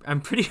agree.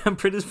 I'm pretty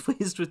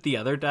pleased with the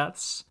other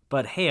deaths,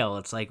 but hail,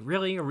 it's like,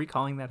 really? Are we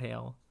calling that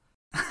hail?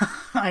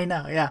 I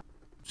know, yeah.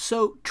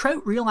 So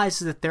Trout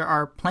realizes that there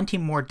are plenty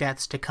more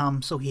deaths to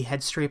come, so he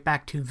heads straight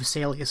back to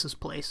Vesalius's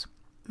place.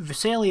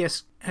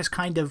 Vesalius has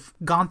kind of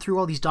gone through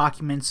all these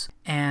documents,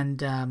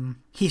 and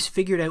he's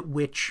figured out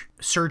which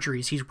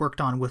surgeries he's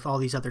worked on with all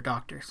these other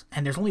doctors.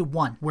 And there's only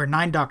one where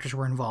 9 doctors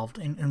were involved,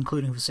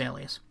 including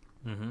Vesalius.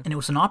 Mm-hmm. And it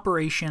was an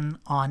operation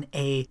on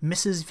a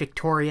Mrs.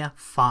 Victoria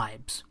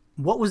Phibes.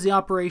 What was the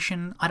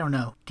operation? I don't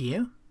know. Do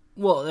you?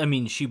 Well, I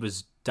mean, she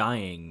was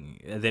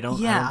dying. I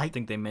don't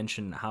think they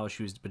mentioned how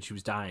she was, but she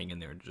was dying,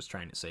 and they were just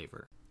trying to save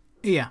her.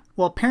 Yeah.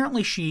 Well,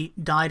 apparently she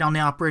died on the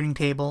operating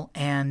table,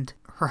 and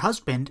her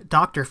husband,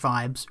 Dr.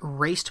 Phibes,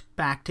 raced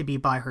back to be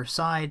by her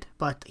side,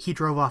 but he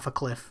drove off a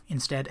cliff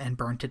instead and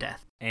burned to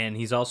death. And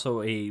he's also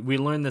we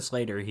learn this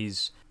later,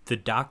 he's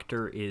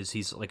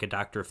like a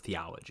doctor of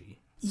theology.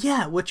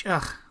 Yeah, which,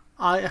 never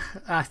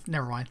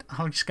mind.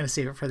 I'm just going to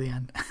save it for the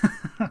end.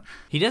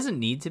 He doesn't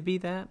need to be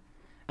that.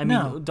 I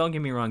mean, don't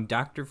get me wrong,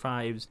 Dr.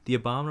 Phibes, The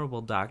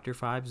Abominable Dr.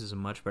 Phibes is a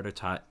much better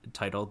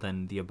title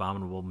than The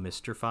Abominable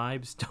Mr.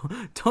 Phibes.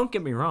 Don't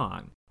get me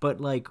wrong.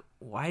 But, like,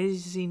 why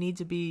does he need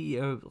to be,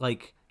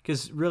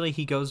 because really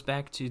he goes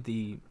back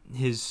to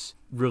his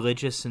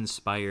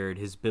religious-inspired,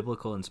 his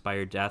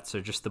biblical-inspired deaths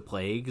are just the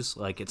plagues.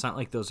 Like, it's not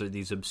like those are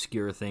these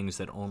obscure things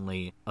that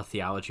only a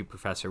theology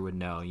professor would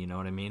know, you know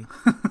what I mean?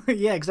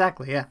 Yeah,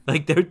 exactly, yeah.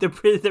 Like,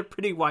 they're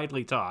pretty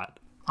widely taught.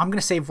 I'm going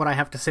to save what I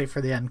have to say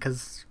for the end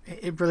because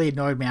it really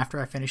annoyed me after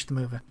I finished the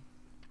movie.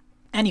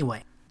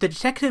 Anyway, the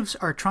detectives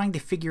are trying to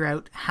figure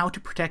out how to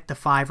protect the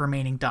 5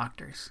 remaining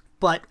doctors.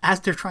 But as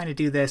they're trying to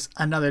do this,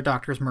 another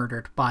doctor is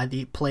murdered by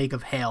the plague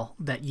of hail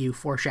that you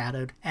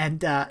foreshadowed. And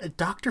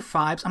Dr.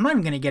 Phibes, I'm not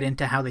even going to get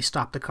into how they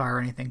stopped the car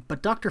or anything,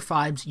 but Dr.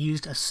 Phibes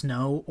used a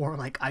snow or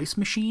like ice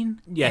machine.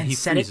 Yeah, and he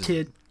set it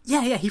to...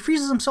 Yeah, he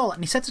freezes them solid,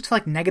 and he sets it to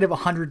like negative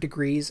 100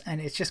 degrees,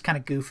 and it's just kind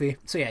of goofy.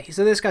 So yeah,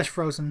 so this guy's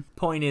frozen.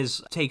 Point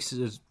is, it takes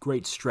a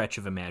great stretch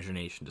of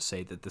imagination to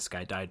say that this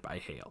guy died by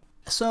hail.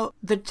 So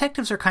the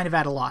detectives are kind of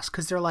at a loss,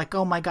 because they're like,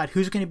 oh my god,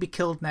 who's going to be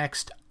killed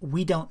next?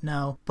 We don't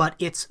know. But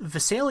it's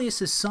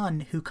Vesalius'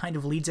 son who kind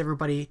of leads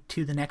everybody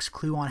to the next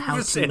clue on how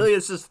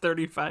Vesalius'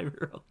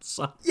 35-year-old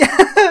son.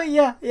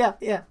 Yeah.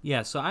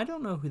 Yeah, so I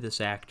don't know who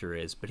this actor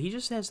is, but he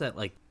just has that,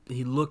 like,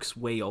 he looks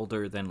way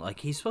older than, like,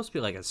 he's supposed to be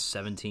like a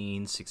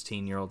 17,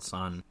 16-year-old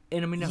son.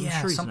 And I mean, I'm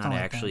sure he's not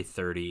actually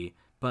 30,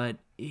 but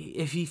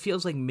if he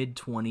feels like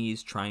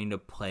mid-20s trying to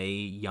play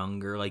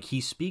younger, like,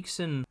 he speaks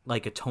in,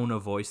 like, a tone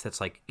of voice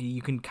that's, like,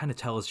 you can kind of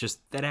tell it's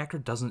just, that actor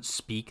doesn't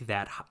speak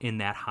in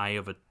that high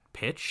of a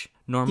pitch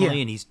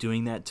normally, and he's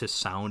doing that to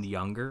sound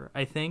younger,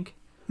 I think.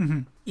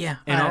 Mm-hmm. Yeah,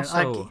 and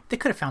also, they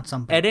could have found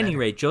somebody at any better.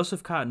 rate,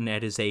 Joseph Cotten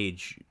at his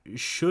age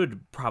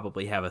should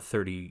probably have a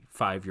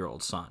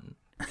 35-year-old son.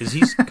 Because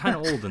he's kind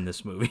of old in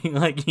this movie.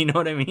 Like, you know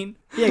what I mean?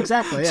 Yeah,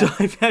 exactly, yeah.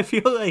 So I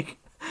feel like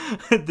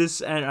this,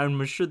 and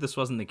I'm sure this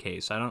wasn't the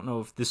case. I don't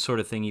know if this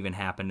sort of thing even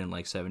happened in,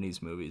 like, 70s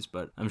movies,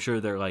 but I'm sure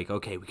they're like,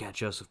 okay, we got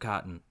Joseph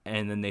Cotten.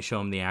 And then they show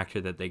him the actor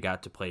that they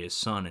got to play his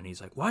son, and he's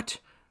like, what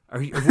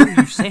are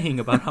you saying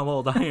about how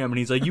old I am? And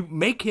he's like, you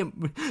make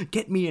him,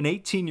 get me an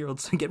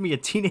 18-year-old son, get me a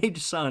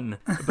teenage son.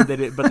 But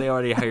they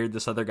already hired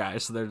this other guy,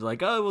 so they're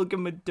like, oh, we'll give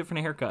him a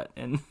different haircut.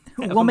 And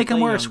we'll make him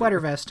wear a sweater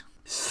vest.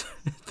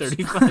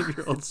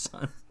 35-year-old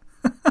son.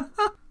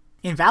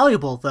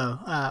 invaluable,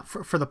 though,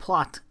 for the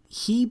plot.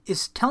 He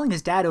is telling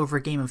his dad over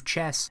a game of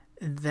chess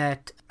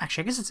that,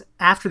 actually, I guess it's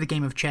after the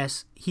game of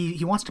chess,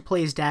 he wants to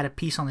play his dad a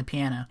piece on the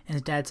piano. And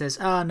his dad says,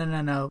 oh,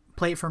 no,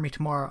 play it for me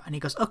tomorrow. And he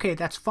goes, okay,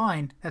 that's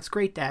fine. That's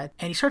great, Dad.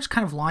 And he starts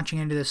kind of launching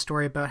into this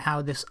story about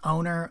how this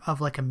owner of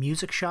like a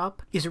music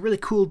shop is a really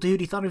cool dude.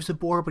 He thought he was a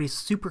bore, but he's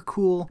super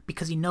cool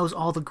because he knows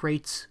all the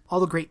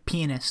great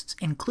pianists,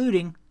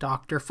 including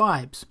Dr.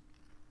 Phibes.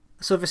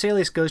 So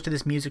Vesalius goes to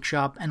this music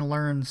shop and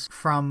learns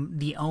from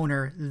the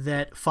owner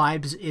that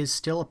Phibes is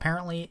still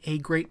apparently a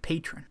great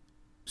patron.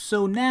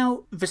 So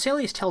now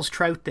Vesalius tells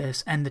Trout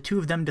this, and the two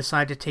of them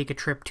decide to take a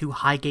trip to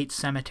Highgate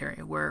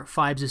Cemetery, where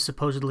Phibes is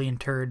supposedly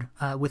interred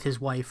with his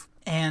wife.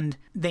 And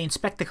they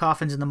inspect the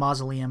coffins in the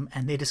mausoleum,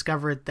 and they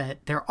discover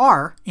that there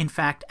are, in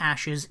fact,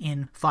 ashes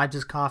in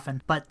Phibes'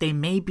 coffin, but they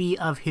may be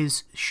of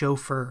his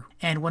chauffeur.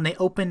 And when they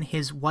open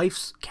his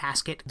wife's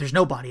casket, there's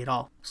no body at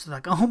all. So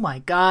like, oh my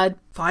god,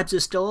 Phibes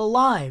is still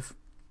alive.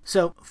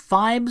 So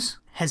Phibes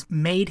has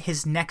made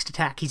his next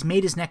attack. He's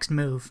made his next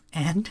move,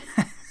 and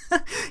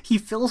he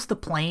fills the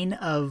plane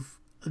of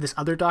this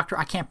other doctor.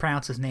 I can't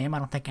pronounce his name. I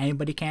don't think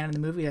anybody can in the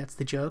movie. That's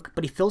the joke.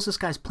 But he fills this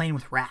guy's plane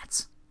with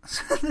rats.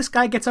 So this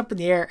guy gets up in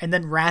the air, and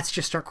then rats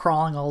just start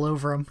crawling all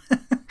over him.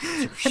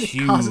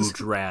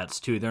 Huge rats,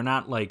 too. They're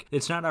not like...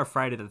 It's not our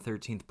Friday the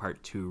 13th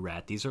Part 2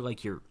 rat. These are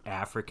like your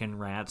African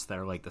rats that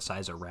are like the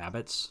size of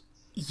rabbits.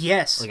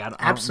 Yes, like I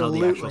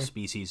absolutely. don't know the actual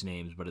species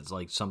names, but it's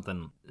like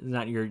something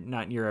not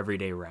your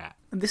everyday rat.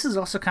 This is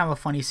also kind of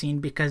a funny scene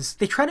because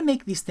they try to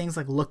make these things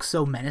like look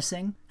so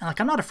menacing. And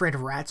like I'm not afraid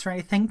of rats or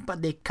anything,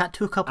 but they cut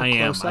to a couple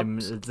close-ups.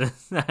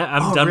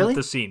 I'm done with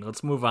the scene.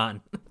 Let's move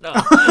on. No,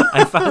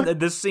 I found that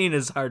this scene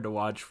is hard to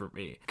watch for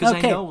me because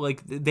I know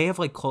like they have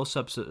like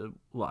close-ups.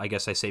 Well, I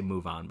guess I say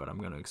move on, but I'm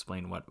going to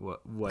explain what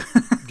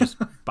just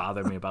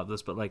bothered me about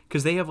this. But like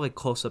because they have like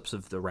close-ups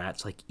of the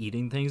rats like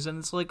eating things, and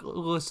it's like,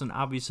 listen,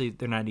 obviously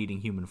they're not eating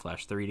human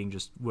flesh; they're eating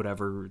just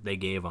whatever they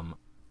gave them.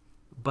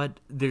 But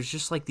there's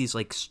just like these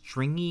like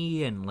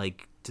stringy and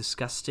like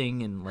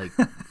disgusting and like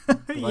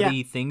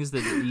bloody things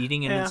that they're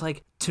eating, and it's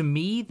like, to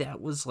me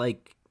that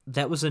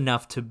was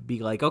enough to be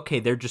like, okay,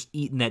 they're just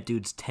eating that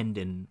dude's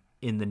tendon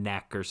in the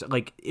neck or something.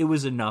 Like, it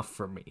was enough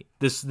for me.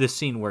 This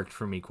scene worked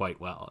for me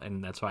quite well,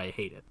 and that's why I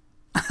hate it.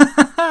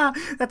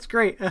 That's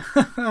great.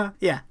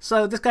 Yeah,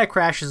 so this guy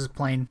crashes his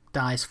plane,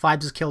 dies.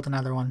 Phibes has killed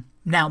another one.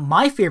 Now,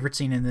 my favorite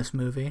scene in this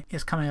movie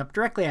is coming up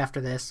directly after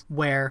this,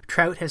 where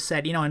Trout has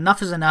said,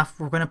 enough is enough.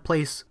 We're going to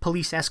place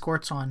police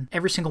escorts on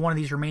every single one of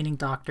these remaining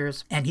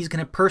doctors, and he's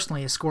going to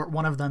personally escort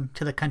one of them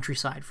to the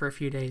countryside for a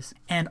few days.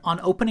 And on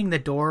opening the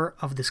door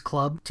of this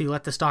club to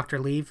let this doctor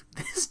leave,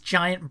 this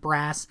giant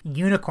brass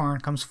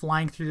unicorn comes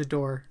flying through the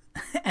door,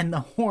 and the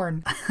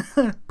horn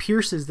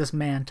pierces this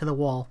man to the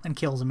wall and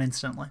kills him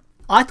instantly.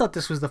 I thought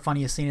this was the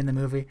funniest scene in the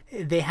movie.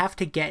 They have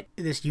to get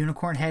this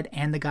unicorn head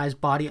and the guy's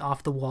body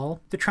off the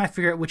wall. They're trying to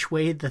figure out which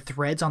way the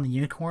threads on the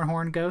unicorn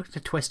horn go to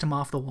twist him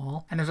off the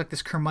wall. And there's like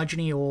this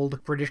curmudgeon-y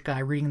old British guy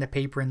reading the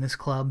paper in this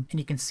club, and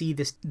you can see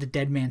the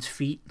dead man's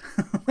feet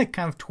like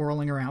kind of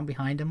twirling around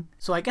behind him.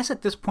 So I guess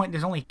at this point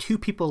there's only two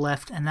people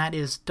left, and that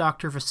is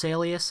Dr.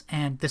 Vesalius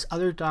and this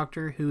other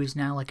doctor who is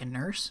now like a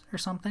nurse or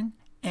something.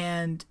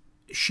 And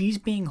she's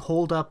being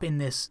holed up in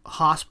this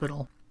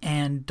hospital,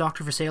 and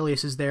Dr.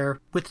 Vesalius is there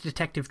with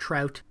Detective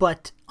Trout.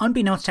 But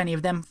unbeknownst to any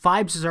of them,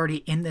 Phibes is already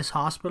in this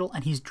hospital,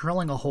 and he's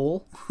drilling a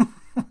hole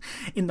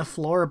in the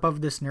floor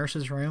above this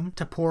nurse's room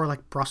to pour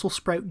like Brussels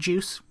sprout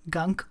juice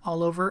gunk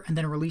all over, and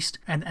then release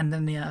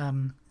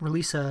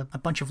a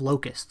bunch of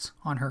locusts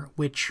on her,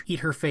 which eat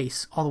her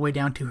face all the way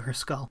down to her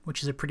skull,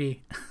 which is a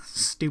pretty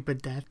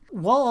stupid death.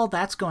 While all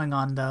that's going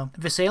on, though,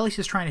 Vesalius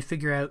is trying to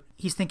figure out,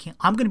 he's thinking,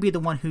 I'm going to be the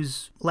one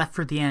who's left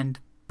for the end,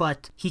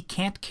 but he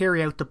can't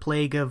carry out the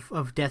plague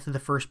of death of the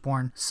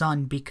firstborn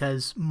son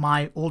because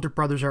my older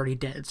brother's already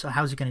dead. So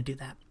how's he going to do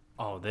that?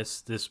 Oh,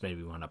 this made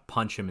me want to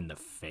punch him in the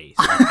face.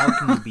 Like, how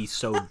can you be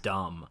so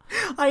dumb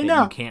I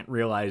know. You can't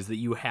realize that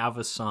you have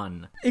a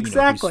son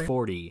exactly. Who's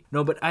 40?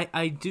 No, but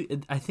I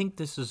think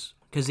this is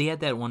because he had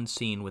that one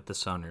scene with the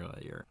son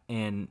earlier,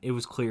 and it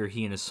was clear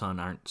he and his son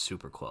aren't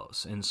super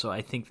close. And so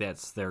I think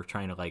they're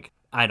trying to like,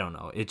 I don't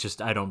know. It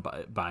just, I don't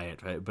buy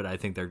it, right? But I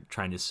think they're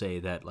trying to say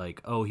that,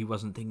 like, oh, he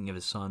wasn't thinking of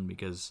his son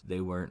because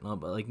they weren't.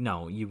 But like,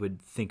 no, you would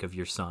think of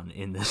your son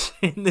in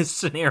this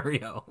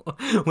scenario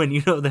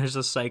when there's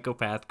a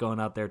psychopath going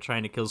out there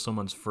trying to kill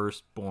someone's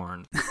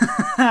firstborn.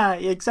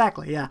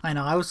 Exactly. Yeah, I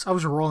know. I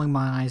was rolling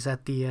my eyes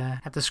at the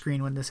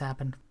screen when this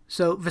happened.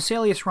 So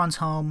Vesalius runs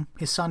home.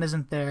 His son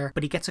isn't there,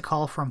 but he gets a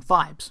call from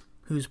Phibes,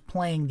 who's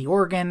playing the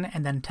organ,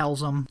 and then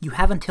tells him, you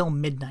have until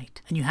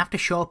midnight, and you have to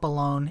show up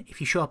alone.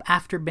 If you show up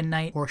after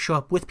midnight or show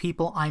up with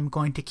people, I'm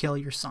going to kill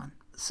your son.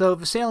 So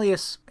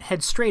Vesalius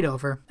heads straight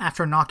over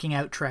after knocking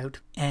out Trout,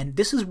 and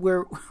this is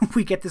where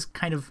we get this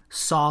kind of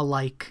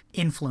Saw-like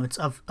influence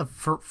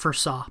for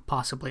Saw,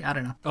 possibly. I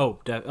don't know. Oh,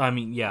 I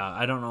mean, yeah,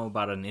 I don't know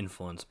about an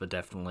influence, but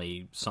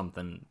definitely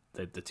something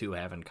that the two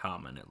have in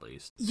common, at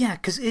least. Yeah,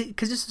 because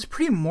this is a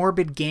pretty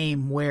morbid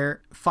game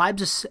where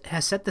Phibes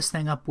has set this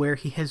thing up where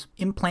he has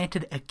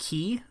implanted a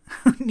key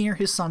near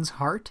his son's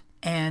heart,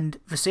 and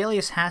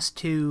Vesalius has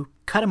to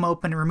cut him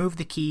open, remove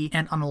the key,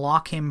 and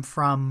unlock him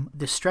from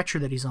the stretcher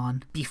that he's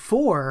on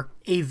before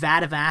a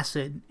vat of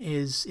acid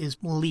is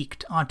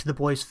leaked onto the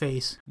boy's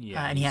face.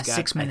 Yeah, and he has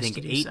 6 minutes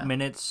to do so. I think 8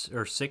 minutes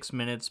or 6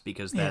 minutes,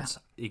 because that's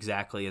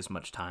exactly as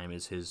much time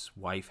as his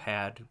wife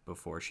had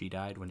before she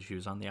died when she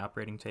was on the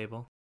operating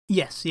table.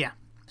 Yes, yeah.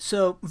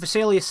 So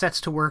Vesalius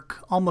sets to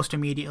work almost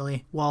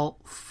immediately while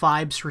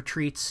Phibes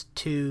retreats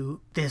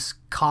to this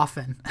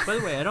coffin. By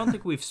the way, I don't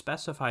think we've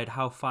specified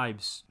how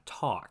Phibes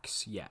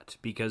talks yet,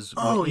 because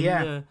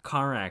the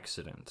car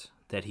accident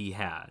that he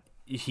had,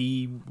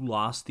 he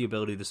lost the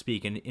ability to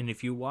speak. And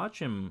if you watch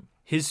him,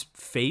 his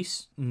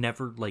face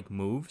never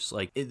moves,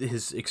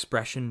 his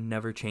expression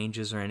never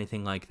changes or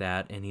anything like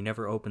that, and he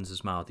never opens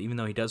his mouth, even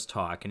though he does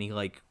talk, and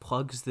he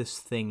plugs this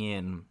thing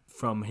in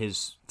from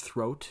his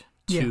throat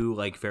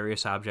to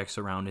various objects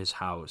around his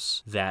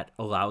house that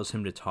allows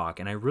him to talk.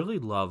 And I really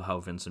love how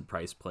Vincent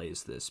Price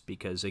plays this,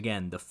 because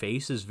again, the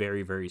face is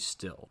very, very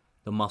still.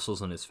 The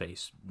muscles in his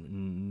face,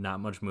 not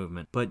much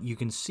movement, but you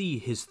can see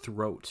his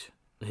throat,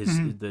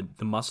 the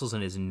muscles in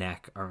his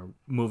neck are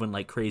moving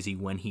like crazy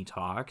when he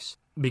talks,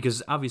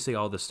 because obviously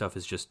all this stuff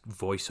is just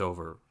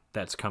voiceover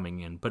that's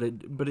coming in, but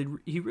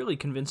he really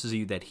convinces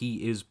you that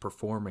he is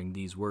performing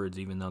these words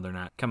even though they're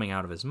not coming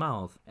out of his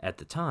mouth at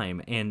the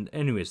time. And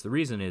anyways, the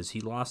reason is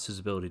he lost his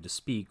ability to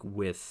speak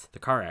with the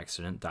car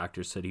accident.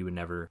 Doctors said he would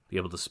never be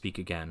able to speak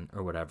again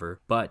or whatever,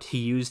 but he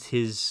used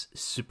his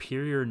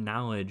superior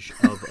knowledge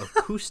of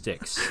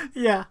acoustics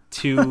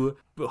to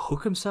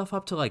hook himself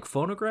up to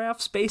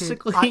phonographs,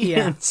 basically.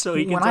 And so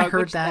he can when talk. I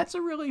heard that, that's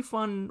a really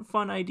fun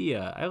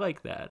idea. I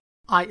like that.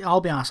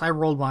 I'll be honest, I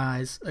rolled my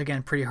eyes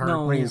again pretty hard.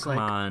 No, when he's come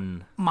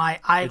on.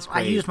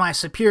 I used my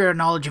superior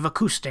knowledge of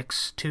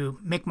acoustics to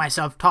make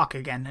myself talk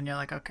again, and you're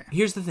like, okay.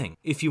 Here's the thing: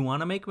 if you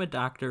want to make him a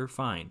doctor,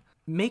 fine.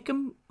 Make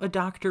him a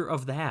doctor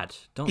of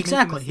that. Don't make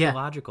him a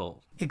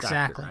theological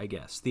doctor, I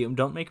guess.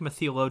 Don't make him a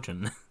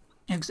theologian.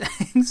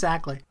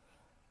 Exactly.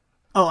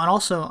 Oh, and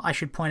also I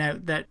should point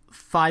out that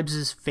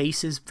Phibes'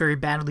 face is very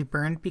badly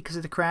burned because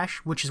of the crash,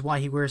 which is why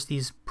he wears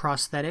these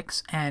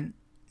prosthetics. And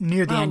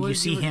near the end, you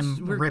see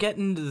him We're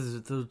getting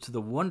to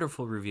the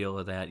wonderful reveal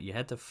of that. You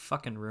had to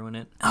fucking ruin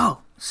it.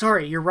 Oh,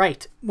 sorry, you're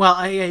right.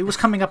 Well, it was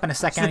coming up in a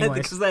second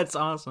anyways. Because that's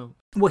awesome.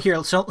 Well,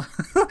 here, so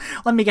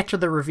let me get to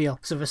the reveal.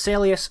 So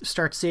Vesalius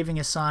starts saving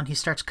his son. He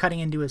starts cutting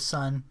into his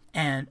son.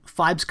 And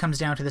Phibes comes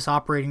down to this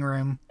operating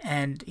room,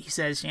 and he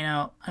says,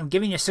 I'm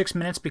giving you 6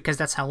 minutes because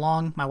that's how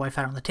long my wife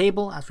had on the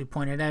table, as we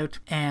pointed out.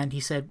 And he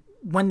said,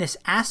 when this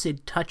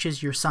acid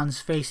touches your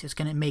son's face, it's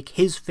going to make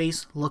his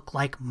face look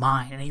like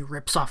mine. And he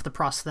rips off the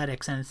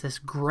prosthetics, and it's this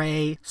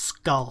gray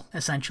skull,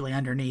 essentially,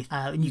 underneath.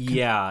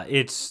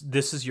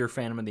 This is your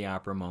Phantom of the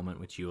Opera moment,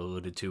 which you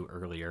alluded to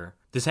earlier.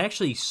 This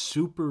actually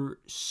super,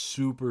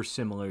 super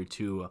similar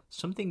to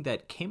something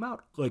that came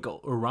out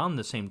around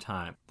the same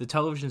time. The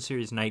television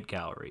series Night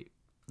Gallery.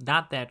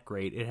 Not that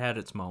great. It had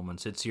its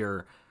moments. It's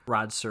your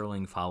Rod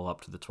Serling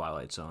follow-up to The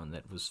Twilight Zone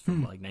that was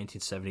from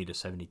 1970 to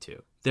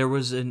 72. There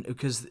was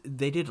because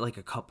they did a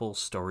couple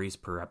stories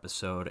per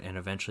episode, and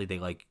eventually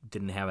they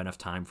didn't have enough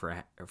time for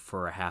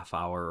a half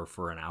hour or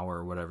for an hour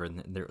or whatever,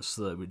 and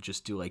so they would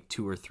just do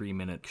 2 or 3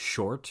 minute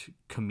short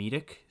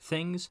comedic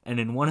things. And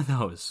in one of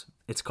those,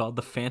 it's called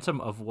The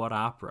Phantom of What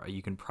Opera.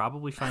 You can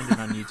probably find it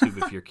on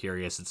YouTube if you're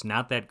curious. It's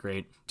not that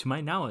great. To my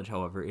knowledge,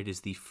 however, it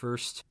is the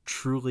first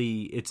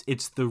truly,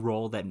 it's the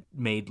role that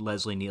made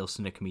Leslie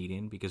Nielsen a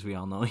comedian, because we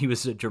all know he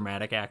was a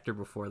dramatic actor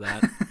before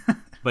that.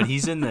 But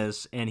he's in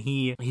this, and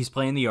he's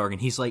playing the organ.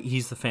 He's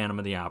the Phantom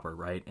of the Opera,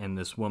 right? And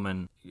this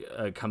woman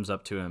comes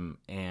up to him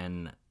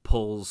and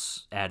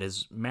pulls at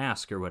his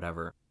mask or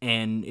whatever,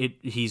 and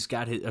he's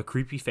got a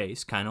creepy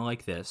face, kind of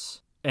like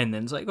this. And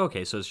then it's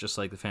okay, so it's just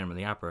like the Phantom of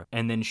the Opera.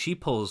 And then she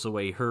pulls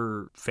away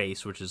her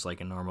face, which is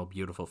a normal,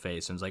 beautiful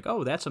face, and it's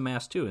oh, that's a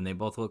mask too, and they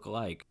both look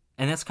alike.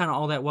 And that's kind of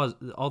all that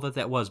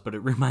was, but it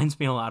reminds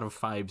me a lot of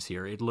Phibes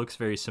here. It looks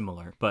very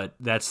similar, but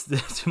that's,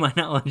 to my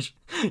knowledge,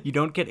 you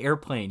don't get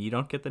Airplane, you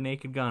don't get The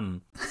Naked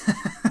Gun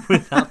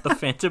without the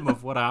Phantom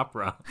of What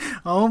Opera.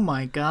 Oh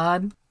my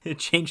God. It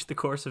changed the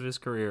course of his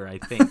career, I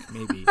think,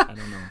 maybe. I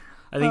don't know.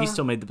 I think he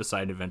still made the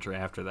Poseidon Adventure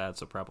after that,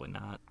 so probably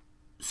not.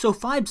 So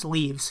Phibes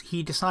leaves.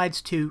 He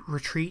decides to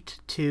retreat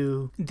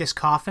to this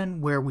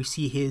coffin where we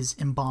see his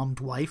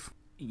embalmed wife.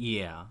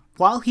 Yeah.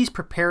 While he's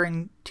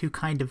preparing to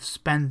kind of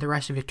spend the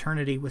rest of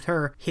eternity with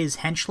her, his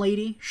hench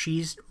lady,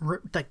 she's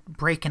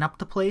breaking up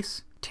the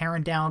place.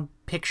 tearing down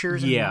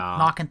pictures and Yeah.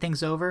 knocking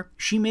things over.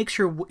 She makes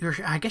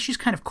I guess she's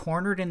kind of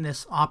cornered in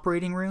this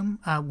operating room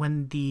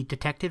when the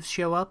detectives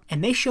show up.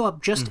 And they show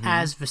up just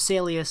as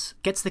Vesalius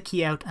gets the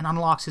key out and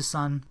unlocks his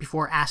son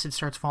before acid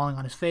starts falling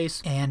on his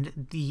face.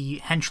 And the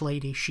hench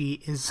lady,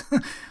 she is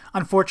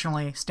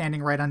unfortunately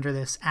standing right under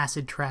this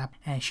acid trap,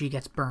 and she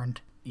gets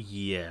burned.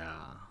 Yeah.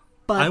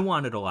 But I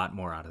wanted a lot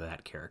more out of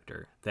that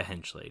character, the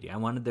hench lady. I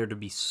wanted there to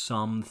be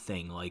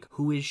something, like,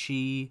 who is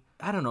she?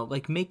 I don't know,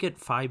 like, make it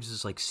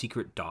Fives' like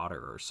secret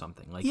daughter or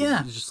something. Like,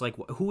 Yeah. it's just like,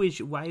 who is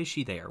she? Why is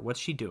she there? What's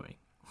she doing?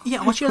 yeah,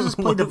 all she does is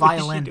play the What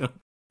is she violin. doing?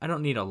 I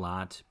don't need a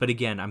lot, but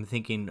again, I'm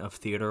thinking of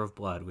Theater of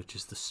Blood, which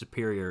is the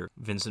superior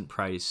Vincent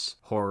Price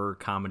horror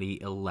comedy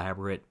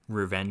elaborate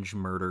revenge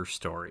murder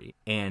story.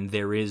 And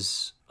there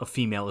is a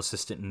female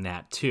assistant in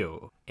that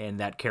too, and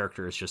that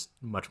character is just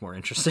much more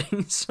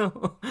interesting.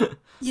 So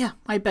Yeah,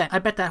 I bet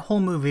that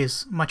whole movie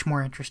is much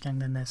more interesting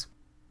than this.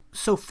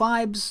 So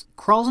Fibes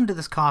crawls into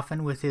this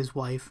coffin with his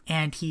wife,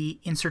 and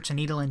he inserts a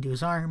needle into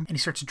his arm, and he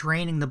starts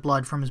draining the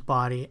blood from his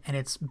body, and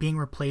it's being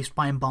replaced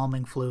by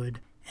embalming fluid.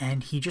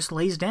 And he just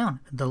lays down.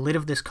 The lid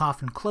of this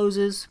coffin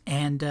closes,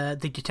 and the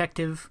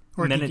detective,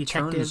 or and then the it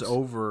detectives... turns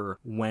over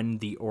when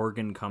the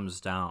organ comes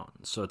down.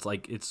 So it's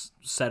like it's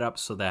set up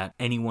so that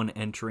anyone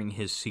entering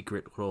his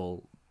secret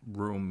little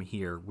room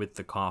here with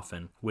the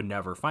coffin would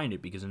never find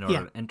it, because in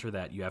order to enter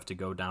that, you have to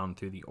go down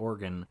through the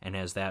organ, and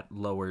as that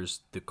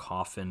lowers the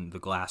coffin, the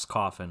glass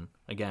coffin,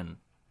 again,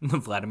 the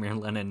Vladimir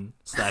Lenin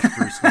 /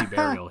 Bruce Lee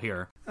burial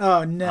here,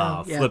 Oh,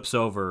 no. flips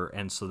over,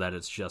 and so that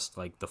it's just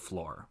like the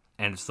floor.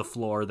 And it's the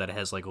floor that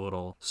has like a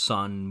little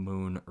sun,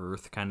 moon,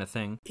 earth kind of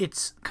thing.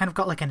 It's kind of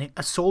got like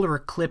a solar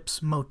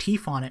eclipse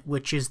motif on it,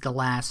 which is the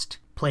last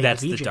plague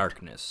That's of Egypt. the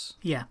darkness.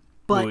 Yeah.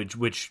 But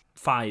Which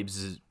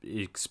Fibes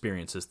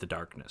experiences the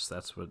darkness.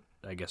 That's what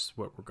I guess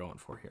what we're going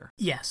for here.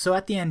 yeah, so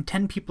at the end,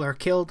 10 people are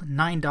killed,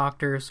 9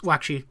 doctors, well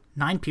actually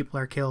 9 people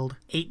are killed,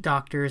 8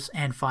 doctors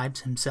and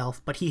Fibes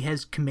himself, but he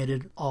has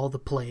committed all the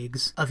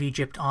plagues of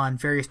Egypt on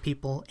various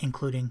people,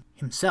 including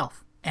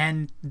himself.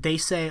 And they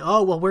say,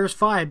 oh, well, where's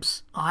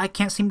Fibes? Oh, I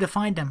can't seem to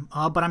find him.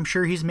 Oh, but I'm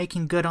sure he's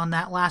making good on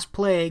that last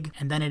plague.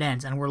 And then it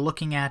ends, and we're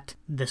looking at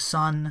the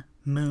sun,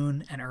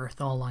 moon, and earth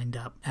all lined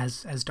up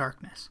as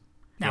darkness.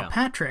 Now, Yeah.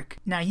 Patrick,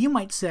 now you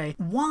might say,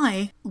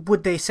 why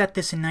would they set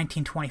this in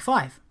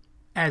 1925?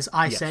 As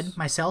I Yes. said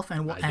myself,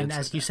 and did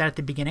as say you that. said at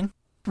the beginning.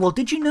 Well,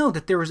 did you know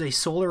that there was a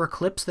solar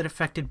eclipse that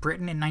affected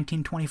Britain in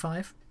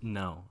 1925?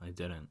 No, I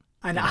didn't.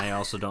 And And I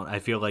also don't. I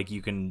feel like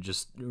you can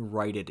just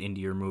write it into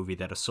your movie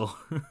that a solar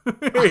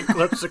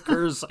eclipse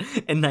occurs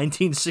in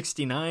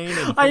 1969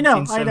 and I know.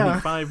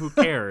 1975. Who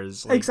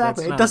cares? Like,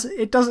 Exactly. that's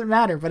It doesn't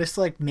matter, but it's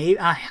like maybe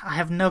I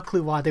have no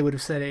clue why they would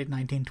have said it in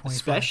 1925.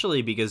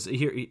 Especially because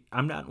here,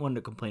 I'm not one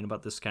to complain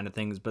about this kind of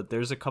things, but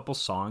there's a couple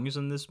songs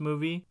in this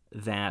movie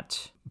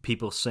that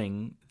people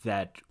sing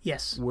that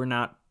Yes. were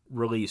not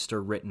released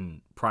or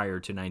written prior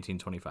to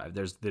 1925.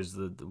 There's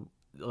the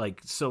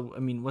like, so I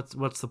mean,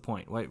 what's the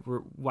point? Why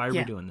are we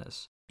Yeah. doing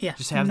this? Yeah.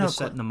 Just have no this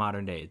set clue. in the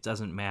modern day. It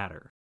doesn't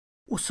matter.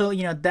 Well, so,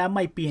 that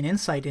might be an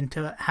insight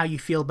into how you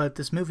feel about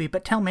this movie,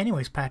 but tell me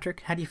anyways, Patrick,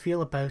 how do you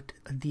feel about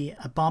the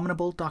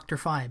abominable Dr.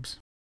 Fibes?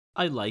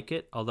 I like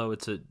it, although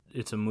it's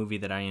a movie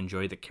that I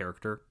enjoy the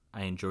character.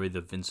 I enjoy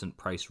the Vincent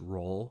Price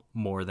role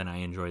more than I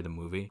enjoy the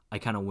movie. I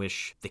kind of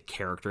wish the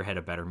character had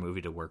a better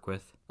movie to work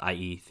with,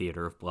 i.e.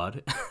 Theater of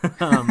Blood.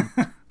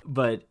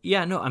 But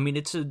yeah, no, I mean,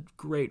 it's a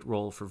great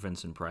role for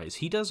Vincent Price.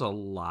 He does a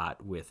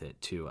lot with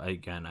it too.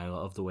 Again, I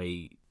love the way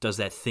he does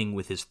that thing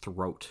with his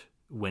throat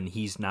when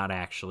he's not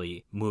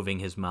actually moving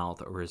his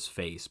mouth or his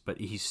face, but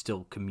he's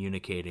still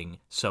communicating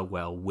so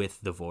well with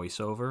the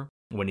voiceover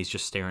when he's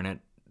just staring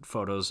at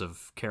photos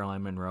of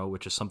Caroline Monroe,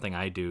 which is something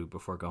I do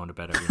before going to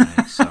bed every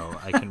night, so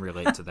I can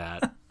relate to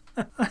that.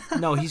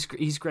 No, he's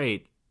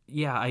great.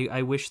 Yeah,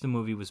 I wish the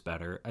movie was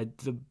better.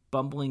 The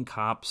bumbling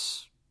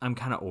cops, I'm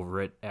kind of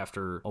over it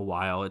after a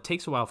while. It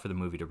takes a while for the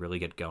movie to really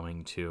get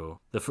going, too.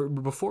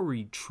 Before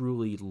we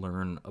truly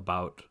learn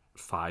about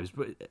Fibes,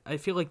 but I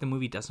feel like the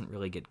movie doesn't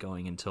really get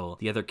going until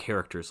the other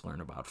characters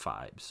learn about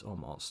Fibes,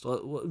 almost.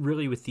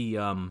 Really, with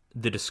the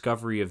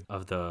discovery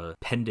of the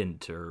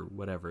pendant or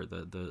whatever,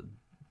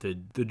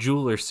 the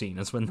jeweler scene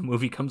is when the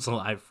movie comes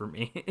alive for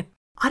me.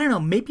 I don't know,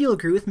 maybe you'll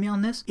agree with me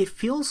on this. It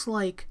feels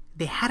like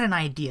they had an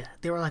idea.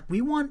 They were like,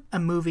 we want a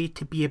movie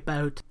to be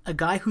about a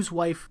guy whose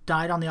wife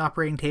died on the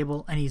operating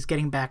table and he's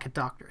getting back at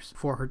doctors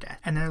for her death.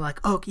 And they're like,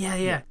 oh,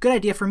 yeah, good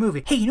idea for a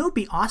movie. Hey, it would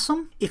be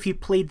awesome if you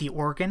played the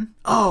organ?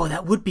 Oh,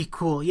 that would be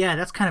cool. Yeah,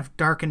 that's kind of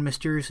dark and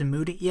mysterious and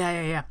moody.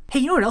 Yeah. Hey,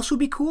 you know what else would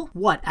be cool?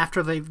 What?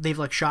 After they've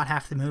like shot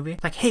half the movie?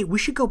 Like, hey, we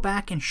should go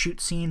back and shoot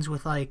scenes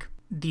with like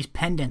these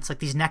pendants, like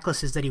these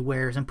necklaces that he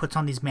wears and puts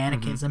on these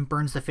mannequins and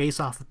burns the face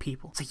off of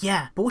people. It's like,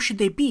 yeah, but what should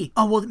they be?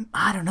 Oh, well,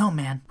 I don't know,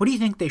 man. What do you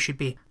think they should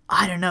be?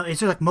 I don't know. Is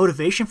there like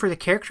motivation for the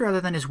character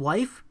other than his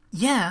wife?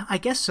 Yeah, I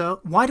guess so.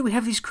 Why do we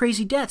have these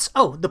crazy deaths?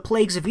 Oh, the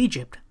plagues of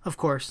Egypt. Of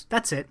course.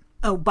 That's it.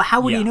 Oh, but how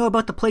would he know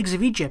about the plagues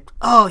of Egypt?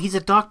 Oh, he's a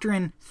doctor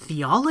in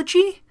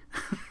theology?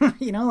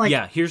 You know, like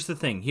yeah, here's the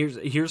thing.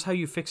 Here's how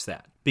you fix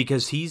that.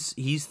 Because he's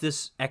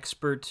this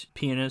expert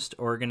pianist,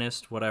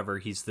 organist, whatever.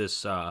 He's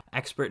this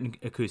expert in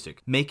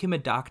acoustic. Make him a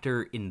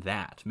doctor in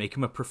that. Make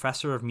him a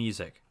professor of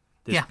music.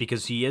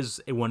 Because he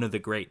is one of the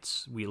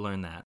greats. We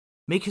learn that.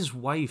 Make his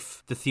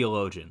wife the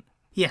theologian.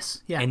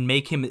 Yes, yeah. And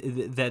make him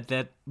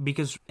that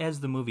because as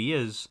the movie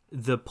is,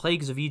 the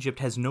Plagues of Egypt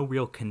has no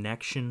real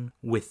connection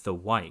with the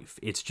wife.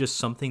 It's just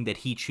something that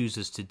he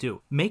chooses to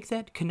do. Make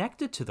that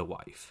connected to the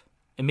wife.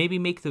 And maybe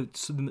make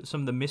some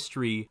of the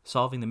mystery,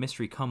 solving the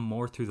mystery, come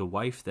more through the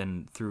wife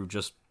than through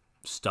just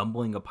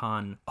stumbling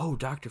upon, oh,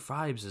 Dr.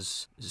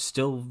 Phibes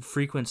still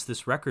frequents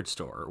this record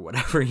store or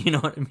whatever, you know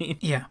what I mean?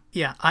 Yeah.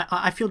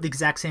 I feel the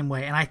exact same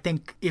way. And I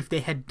think if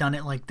they had done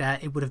it like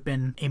that, it would have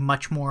been a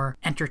much more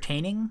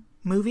entertaining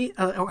movie.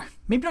 Or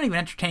maybe not even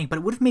entertaining, but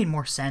it would have made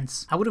more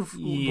sense. I would have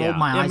rolled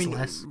my eyes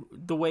less.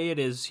 The way it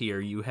is here,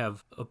 you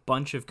have a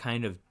bunch of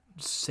kind of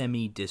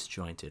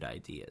semi-disjointed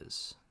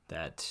ideas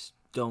that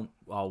don't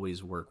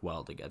always work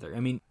well together.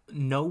 I mean,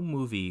 no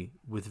movie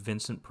with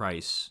Vincent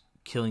Price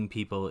killing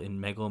people in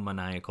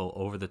megalomaniacal,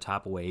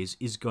 over-the-top ways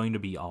is going to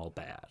be all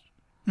bad.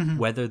 Mm-hmm.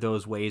 Whether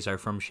those ways are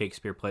from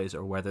Shakespeare plays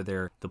or whether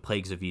they're the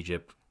Plagues of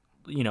Egypt,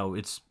 you know,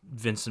 it's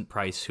Vincent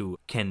Price who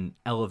can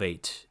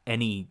elevate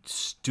any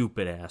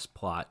stupid-ass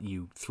plot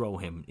you throw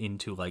him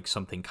into, like,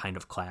 something kind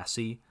of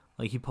classy.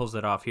 Like, he pulls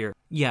that off here.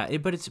 Yeah,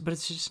 but it's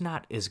just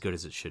not as good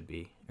as it should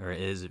be. Or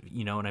is,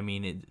 you know what I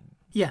mean?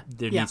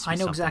 I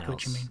know exactly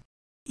what you mean.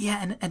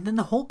 Yeah, and then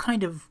the whole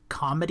kind of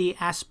comedy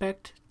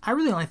aspect, I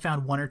really only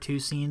found one or two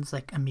scenes,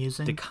 like,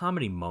 amusing. The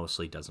comedy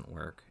mostly doesn't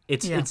work.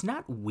 It's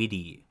not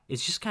witty.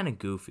 It's just kind of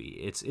goofy.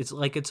 It's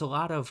a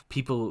lot of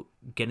people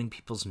getting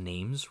people's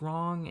names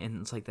wrong, and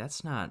it's like,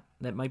 that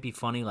might be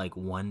funny, like,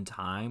 one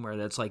time, or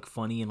that's, like,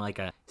 funny in, like,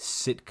 a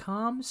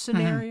sitcom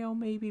scenario,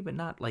 maybe, but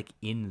not, like,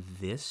 in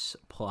this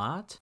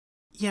plot.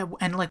 Yeah,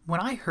 and like when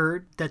I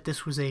heard that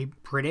this was a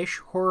British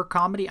horror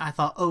comedy, I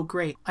thought, oh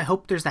great, I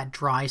hope there's that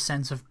dry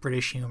sense of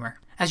British humor.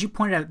 As you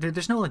pointed out,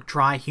 there's no like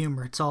dry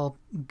humor, it's all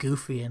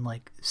goofy and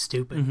like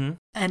stupid. Mm-hmm.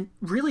 And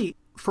really,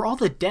 for all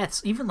the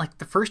deaths, even like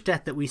the first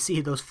death that we see,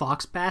 those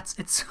fox bats,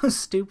 it's so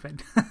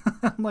stupid.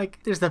 Like,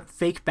 there's the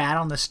fake bat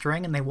on the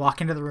string, and they walk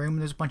into the room,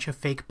 and there's a bunch of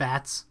fake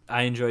bats.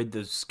 I enjoyed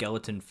the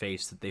skeleton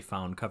face that they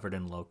found covered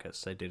in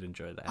locusts. I did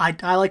enjoy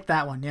that. I like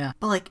that one, yeah.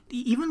 But like,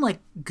 even like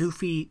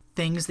goofy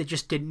things that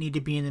just didn't need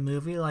to be in the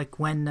movie, like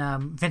when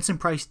Vincent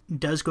Price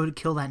does go to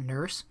kill that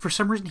nurse, for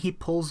some reason he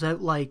pulls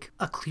out like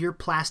a clear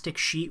plastic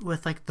sheet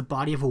with like the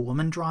body of a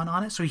woman drawn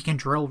on it, so he can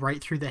drill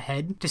right through the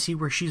head to see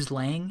where she's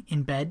laying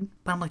in bed.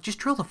 But I'm like, just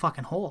drill the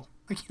fucking hole.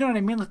 Like, you know what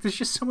I mean? Like, there's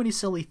just so many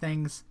silly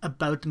things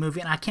about the movie,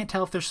 and I can't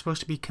tell if they're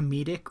supposed to be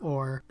comedic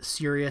or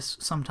serious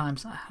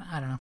sometimes. I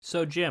don't know.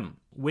 So, Jim,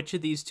 which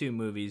of these two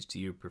movies do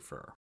you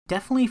prefer?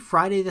 Definitely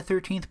Friday the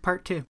 13th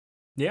Part 2.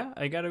 Yeah,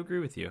 I gotta agree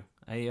with you.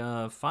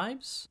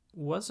 Phibes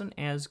wasn't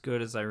as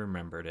good as I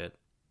remembered it,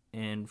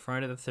 and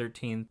Friday the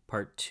 13th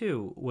Part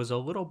 2 was a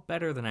little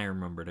better than I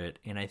remembered it,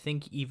 and I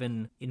think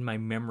even in my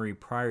memory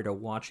prior to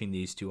watching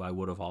these two, I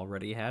would have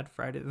already had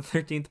Friday the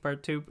 13th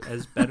Part 2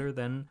 as better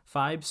than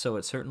Phibes, so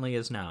it certainly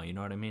is now, you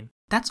know what I mean?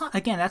 That's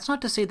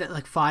not to say that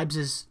like Phibes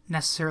is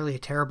necessarily a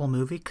terrible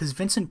movie, because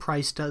Vincent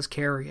Price does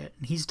carry it,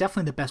 and he's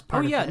definitely the best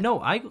part of it. Oh yeah,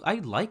 no, I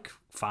like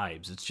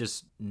Phibes, it's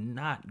just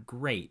not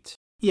great.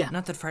 Yeah.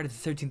 Not that Friday the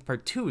 13th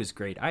Part 2 is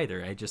great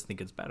either, I just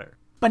think it's better.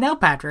 But now,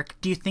 Patrick,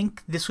 do you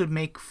think this would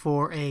make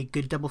for a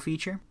good double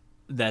feature?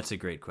 That's a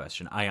great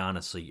question. I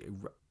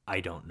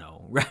don't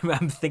know.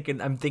 I'm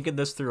thinking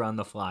this through on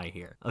the fly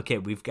here. Okay,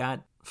 we've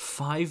got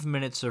 5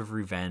 minutes of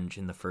revenge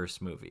in the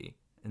first movie,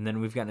 and then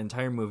we've got an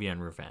entire movie on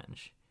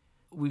revenge.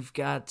 We've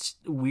got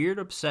weird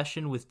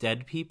obsession with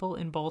dead people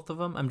in both of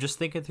them. I'm just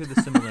thinking through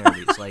the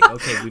similarities. Like,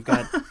 okay,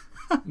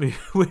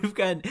 we've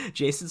got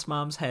Jason's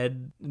mom's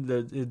head,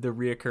 the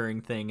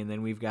reoccurring thing, and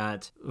then we've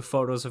got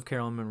photos of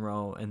Caroline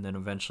Munro, and then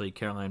eventually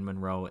Caroline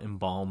Munro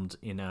embalmed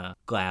in a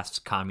glass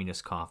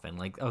communist coffin.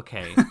 Like,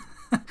 okay,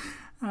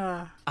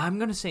 I'm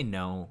gonna say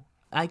no.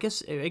 I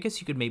guess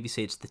you could maybe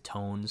say it's the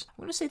tones.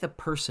 I'm gonna say the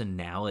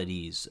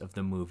personalities of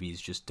the movies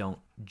just don't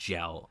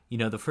gel. You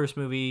know, the first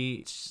movie,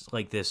 it's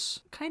like this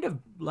kind of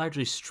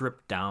largely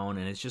stripped down,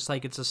 and it's just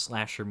like it's a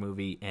slasher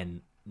movie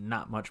and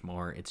not much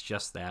more. It's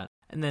just that.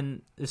 And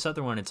then this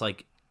other one, it's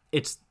like,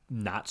 it's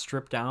not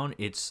stripped down.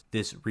 It's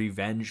this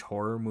revenge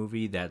horror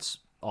movie that's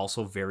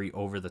also very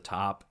over the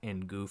top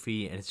and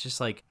goofy. And it's just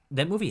like,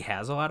 that movie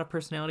has a lot of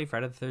personality.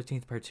 Friday the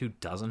 13th Part 2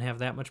 doesn't have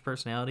that much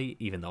personality,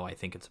 even though I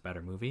think it's a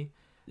better movie.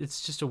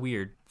 It's just a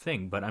weird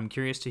thing, but I'm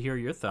curious to hear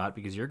your thought,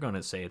 because you're going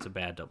to say it's a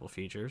bad double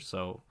feature,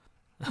 so...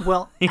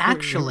 Well,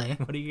 actually...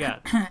 What do you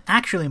got?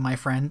 Actually, my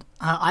friend,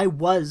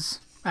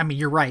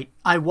 you're right.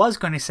 I was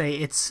going to say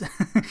it's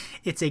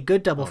a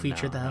good double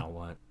feature, though. Now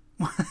what?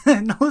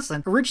 No,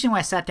 listen. Originally, when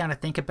I sat down to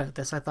think about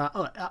this, I thought,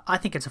 oh, I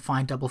think it's a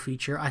fine double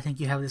feature. I think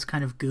you have this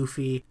kind of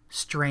goofy,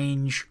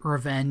 strange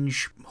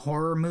revenge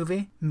horror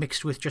movie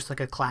mixed with just like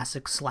a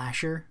classic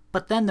slasher.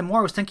 But then the more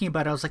I was thinking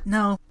about it, I was like,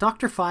 no,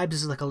 Dr. Phibes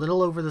is like a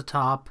little over the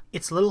top.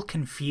 It's a little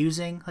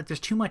confusing. Like there's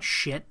too much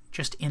shit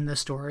just in the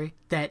story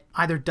that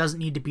either doesn't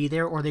need to be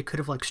there or they could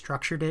have like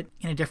structured it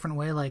in a different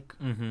way, like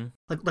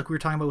like we were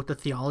talking about with the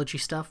theology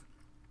stuff.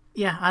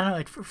 Yeah, I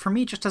don't know. For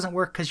me, it just doesn't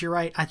work because you're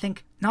right. I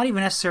think not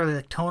even necessarily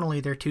like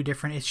tonally they're too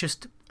different. It's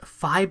just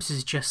Phibes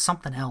is just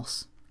something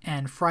else.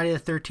 And Friday the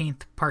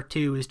 13th Part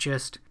 2 is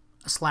just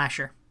a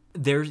slasher.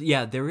 There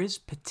is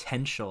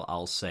potential,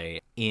 I'll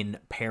say, in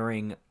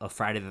pairing a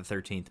Friday the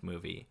 13th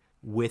movie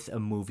with a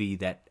movie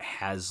that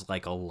has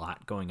like a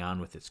lot going on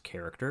with its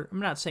character. I'm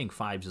not saying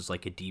Phibes is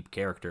like a deep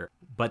character,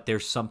 but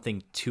there's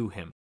something to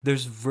him.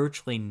 There's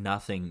virtually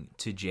nothing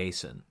to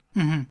Jason.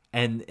 Mm-hmm.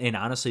 And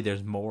honestly,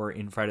 there's more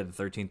in Friday the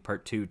 13th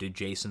Part 2 to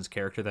Jason's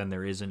character than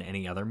there is in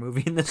any other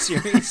movie in the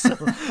series.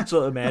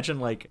 So imagine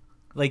like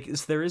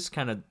there is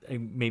kind of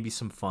maybe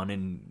some fun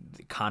in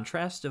the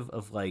contrast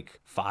of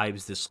like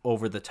Phibes, this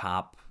over the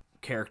top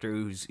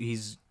character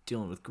he's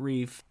dealing with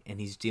grief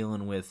and he's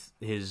dealing with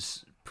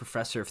his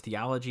professor of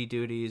theology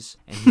duties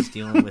and he's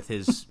dealing with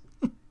his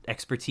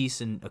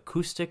expertise in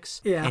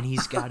acoustics and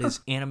he's got his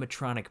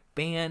animatronic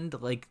band.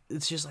 Like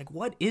it's just like,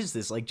 what is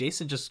this? Like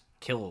Jason just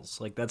kills,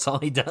 like that's all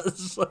he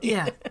does. Like,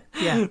 yeah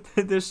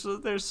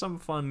there's some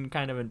fun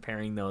kind of in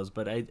pairing those,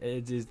 but I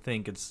do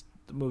think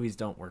the movies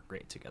don't work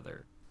great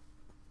together.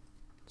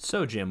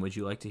 So Jim, would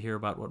you like to hear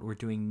about what we're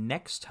doing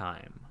next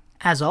time?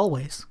 As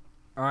always.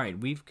 All right,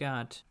 we've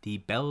got the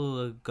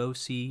Bela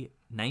Lugosi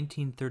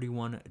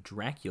 1931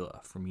 Dracula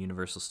from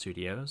Universal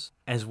Studios,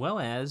 as well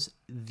as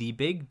The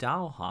Big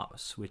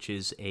Dollhouse, which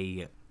is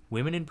a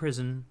women in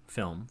prison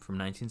film from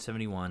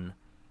 1971.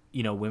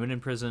 You know, women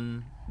in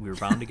prison, we were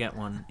bound to get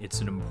one.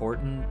 It's an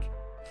important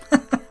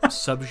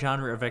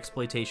subgenre of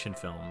exploitation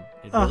film.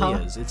 It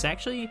really is.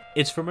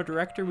 It's from a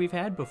director we've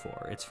had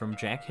before. It's from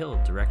Jack Hill,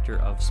 director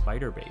of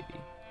Spider Baby.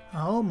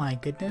 Oh my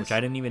goodness. Which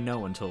I didn't even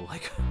know until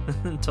like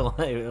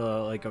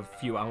a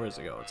few hours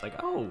ago. It's like,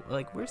 oh,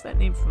 like where's that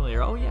name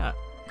familiar? Oh yeah,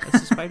 that's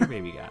the Spider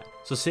Baby guy.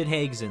 So Sid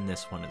Haig's in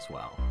this one as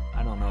well.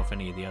 I don't know if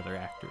any of the other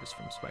actors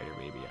from Spider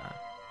Baby are.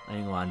 I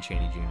think Lon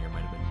Chaney Jr.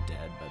 might have been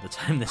dead by the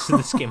time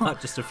this came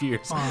out just a few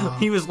years ago.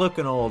 He was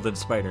looking old in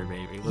Spider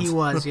Baby. He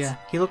was, yeah.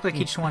 He looked like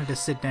he just wanted to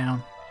sit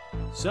down.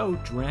 So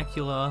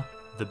Dracula,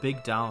 The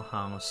Big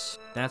Dollhouse,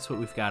 that's what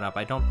we've got up.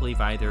 I don't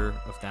believe either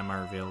of them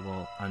are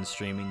available on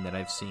streaming that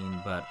I've seen,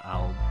 but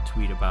I'll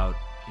tweet about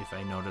if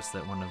I notice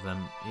that one of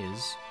them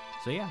is.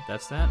 So yeah,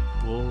 that's that.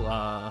 We'll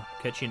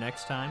catch you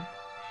next time.